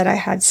that I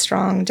had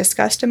strong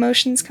disgust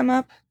emotions come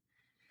up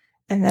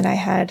and that I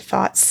had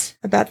thoughts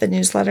about the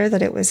newsletter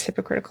that it was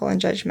hypocritical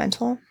and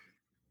judgmental.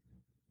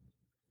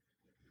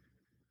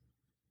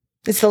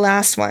 It's the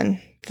last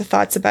one, the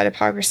thoughts about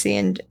hypocrisy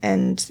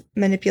and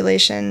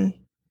manipulation.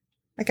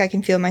 Like I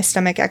can feel my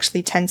stomach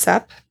actually tense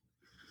up.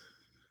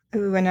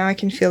 Ooh, and now I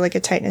can feel like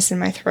a tightness in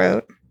my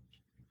throat.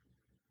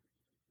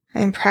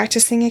 I'm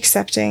practicing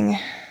accepting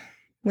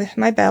with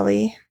my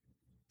belly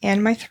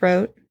and my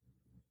throat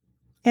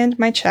and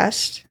my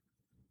chest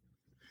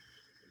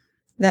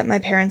that my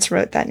parents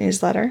wrote that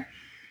newsletter.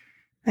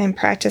 I'm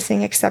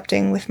practicing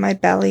accepting with my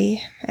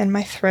belly and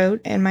my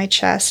throat and my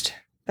chest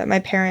that my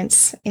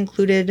parents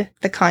included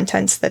the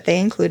contents that they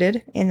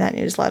included in that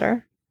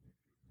newsletter.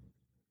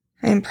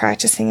 I'm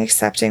practicing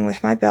accepting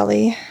with my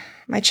belly,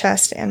 my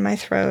chest, and my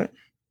throat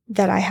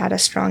that I had a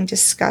strong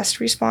disgust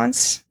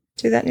response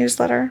to that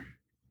newsletter.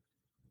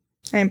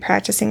 I am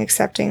practicing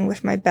accepting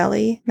with my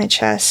belly, my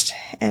chest,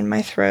 and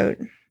my throat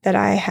that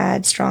I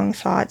had strong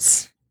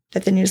thoughts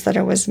that the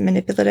newsletter was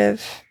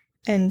manipulative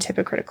and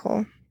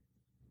hypocritical.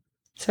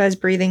 So I was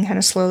breathing kind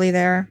of slowly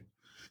there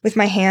with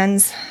my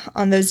hands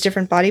on those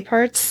different body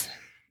parts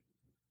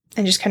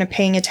and just kind of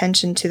paying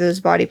attention to those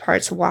body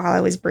parts while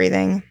I was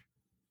breathing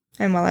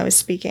and while I was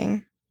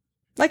speaking.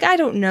 Like, I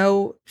don't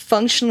know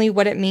functionally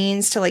what it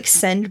means to like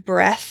send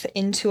breath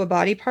into a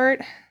body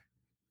part.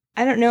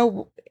 I don't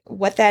know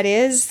what that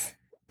is.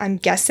 I'm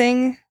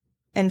guessing.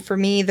 And for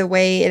me, the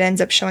way it ends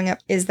up showing up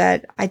is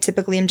that I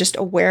typically am just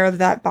aware of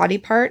that body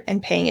part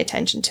and paying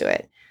attention to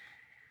it.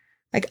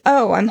 Like,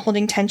 oh, I'm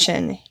holding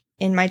tension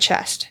in my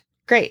chest.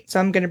 Great. So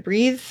I'm going to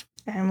breathe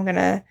and I'm going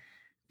to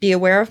be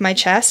aware of my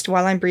chest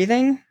while I'm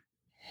breathing.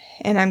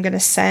 And I'm going to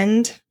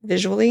send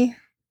visually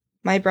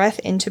my breath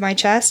into my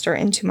chest or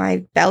into my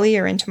belly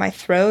or into my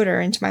throat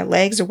or into my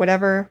legs or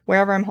whatever,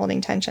 wherever I'm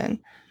holding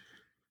tension.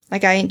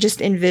 Like I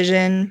just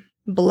envision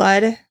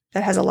blood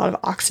that has a lot of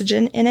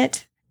oxygen in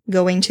it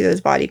going to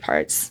those body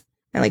parts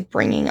and like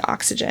bringing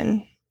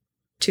oxygen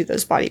to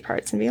those body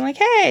parts and being like,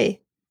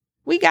 hey,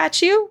 we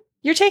got you.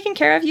 You're taken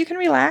care of. You can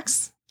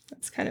relax.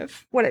 That's kind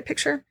of what I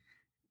picture.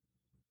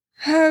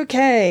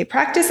 Okay,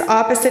 practice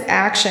opposite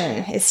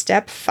action is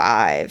step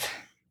 5.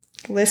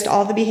 List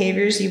all the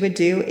behaviors you would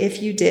do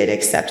if you did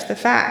accept the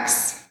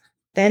facts.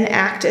 Then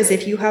act as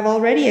if you have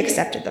already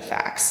accepted the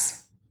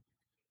facts.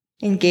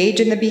 Engage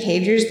in the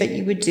behaviors that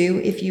you would do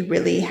if you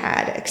really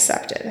had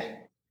accepted.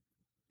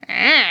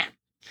 I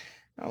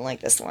don't like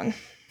this one.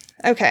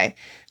 Okay,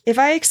 if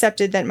I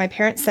accepted that my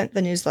parents sent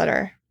the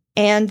newsletter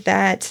and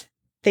that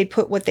they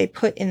put what they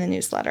put in the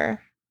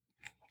newsletter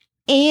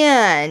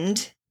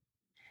and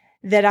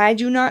that I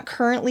do not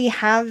currently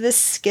have the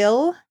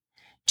skill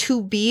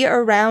to be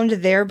around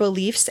their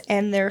beliefs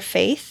and their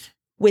faith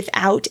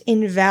without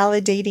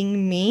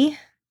invalidating me,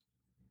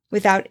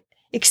 without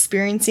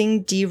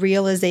experiencing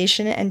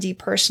derealization and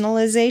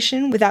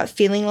depersonalization, without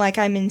feeling like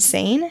I'm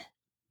insane.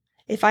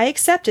 If I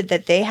accepted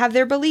that they have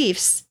their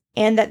beliefs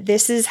and that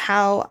this is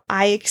how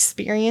I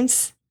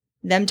experience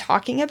them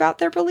talking about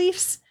their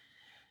beliefs,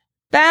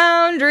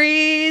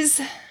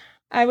 boundaries.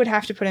 I would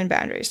have to put in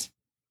boundaries.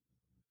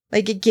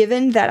 Like,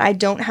 given that I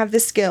don't have the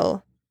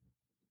skill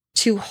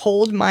to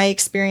hold my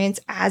experience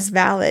as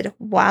valid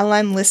while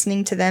I'm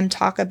listening to them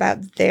talk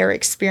about their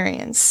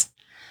experience,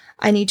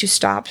 I need to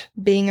stop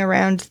being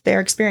around their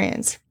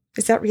experience.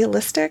 Is that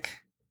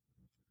realistic?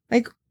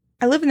 Like,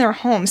 I live in their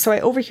home, so I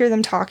overhear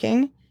them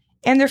talking,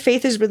 and their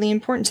faith is really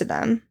important to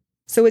them.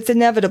 So it's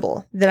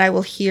inevitable that I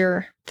will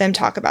hear them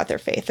talk about their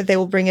faith, that they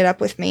will bring it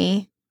up with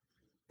me,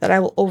 that I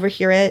will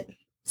overhear it.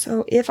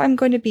 So if I'm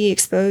going to be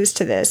exposed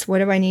to this, what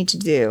do I need to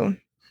do?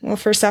 Well,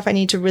 first off, I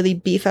need to really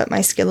beef up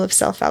my skill of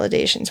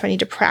self-validation. So I need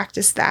to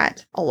practice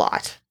that a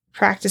lot.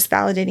 Practice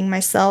validating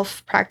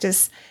myself,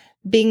 practice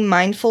being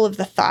mindful of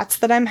the thoughts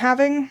that I'm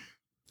having.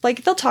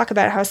 Like, they'll talk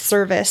about how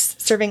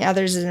serving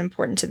others is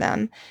important to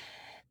them.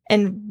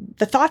 And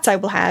the thoughts I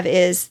will have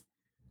is,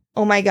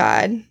 oh my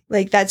God,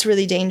 like, that's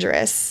really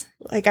dangerous.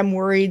 Like, I'm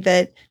worried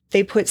that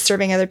they put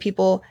serving other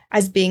people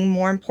as being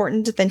more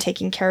important than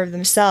taking care of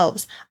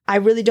themselves. I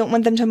really don't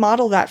want them to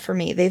model that for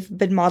me. They've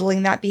been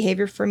modeling that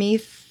behavior for me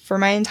for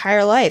my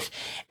entire life,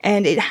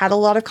 and it had a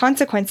lot of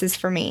consequences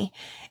for me.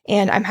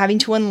 And I'm having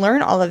to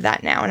unlearn all of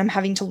that now, and I'm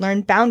having to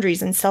learn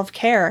boundaries and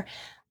self-care.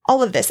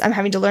 All of this, I'm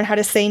having to learn how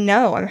to say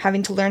no. I'm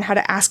having to learn how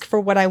to ask for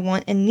what I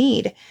want and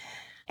need.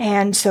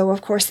 And so,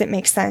 of course, it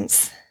makes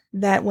sense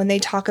that when they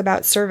talk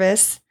about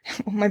service,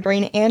 my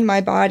brain and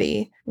my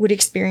body would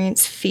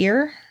experience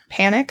fear,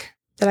 panic,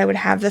 that I would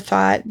have the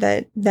thought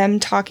that them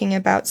talking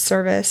about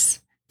service,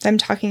 them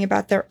talking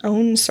about their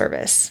own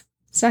service,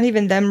 it's not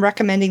even them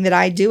recommending that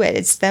I do it.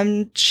 It's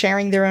them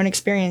sharing their own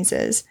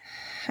experiences.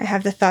 I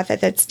have the thought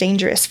that that's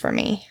dangerous for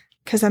me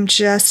because I'm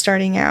just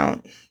starting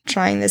out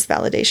trying this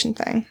validation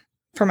thing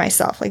for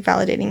myself, like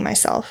validating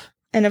myself.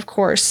 And of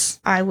course,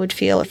 I would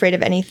feel afraid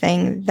of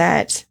anything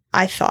that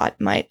I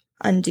thought might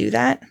undo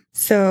that.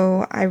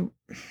 So I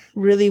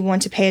really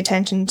want to pay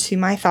attention to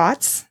my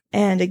thoughts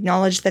and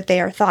acknowledge that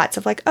they are thoughts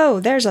of like, oh,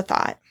 there's a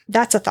thought.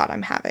 That's a thought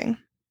I'm having.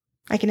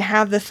 I can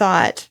have the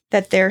thought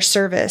that their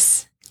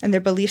service and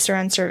their beliefs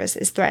around service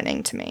is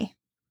threatening to me.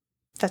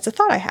 That's a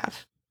thought I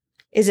have.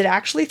 Is it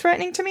actually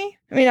threatening to me?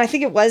 I mean, I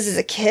think it was as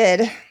a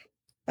kid.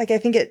 Like, I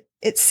think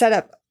it set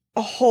up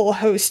a whole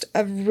host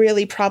of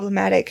really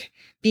problematic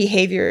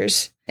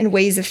behaviors and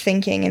ways of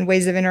thinking and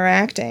ways of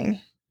interacting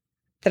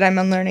that I'm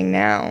unlearning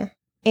now.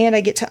 And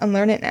I get to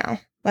unlearn it now.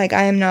 Like,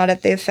 I am not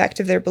at the effect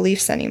of their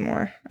beliefs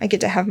anymore. I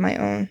get to have my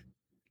own.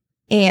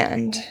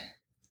 And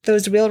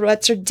those real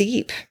ruts are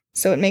deep.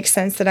 So it makes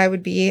sense that I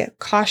would be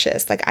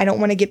cautious. Like, I don't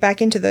want to get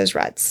back into those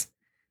ruts.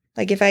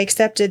 Like, if I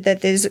accepted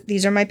that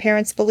these are my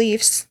parents'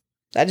 beliefs,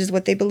 that is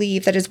what they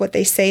believe, that is what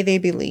they say they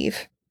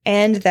believe,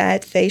 and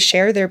that they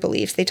share their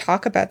beliefs, they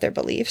talk about their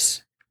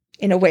beliefs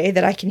in a way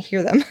that I can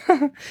hear them.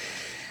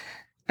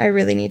 I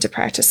really need to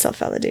practice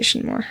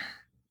self-validation more.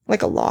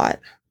 Like, a lot.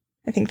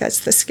 I think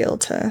that's the skill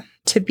to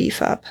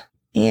beef up.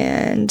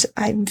 And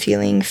I'm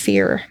feeling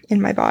fear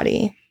in my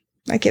body.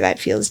 Like, that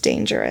feels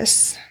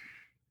dangerous.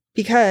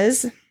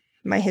 Because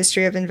my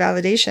history of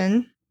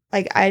invalidation,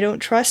 like, I don't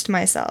trust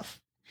myself.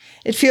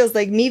 It feels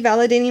like me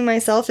validating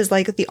myself is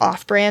like the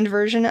off-brand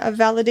version of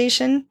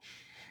validation,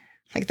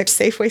 like the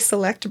Safeway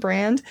Select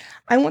brand.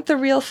 I want the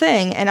real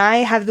thing, and I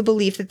have the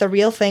belief that the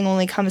real thing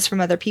only comes from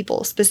other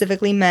people,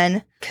 specifically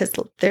men, because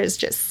there's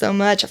just so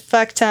much, a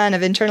fuck ton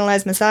of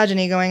internalized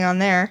misogyny going on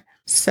there.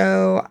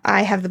 So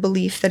I have the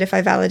belief that if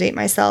I validate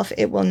myself,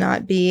 it will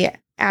not be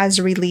as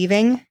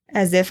relieving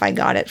as if I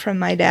got it from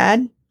my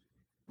dad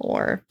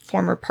or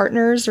former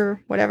partners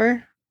or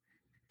whatever.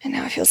 And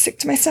now I feel sick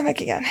to my stomach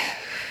again.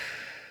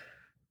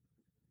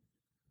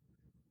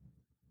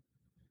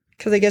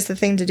 Because I guess the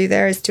thing to do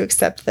there is to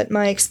accept that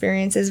my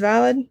experience is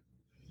valid.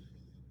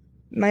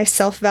 My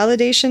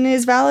self-validation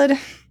is valid.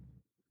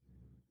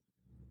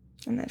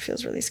 And that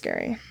feels really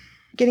scary.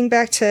 Getting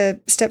back to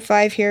step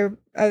 5 here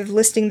of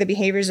listing the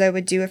behaviors I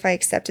would do if I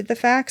accepted the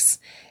facts.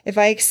 If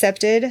I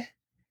accepted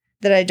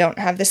that I don't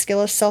have the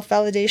skill of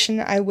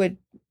self-validation, I would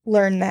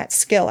learn that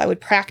skill. I would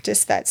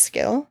practice that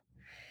skill.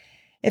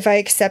 If I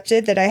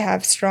accepted that I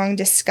have strong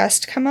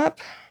disgust come up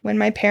when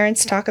my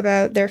parents talk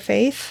about their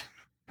faith,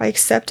 if I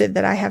accepted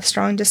that I have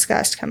strong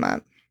disgust come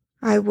up,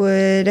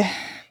 what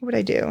would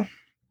I do?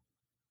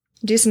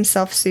 Do some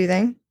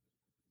self-soothing.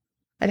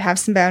 I'd have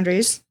some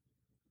boundaries.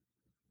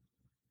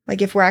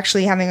 Like, if we're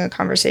actually having a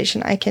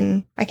conversation, I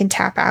can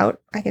tap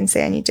out. I can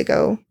say I need to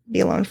go be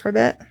alone for a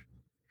bit.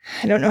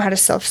 I don't know how to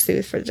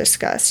self-soothe for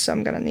disgust, so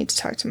I'm going to need to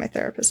talk to my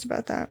therapist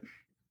about that.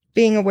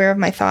 Being aware of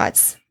my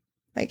thoughts,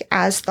 like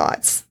as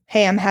thoughts.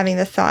 Hey, I'm having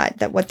the thought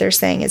that what they're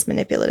saying is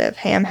manipulative.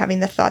 Hey, I'm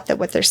having the thought that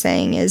what they're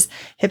saying is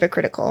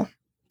hypocritical.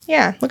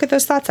 Yeah, look at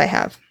those thoughts I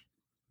have.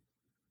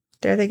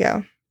 There they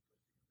go.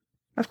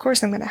 Of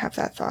course I'm going to have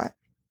that thought.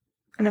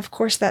 And of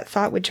course that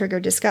thought would trigger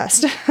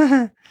disgust.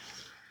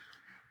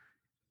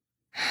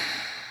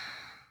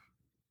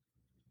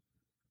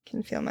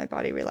 Can feel my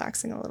body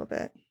relaxing a little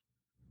bit.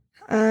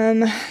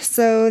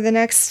 So the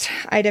next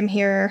item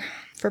here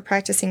for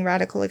practicing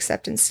radical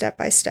acceptance step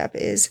by step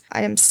is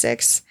item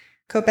 6,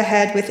 cope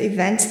ahead with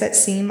events that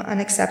seem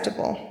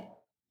unacceptable.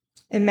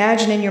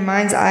 Imagine in your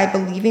mind's eye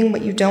believing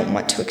what you don't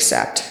want to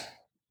accept.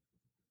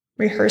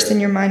 Rehearse in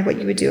your mind what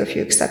you would do if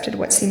you accepted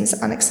what seems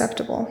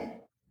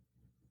unacceptable.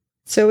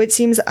 So it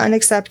seems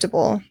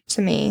unacceptable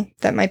to me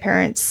that my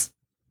parents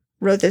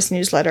wrote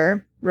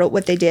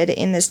what they did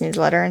in this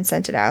newsletter and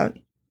sent it out.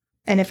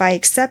 And if I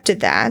accepted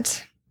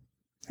that,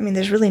 I mean,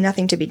 there's really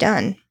nothing to be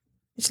done.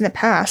 It's in the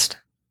past.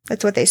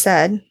 That's what they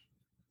said.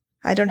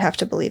 I don't have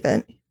to believe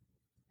it.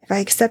 If I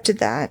accepted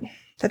that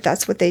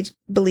that's what they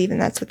believe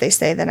and that's what they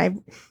say, then I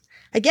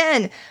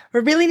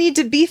really need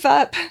to beef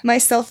up my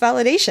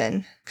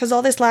self-validation, because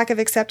all this lack of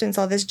acceptance,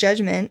 all this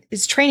judgment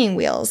is training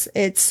wheels.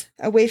 It's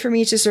a way for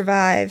me to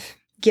survive,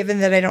 given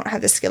that I don't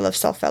have the skill of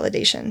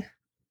self-validation.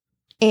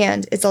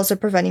 And it's also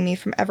preventing me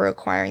from ever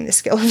acquiring the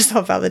skill of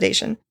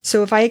self-validation.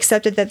 So if I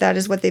accepted that that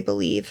is what they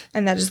believe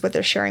and that is what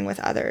they're sharing with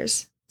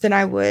others, then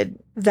I would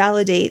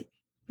validate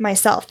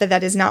myself that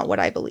that is not what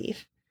I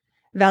believe.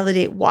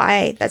 Validate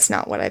why that's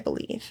not what I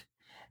believe.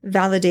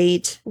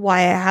 Validate why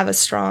I have a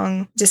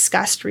strong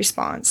disgust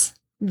response.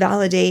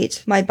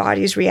 Validate my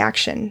body's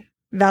reaction.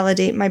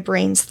 Validate my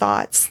brain's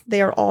thoughts.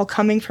 They are all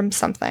coming from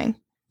something.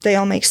 They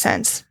all make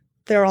sense.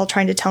 They're all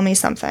trying to tell me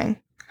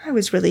something. I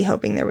was really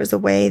hoping there was a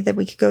way that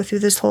we could go through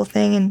this whole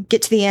thing and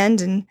get to the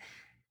end and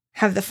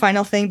have the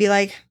final thing be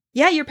like,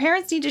 yeah, your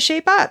parents need to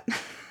shape up.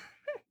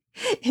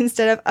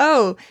 Instead of,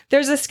 oh,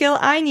 there's a skill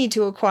I need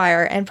to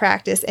acquire and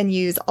practice and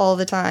use all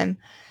the time.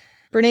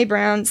 Brene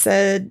Brown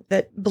said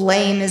that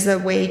blame is a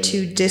way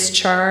to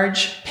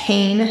discharge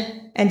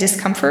pain and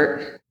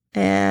discomfort.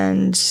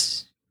 And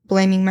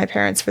blaming my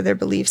parents for their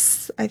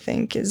beliefs, I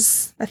think,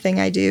 is a thing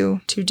I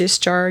do to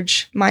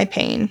discharge my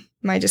pain,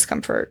 my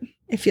discomfort.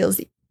 It feels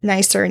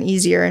nicer and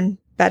easier and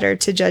better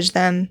to judge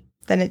them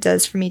than it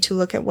does for me to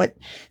look at what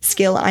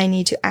skill I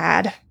need to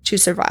add to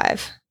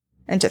survive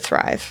and to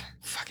thrive.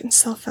 Fucking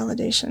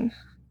self-validation.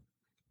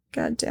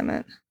 God damn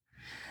it.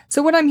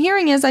 So what I'm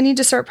hearing is I need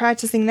to start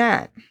practicing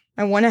that.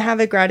 I want to have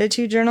a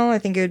gratitude journal. I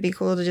think it would be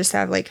cool to just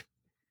have like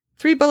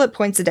 3 bullet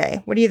points a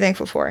day. What are you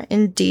thankful for?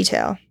 In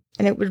detail.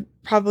 And it would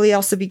probably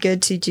also be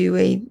good to do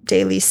a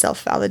daily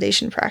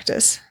self-validation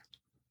practice.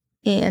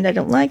 And I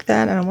don't like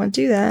that. I don't want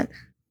to do that.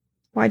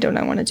 Why don't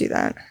I want to do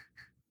that?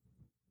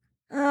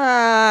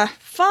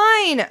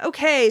 Fine.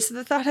 Okay, so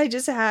the thought I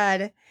just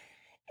had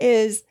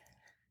is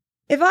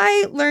if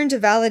I learn to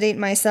validate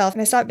myself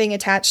and I stop being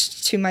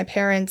attached to my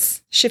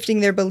parents shifting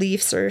their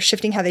beliefs or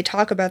shifting how they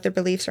talk about their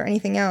beliefs or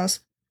anything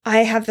else, I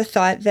have the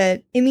thought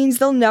that it means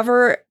they'll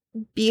never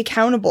be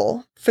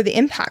accountable for the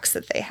impacts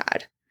that they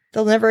had.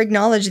 They'll never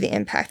acknowledge the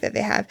impact that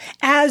they have,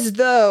 as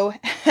though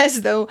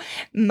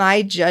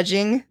my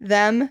judging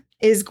them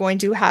is going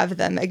to have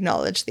them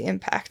acknowledge the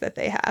impact that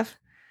they have.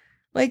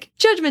 Like,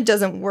 judgment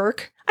doesn't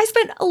work. I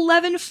spent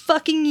 11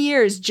 fucking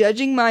years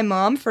judging my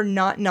mom for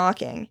not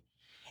knocking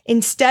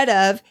instead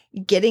of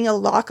getting a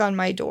lock on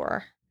my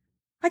door.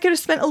 I could have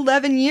spent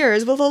 11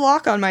 years with a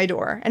lock on my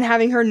door and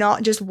having her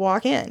not just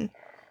walk in.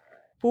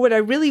 But what I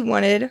really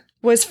wanted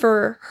was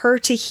for her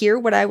to hear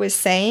what I was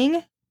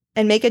saying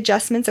and make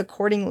adjustments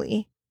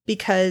accordingly,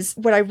 because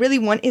what I really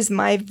want is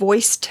my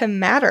voice to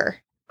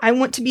matter. I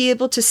want to be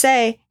able to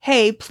say,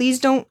 hey, please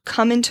don't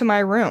come into my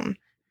room.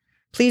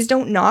 Please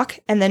don't knock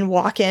and then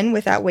walk in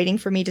without waiting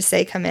for me to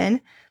say come in.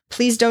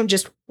 Please don't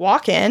just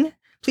walk in.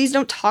 Please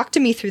don't talk to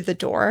me through the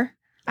door.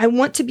 I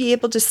want to be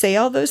able to say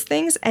all those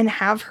things and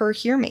have her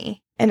hear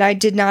me. And I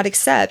did not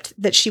accept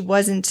that she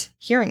wasn't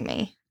hearing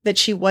me, that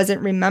she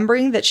wasn't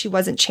remembering, that she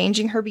wasn't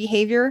changing her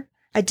behavior.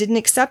 I didn't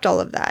accept all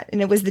of that.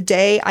 And it was the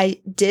day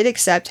I did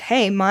accept,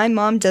 hey, my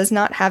mom does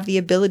not have the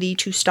ability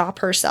to stop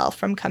herself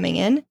from coming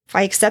in. If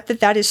I accept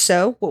that that is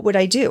so, what would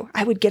I do?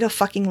 I would get a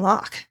fucking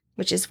lock,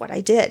 which is what I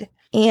did.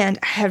 And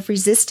I have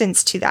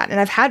resistance to that.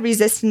 And I've had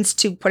resistance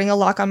to putting a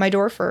lock on my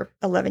door for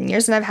 11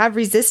 years. And I've had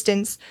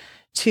resistance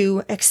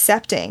to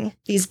accepting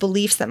these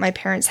beliefs that my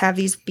parents have,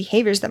 these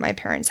behaviors that my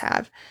parents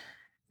have.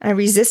 And I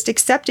resist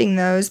accepting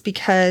those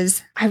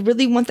because I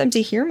really want them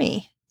to hear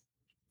me.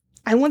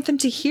 I want them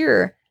to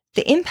hear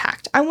the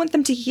impact. I want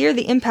them to hear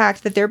the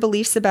impact that their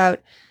beliefs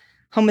about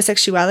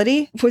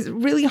homosexuality was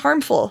really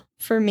harmful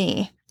for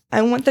me.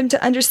 I want them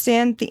to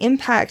understand the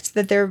impact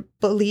that their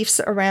beliefs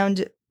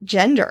around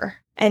gender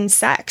and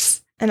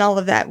sex and all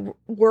of that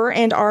were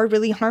and are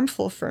really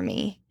harmful for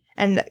me.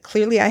 And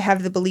clearly I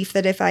have the belief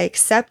that if I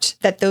accept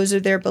that those are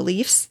their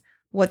beliefs,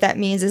 what that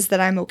means is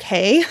that I'm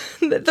okay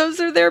that those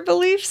are their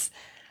beliefs,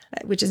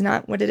 which is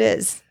not what it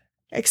is.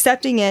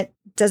 Accepting it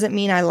doesn't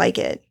mean I like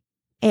it.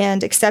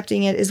 And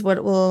accepting it is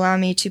what will allow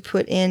me to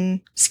put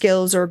in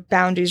skills or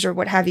boundaries or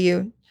what have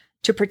you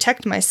to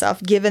protect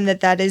myself, given that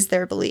that is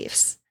their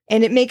beliefs.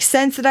 And it makes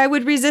sense that I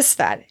would resist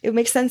that. It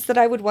makes sense that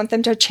I would want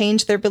them to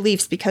change their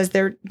beliefs because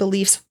their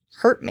beliefs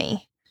hurt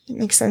me. It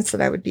makes sense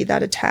that I would be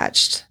that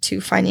attached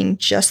to finding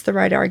just the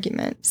right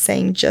argument,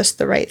 saying just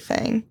the right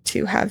thing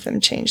to have them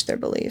change their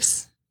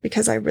beliefs.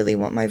 Because I really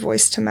want my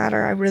voice to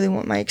matter. I really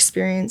want my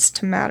experience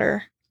to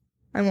matter.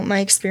 I want my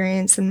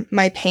experience and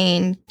my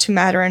pain to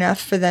matter enough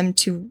for them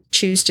to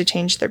choose to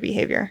change their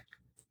behavior.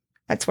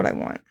 That's what I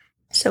want.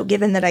 So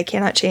given that I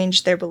cannot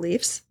change their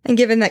beliefs, and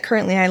given that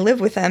currently I live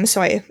with them,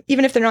 so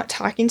even if they're not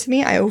talking to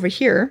me, I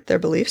overhear their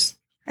beliefs,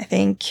 I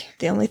think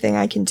the only thing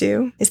I can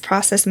do is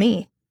process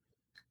me.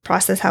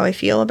 Process how I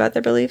feel about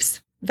their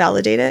beliefs,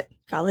 validate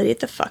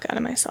the fuck out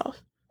of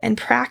myself, and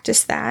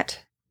practice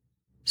that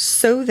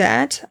so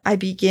that I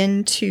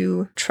begin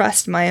to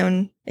trust my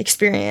own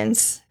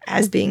experience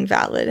as being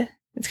valid.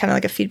 It's kind of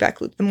like a feedback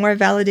loop. The more I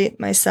validate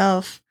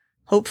myself,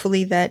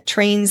 hopefully that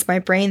trains my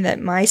brain that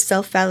my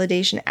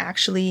self-validation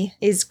actually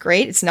is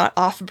great. It's not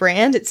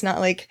off-brand. It's not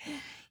like,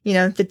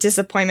 the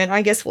disappointment.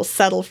 I guess we'll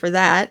settle for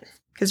that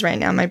because right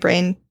now my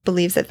brain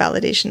believes that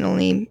validation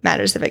only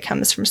matters if it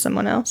comes from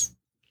someone else.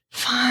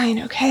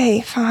 Fine.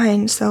 Okay,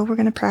 fine. So we're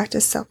going to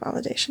practice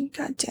self-validation.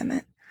 God damn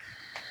it.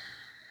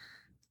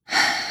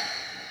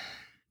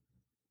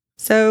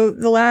 So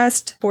the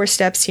last 4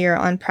 steps here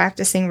on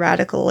practicing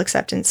radical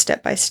acceptance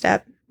step by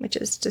step which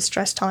is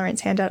distress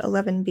tolerance handout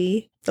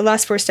 11B. The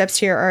last 4 steps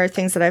here are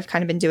things that I've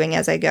kind of been doing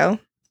as I go.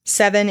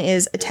 7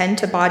 is attend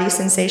to body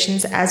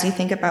sensations as you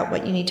think about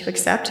what you need to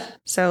accept.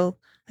 So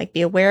like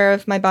be aware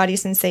of my body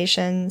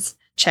sensations,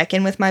 check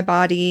in with my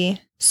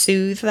body,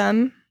 soothe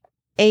them.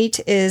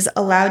 8 is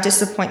allow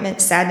disappointment,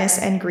 sadness,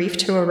 and grief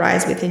to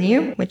arise within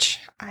you, which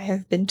I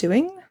have been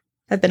doing.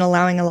 I've been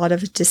allowing a lot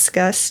of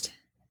disgust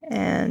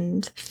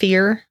and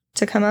fear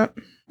to come up.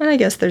 And I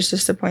guess there's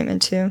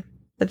disappointment too,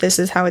 but this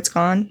is how it's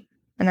gone,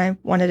 and I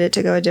wanted it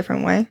to go a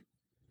different way.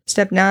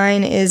 Step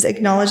 9 is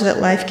acknowledge that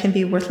life can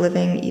be worth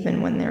living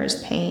even when there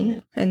is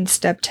pain. And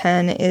step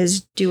 10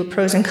 is do a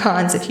pros and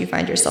cons if you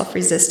find yourself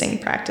resisting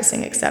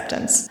practicing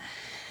acceptance.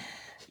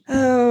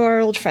 Oh, our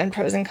old friend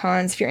pros and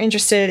cons. If you're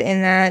interested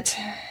in that,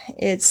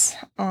 it's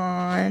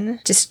on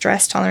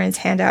Distress Tolerance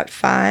Handout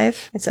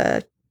 5. It's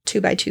a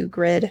 2x2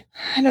 grid.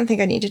 I don't think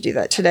I need to do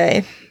that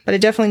today, but I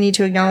definitely need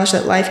to acknowledge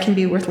that life can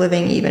be worth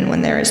living even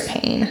when there is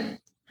pain.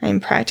 I'm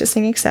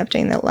practicing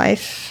accepting that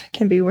life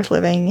can be worth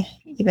living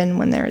even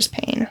when there is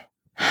pain.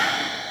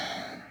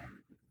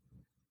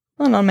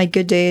 And on my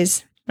good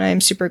days, when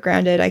I'm super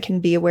grounded, I can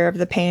be aware of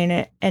the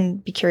pain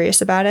and be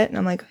curious about it. And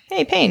I'm like,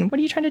 hey, pain, what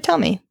are you trying to tell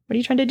me? What are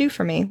you trying to do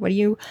for me? What are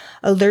you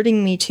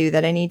alerting me to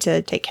that I need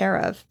to take care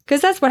of?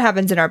 Because that's what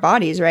happens in our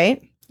bodies,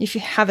 right? If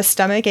you have a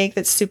stomach ache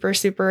that's super,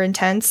 super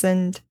intense,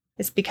 and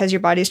it's because your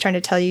body's trying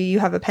to tell you you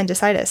have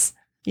appendicitis.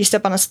 You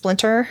step on a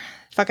splinter,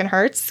 it fucking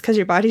hurts because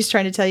your body's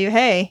trying to tell you,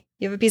 hey,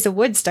 you have a piece of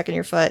wood stuck in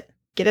your foot.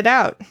 Get it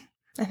out.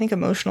 I think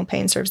emotional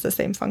pain serves the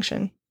same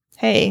function.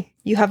 Hey,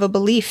 you have a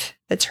belief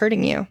that's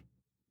hurting you.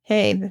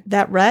 Hey,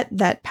 that rut,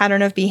 that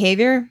pattern of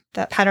behavior,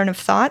 that pattern of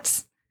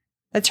thoughts,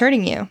 that's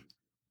hurting you.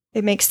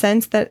 It makes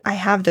sense that I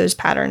have those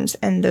patterns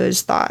and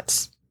those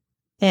thoughts,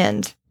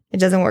 and it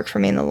doesn't work for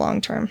me in the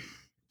long term.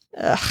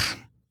 Ugh.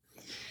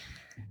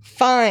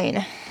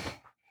 Fine.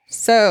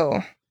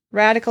 So,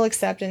 radical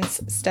acceptance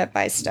step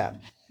by step.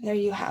 There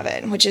you have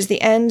it, which is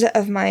the end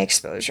of my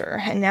exposure.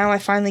 And now I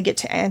finally get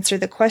to answer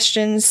the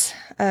questions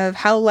of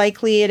how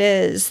likely it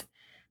is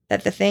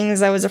that the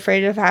things I was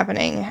afraid of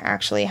happening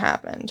actually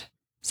happened.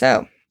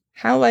 So,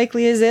 how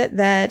likely is it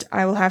that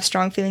I will have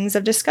strong feelings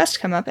of disgust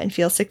come up and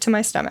feel sick to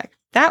my stomach?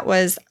 That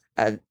was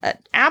an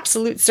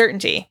absolute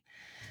certainty.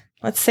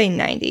 Let's say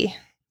 90.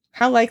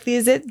 How likely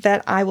is it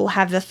that I will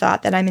have the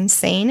thought that I'm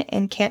insane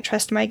and can't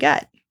trust my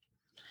gut?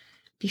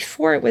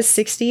 Before it was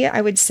 60, I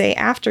would say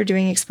after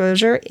doing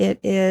exposure, it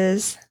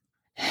is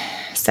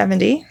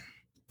 70,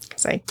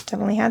 because I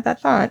definitely had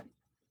that thought.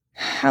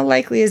 How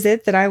likely is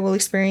it that I will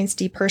experience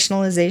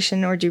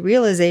depersonalization or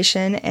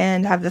derealization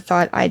and have the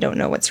thought, I don't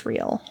know what's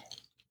real?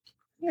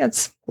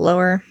 That's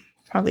lower,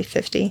 probably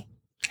 50.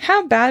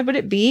 How bad would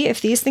it be if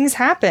these things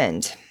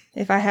happened?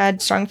 If I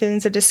had strong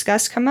feelings of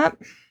disgust come up?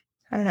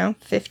 I don't know,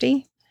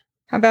 50?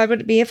 How bad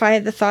would it be if I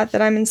had the thought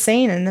that I'm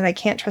insane and that I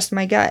can't trust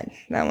my gut?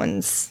 That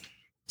one's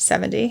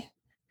 70.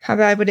 How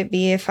bad would it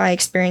be if I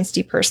experienced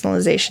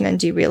depersonalization and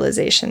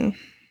derealization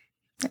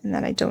and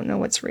that I don't know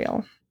what's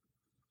real?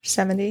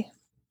 70.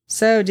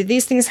 So did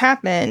these things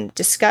happen?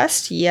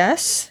 Disgust?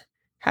 Yes.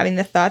 Having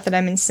the thought that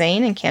I'm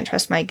insane and can't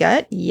trust my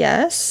gut?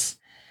 Yes.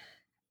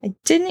 I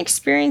didn't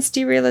experience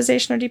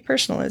derealization or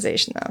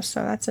depersonalization though,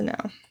 so that's a no.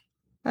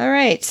 All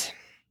right.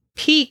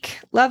 Peak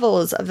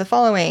levels of the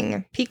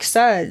following. Peak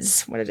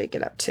SUDS. What did it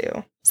get up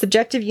to?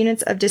 Subjective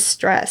units of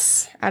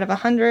distress. Out of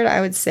 100,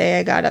 I would say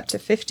I got up to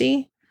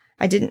 50.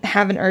 I didn't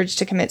have an urge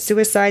to commit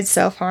suicide,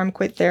 self-harm,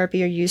 quit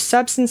therapy, or use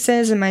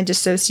substances, and my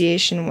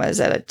dissociation was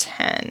at a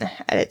 10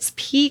 at its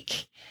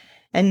peak.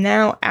 And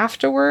now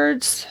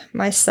afterwards,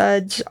 my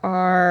SUDS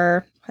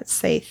are, let's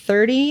say,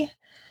 30.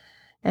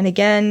 And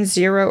again,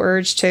 zero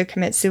urge to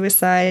commit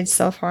suicide,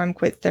 self-harm,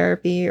 quit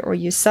therapy, or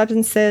use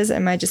substances,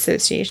 and my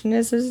dissociation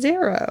is a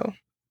 0.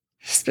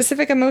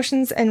 Specific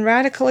emotions and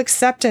radical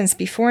acceptance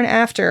before and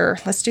after.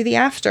 Let's do the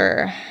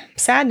after.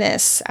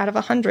 Sadness out of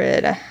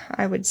 100,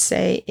 I would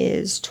say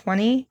is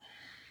 20.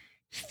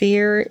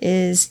 Fear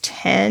is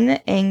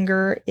 10.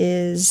 Anger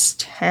is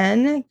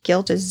 10.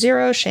 Guilt is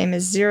 0. Shame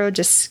is 0.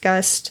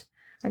 Disgust,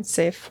 I'd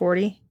say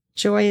 40.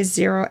 Joy is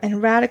 0.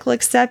 And radical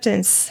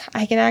acceptance,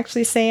 I can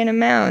actually say an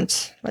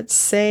amount. Let's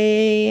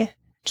say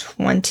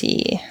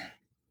 20.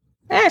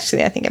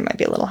 Actually, I think it might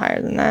be a little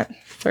higher than that.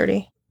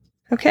 30.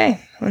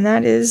 Okay, and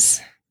that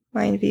is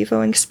my in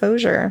vivo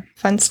exposure.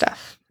 Fun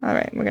stuff. All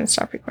right, we're going to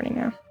stop recording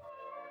now.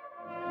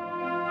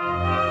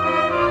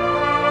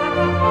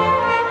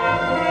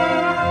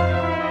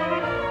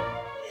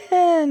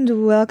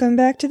 And welcome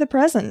back to the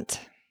present.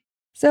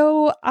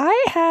 So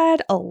I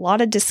had a lot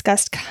of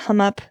disgust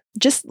come up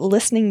just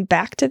listening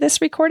back to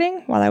this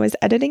recording while I was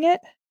editing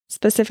it,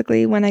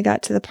 specifically when I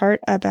got to the part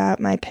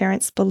about my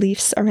parents'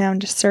 beliefs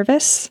around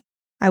service.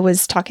 I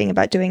was talking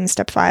about doing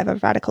step 5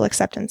 of radical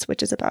acceptance,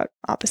 which is about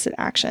opposite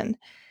action.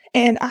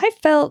 And I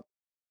felt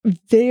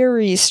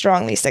very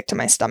strongly sick to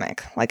my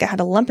stomach. Like I had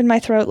a lump in my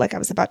throat, like I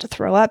was about to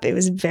throw up. It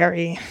was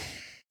very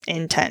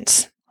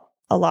intense.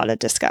 A lot of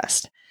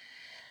disgust.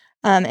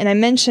 And I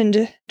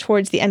mentioned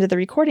towards the end of the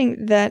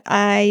recording that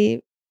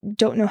I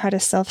don't know how to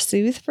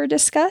self-soothe for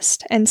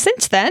disgust. And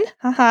since then,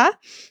 I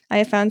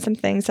have found some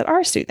things that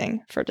are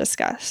soothing for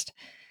disgust.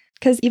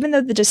 Because even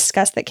though the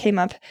disgust that came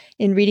up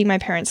in reading my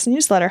parents'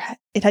 newsletter,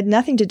 it had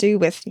nothing to do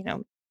with,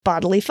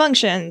 bodily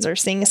functions or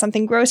seeing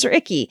something gross or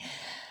icky.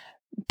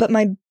 But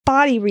my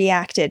body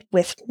reacted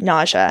with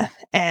nausea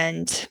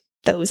and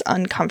those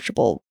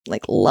uncomfortable,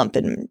 lump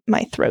in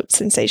my throat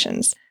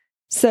sensations.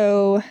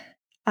 So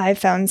I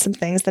found some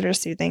things that are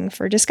soothing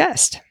for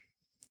disgust.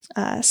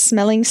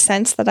 Smelling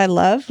scents that I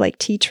love, like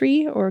tea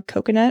tree or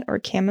coconut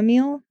or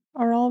chamomile,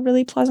 are all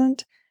really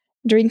pleasant.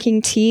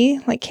 Drinking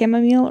tea like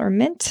chamomile or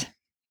mint,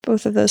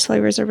 both of those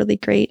flavors are really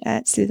great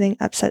at soothing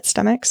upset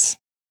stomachs.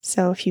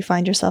 So if you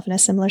find yourself in a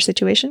similar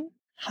situation,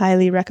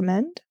 highly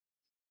recommend.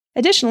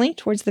 Additionally,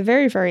 towards the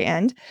very, very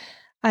end,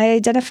 I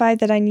identified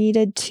that I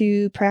needed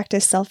to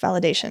practice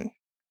self-validation.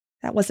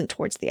 That wasn't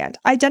towards the end.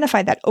 I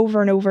identified that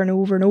over and over and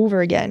over and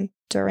over again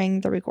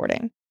during the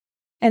recording.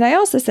 And I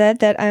also said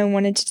that I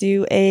wanted to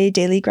do a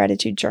daily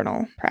gratitude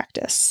journal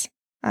practice.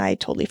 I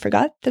totally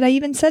forgot that I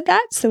even said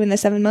that. So in the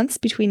 7 months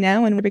between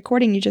now and the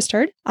recording you just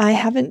heard, I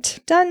haven't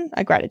done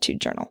a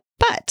gratitude journal.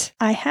 But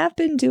I have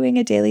been doing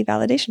a daily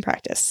validation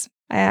practice.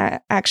 I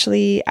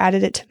actually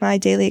added it to my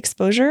daily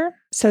exposure.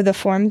 So the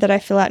form that I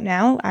fill out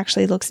now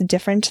actually looks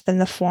different than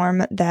the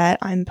form that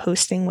I'm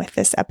posting with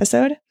this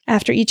episode.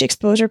 After each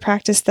exposure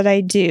practice that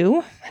I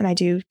do, and I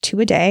do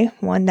 2 a day,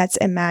 one that's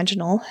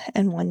imaginal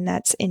and one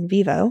that's in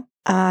vivo,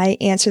 I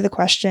answer the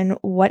question,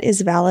 what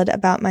is valid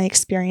about my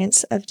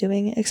experience of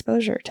doing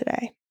exposure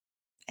today?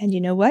 And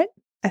you know what?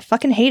 I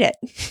fucking hate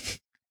it.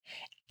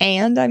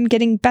 And I'm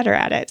getting better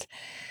at it.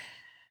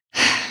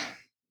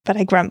 But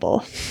I grumble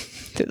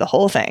through the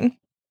whole thing.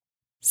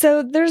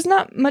 So there's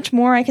not much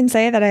more I can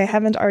say that I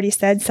haven't already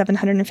said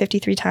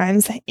 753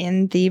 times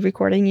in the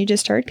recording you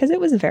just heard, because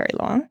it was very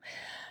long.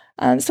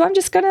 So I'm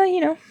just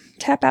gonna,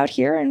 tap out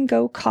here and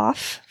go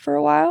cough for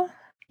a while.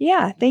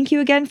 Yeah, thank you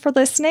again for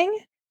listening.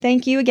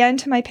 Thank you again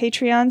to my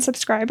Patreon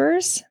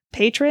subscribers,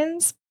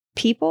 patrons,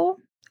 people,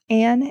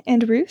 Anne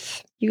and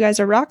Ruth. You guys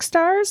are rock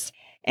stars.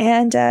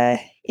 And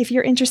if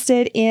you're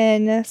interested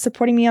in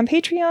supporting me on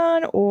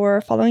Patreon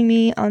or following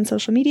me on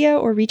social media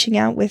or reaching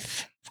out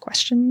with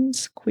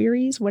questions,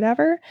 queries,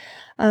 whatever,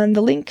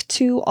 the link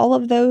to all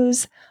of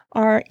those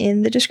are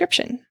in the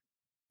description.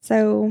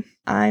 So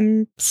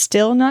I'm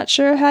still not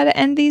sure how to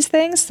end these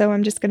things, so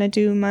I'm just going to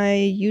do my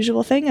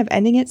usual thing of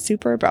ending it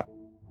super abrupt.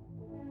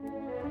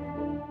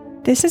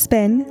 This has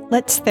been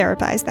Let's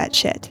Therapize That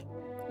Shit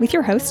with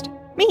your host,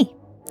 me,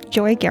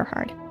 Joy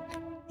Gerhard.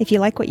 If you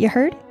like what you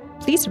heard,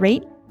 please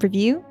rate,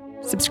 review,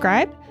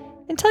 subscribe,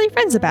 and tell your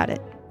friends about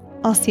it.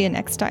 I'll see you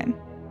next time.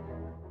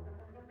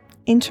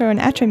 Intro and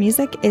outro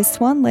music is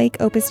Swan Lake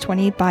Opus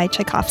 20 by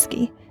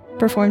Tchaikovsky,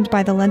 performed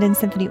by the London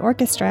Symphony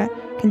Orchestra,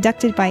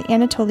 conducted by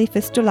Anatoly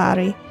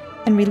Fistulari,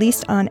 and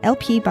released on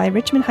LP by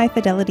Richmond High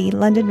Fidelity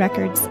London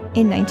Records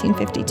in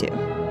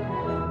 1952.